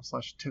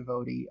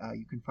 twitter.com/Tivoti.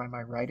 You can find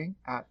my writing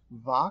at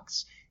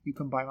Vox. You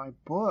can buy my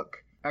book,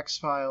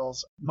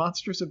 X-Files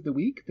Monsters of the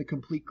Week, the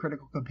complete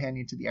critical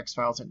companion to the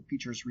X-Files, and it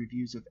features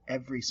reviews of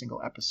every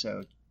single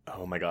episode.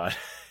 Oh my god.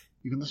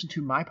 You can listen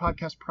to my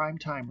podcast, Prime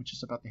Time, which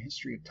is about the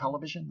history of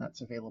television.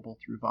 That's available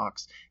through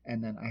Vox.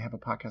 And then I have a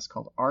podcast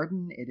called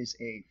Arden. It is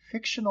a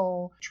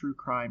fictional true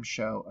crime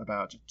show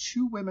about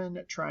two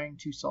women trying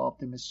to solve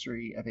the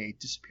mystery of a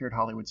disappeared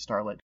Hollywood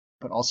starlet.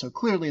 But also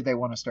clearly they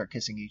want to start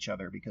kissing each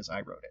other because I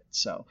wrote it.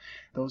 So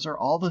those are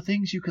all the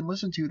things you can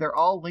listen to. They're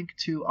all linked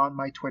to on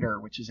my Twitter,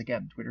 which is,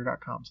 again,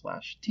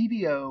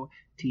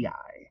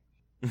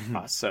 twitter.com/TVOTI.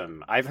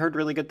 Awesome. I've heard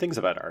really good things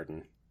about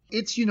Arden.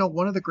 It's,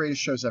 one of the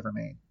greatest shows ever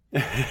made.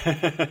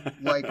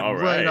 Like All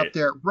right right.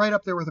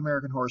 up there with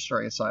American Horror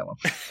Story Asylum.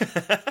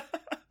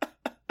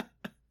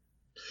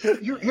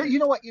 You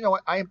know what?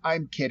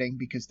 I'm kidding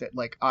because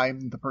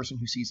I'm the person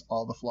who sees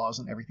all the flaws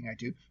in everything I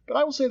do. But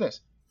I will say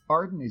this: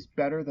 Arden is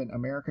better than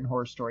American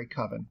Horror Story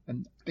Coven.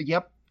 And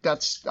yep,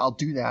 I'll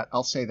do that.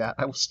 I'll say that.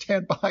 I will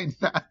stand behind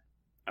that.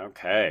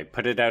 Okay,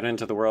 put it out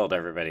into the world,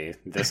 everybody.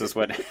 This is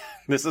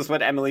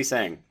what Emily's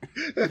saying.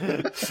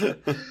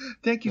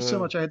 Thank you so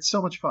much. I had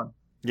so much fun.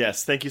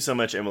 Yes, thank you so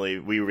much, Emily.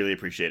 We really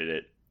appreciated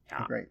it.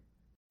 Yeah. Great.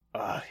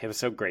 It was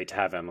so great to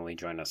have Emily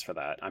join us for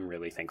that. I'm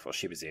really thankful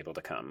she was able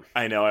to come.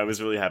 I know, I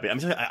was really happy. I'm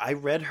telling you, I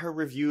read her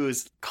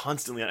reviews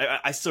constantly.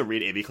 I still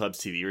read AV Club's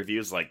TV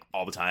reviews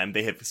all the time.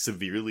 They have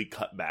severely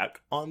cut back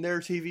on their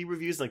TV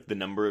reviews, the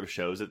number of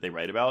shows that they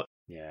write about.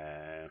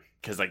 Yeah.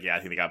 Because, I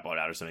think they got bought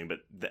out or something. But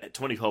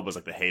 2012 was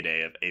the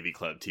heyday of AV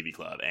Club, TV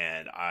Club,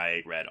 and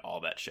I read all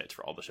that shit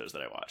for all the shows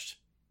that I watched.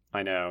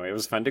 I know. It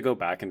was fun to go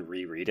back and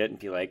reread it and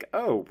be like,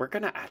 oh, we're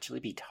going to actually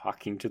be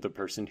talking to the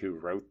person who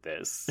wrote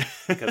this.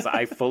 Because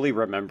I fully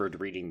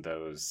remembered reading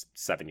those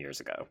 7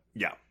 years ago.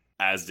 Yeah,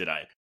 as did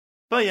I.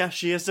 But yeah,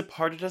 she has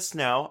departed us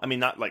now. I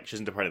mean, not she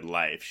hasn't departed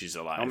life. She's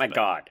alive. Oh my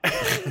God.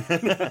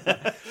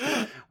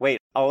 Wait,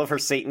 all of her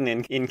Satan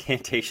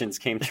incantations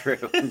came true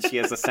and she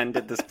has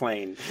ascended this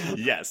plane.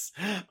 Yes.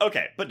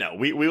 Okay, but no,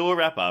 we will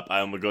wrap up.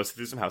 We'll go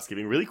through some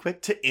housekeeping really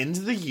quick to end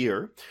the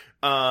year.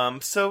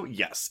 So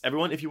yes,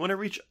 everyone, if you want to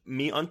reach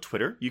me on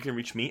Twitter, you can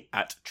reach me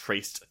at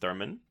Traced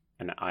Thurman.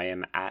 And I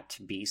am at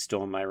B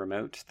Stole My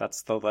Remote.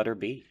 That's the letter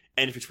B.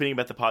 And if you're tweeting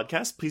about the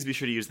podcast, please be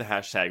sure to use the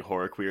hashtag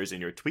HorrorQueers in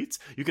your tweets.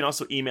 You can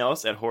also email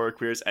us at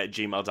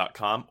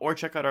horrorqueers@gmail.com or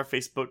check out our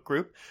Facebook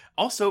group.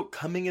 Also,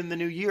 coming in the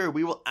new year,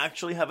 we will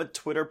actually have a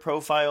Twitter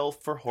profile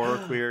for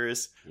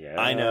HorrorQueers. Yes,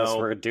 I know.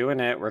 We're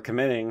doing it. We're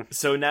committing.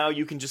 So now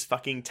you can just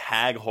fucking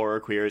tag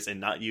HorrorQueers and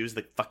not use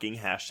the fucking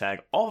hashtag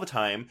all the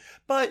time,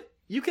 but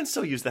you can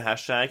still use the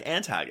hashtag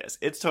and tag us.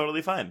 It's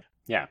totally fine.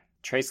 Yeah.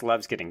 Trace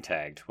loves getting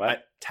tagged.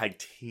 What? Tag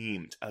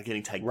teamed.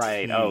 Getting tag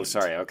right. teamed. Oh,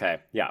 sorry. Okay.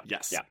 Yeah.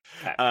 Yes. Yeah.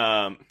 Okay.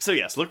 So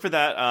yes, look for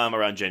that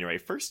around January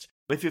 1st.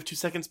 But if you have 2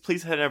 seconds,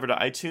 please head over to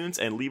iTunes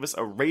and leave us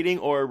a rating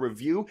or a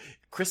review.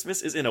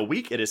 Christmas is in a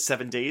week. It is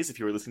 7 days if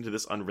you are listening to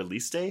this on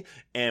release day.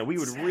 And we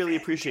would really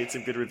appreciate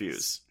some good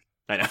reviews.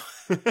 I know.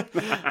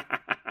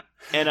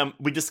 And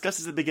we discussed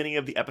this at the beginning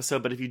of the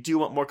episode, but if you do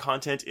want more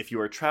content, if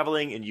you are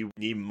traveling and you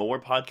need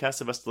more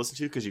podcasts of us to listen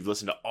to because you've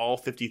listened to all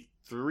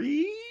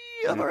 53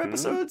 of our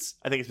episodes,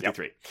 I think it's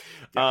 53.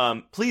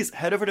 Yep. Please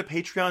head over to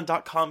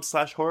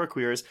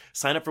patreon.com/horrorqueers.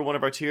 Sign up for one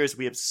of our tiers.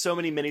 We have so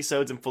many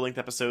minisodes and full-length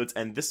episodes,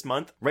 and this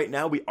month, right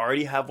now, we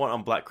already have one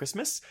on Black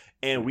Christmas,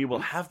 and we will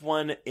have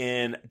one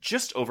in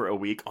just over a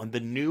week on the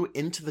new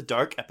Into the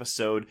Dark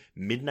episode,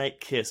 Midnight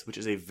Kiss, which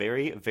is a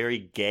very, very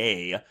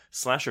gay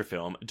slasher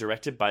film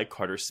directed by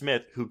Carter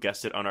Smith, who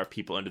guested on our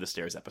People Under the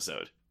Stairs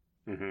episode.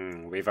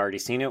 Mm-hmm. We've already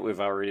seen it.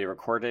 We've already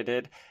recorded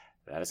it.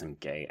 That is some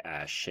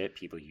gay-ass shit.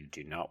 People, you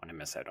do not want to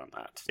miss out on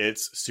that.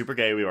 It's super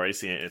gay. We've already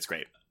seen it. It's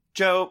great.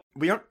 Joe,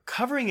 we aren't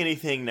covering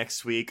anything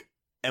next week.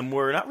 and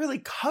we're not really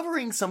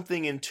covering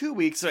something in 2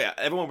 weeks. So yeah,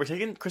 everyone, we're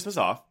taking Christmas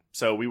off.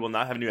 So we will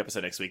not have a new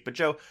episode next week. But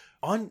Joe,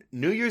 on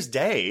New Year's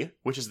Day,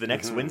 which is the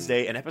next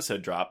Wednesday, an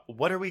episode drop,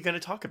 what are we going to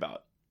talk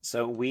about?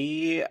 So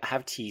we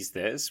have teased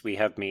this. We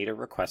have made a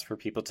request for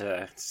people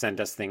to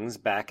send us things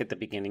back at the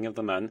beginning of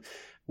the month.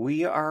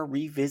 We are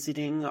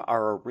revisiting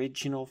our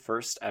original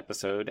first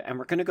episode, and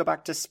we're going to go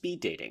back to speed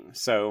dating.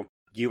 So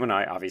you and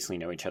I obviously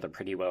know each other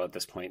pretty well at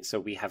this point, so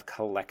we have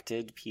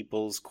collected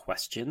people's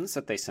questions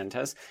that they sent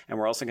us, and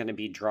we're also going to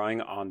be drawing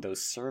on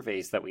those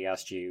surveys that we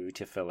asked you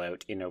to fill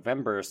out in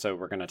November. So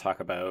we're going to talk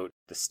about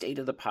the state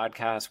of the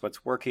podcast,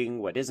 what's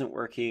working, what isn't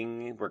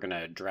working. We're going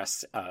to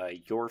address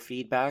your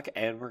feedback,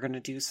 and we're going to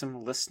do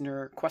some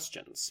listener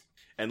questions.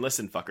 And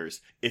listen, fuckers,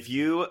 if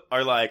you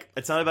are like,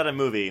 it's not about a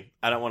movie,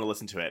 I don't want to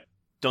listen to it,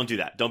 don't do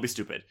that. Don't be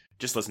stupid.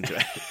 Just listen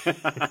to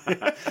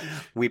it.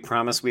 We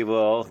promise we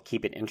will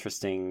keep it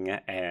interesting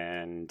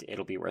and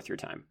it'll be worth your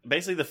time.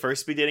 Basically, the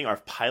first speed dating, our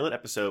pilot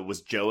episode,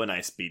 was Joe and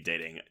I speed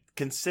dating.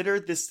 Consider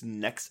this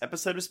next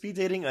episode of speed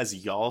dating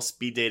as y'all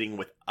speed dating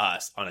with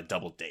us on a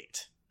double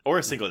date. Or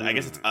a single date. I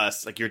guess it's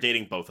us. Like, you're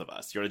dating both of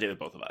us. You're on a date with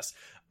both of us.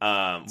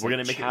 We're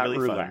going to make it really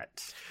roulette.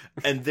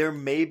 Fun. And there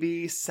may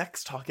be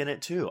sex talk in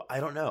it, too. I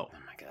don't know. Oh,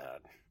 my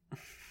God.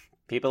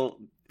 People...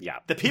 Yeah.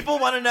 The people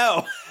want to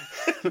know.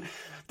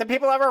 The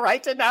people have a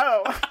right to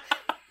know.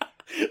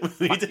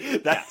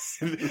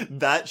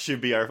 That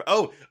should be our...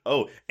 Oh,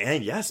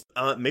 and yes,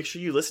 make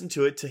sure you listen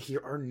to it to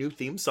hear our new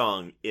theme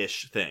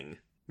song-ish thing.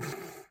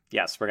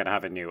 Yes, we're going to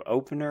have a new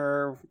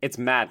opener. It's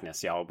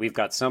madness, y'all. We've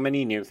got so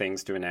many new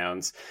things to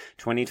announce.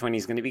 2020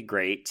 is going to be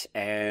great,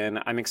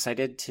 and I'm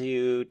excited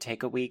to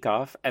take a week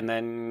off and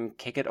then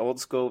kick it old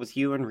school with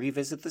you and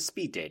revisit the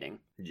speed dating.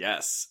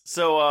 Yes.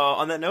 So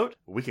on that note,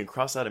 we can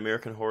cross out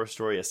American Horror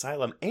Story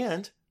Asylum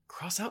and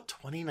cross out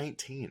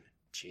 2019.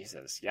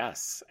 Jesus,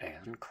 yes.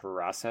 And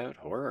cross out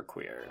horror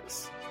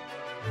queers.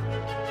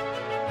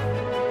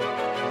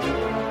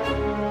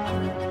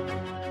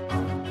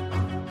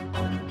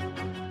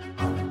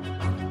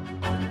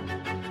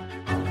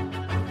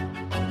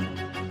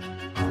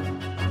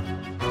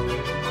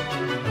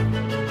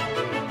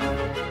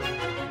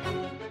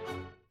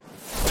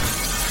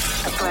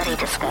 Bloody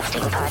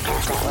Disgusting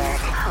Podcast Network,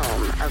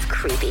 home of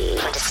creepy,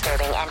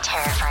 disturbing, and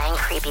terrifying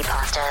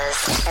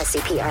creepypastas,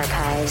 SCP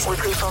archives,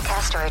 weekly full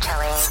cast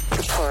storytelling,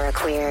 horror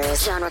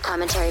queers, genre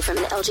commentary from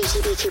an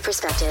LGBTQ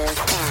perspective,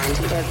 and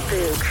the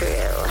Boo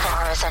Crew,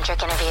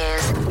 horror-centric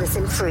interviews.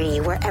 Listen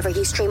free wherever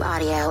you stream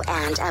audio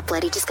and at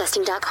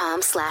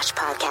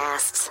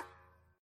bloodydisgusting.com/podcasts.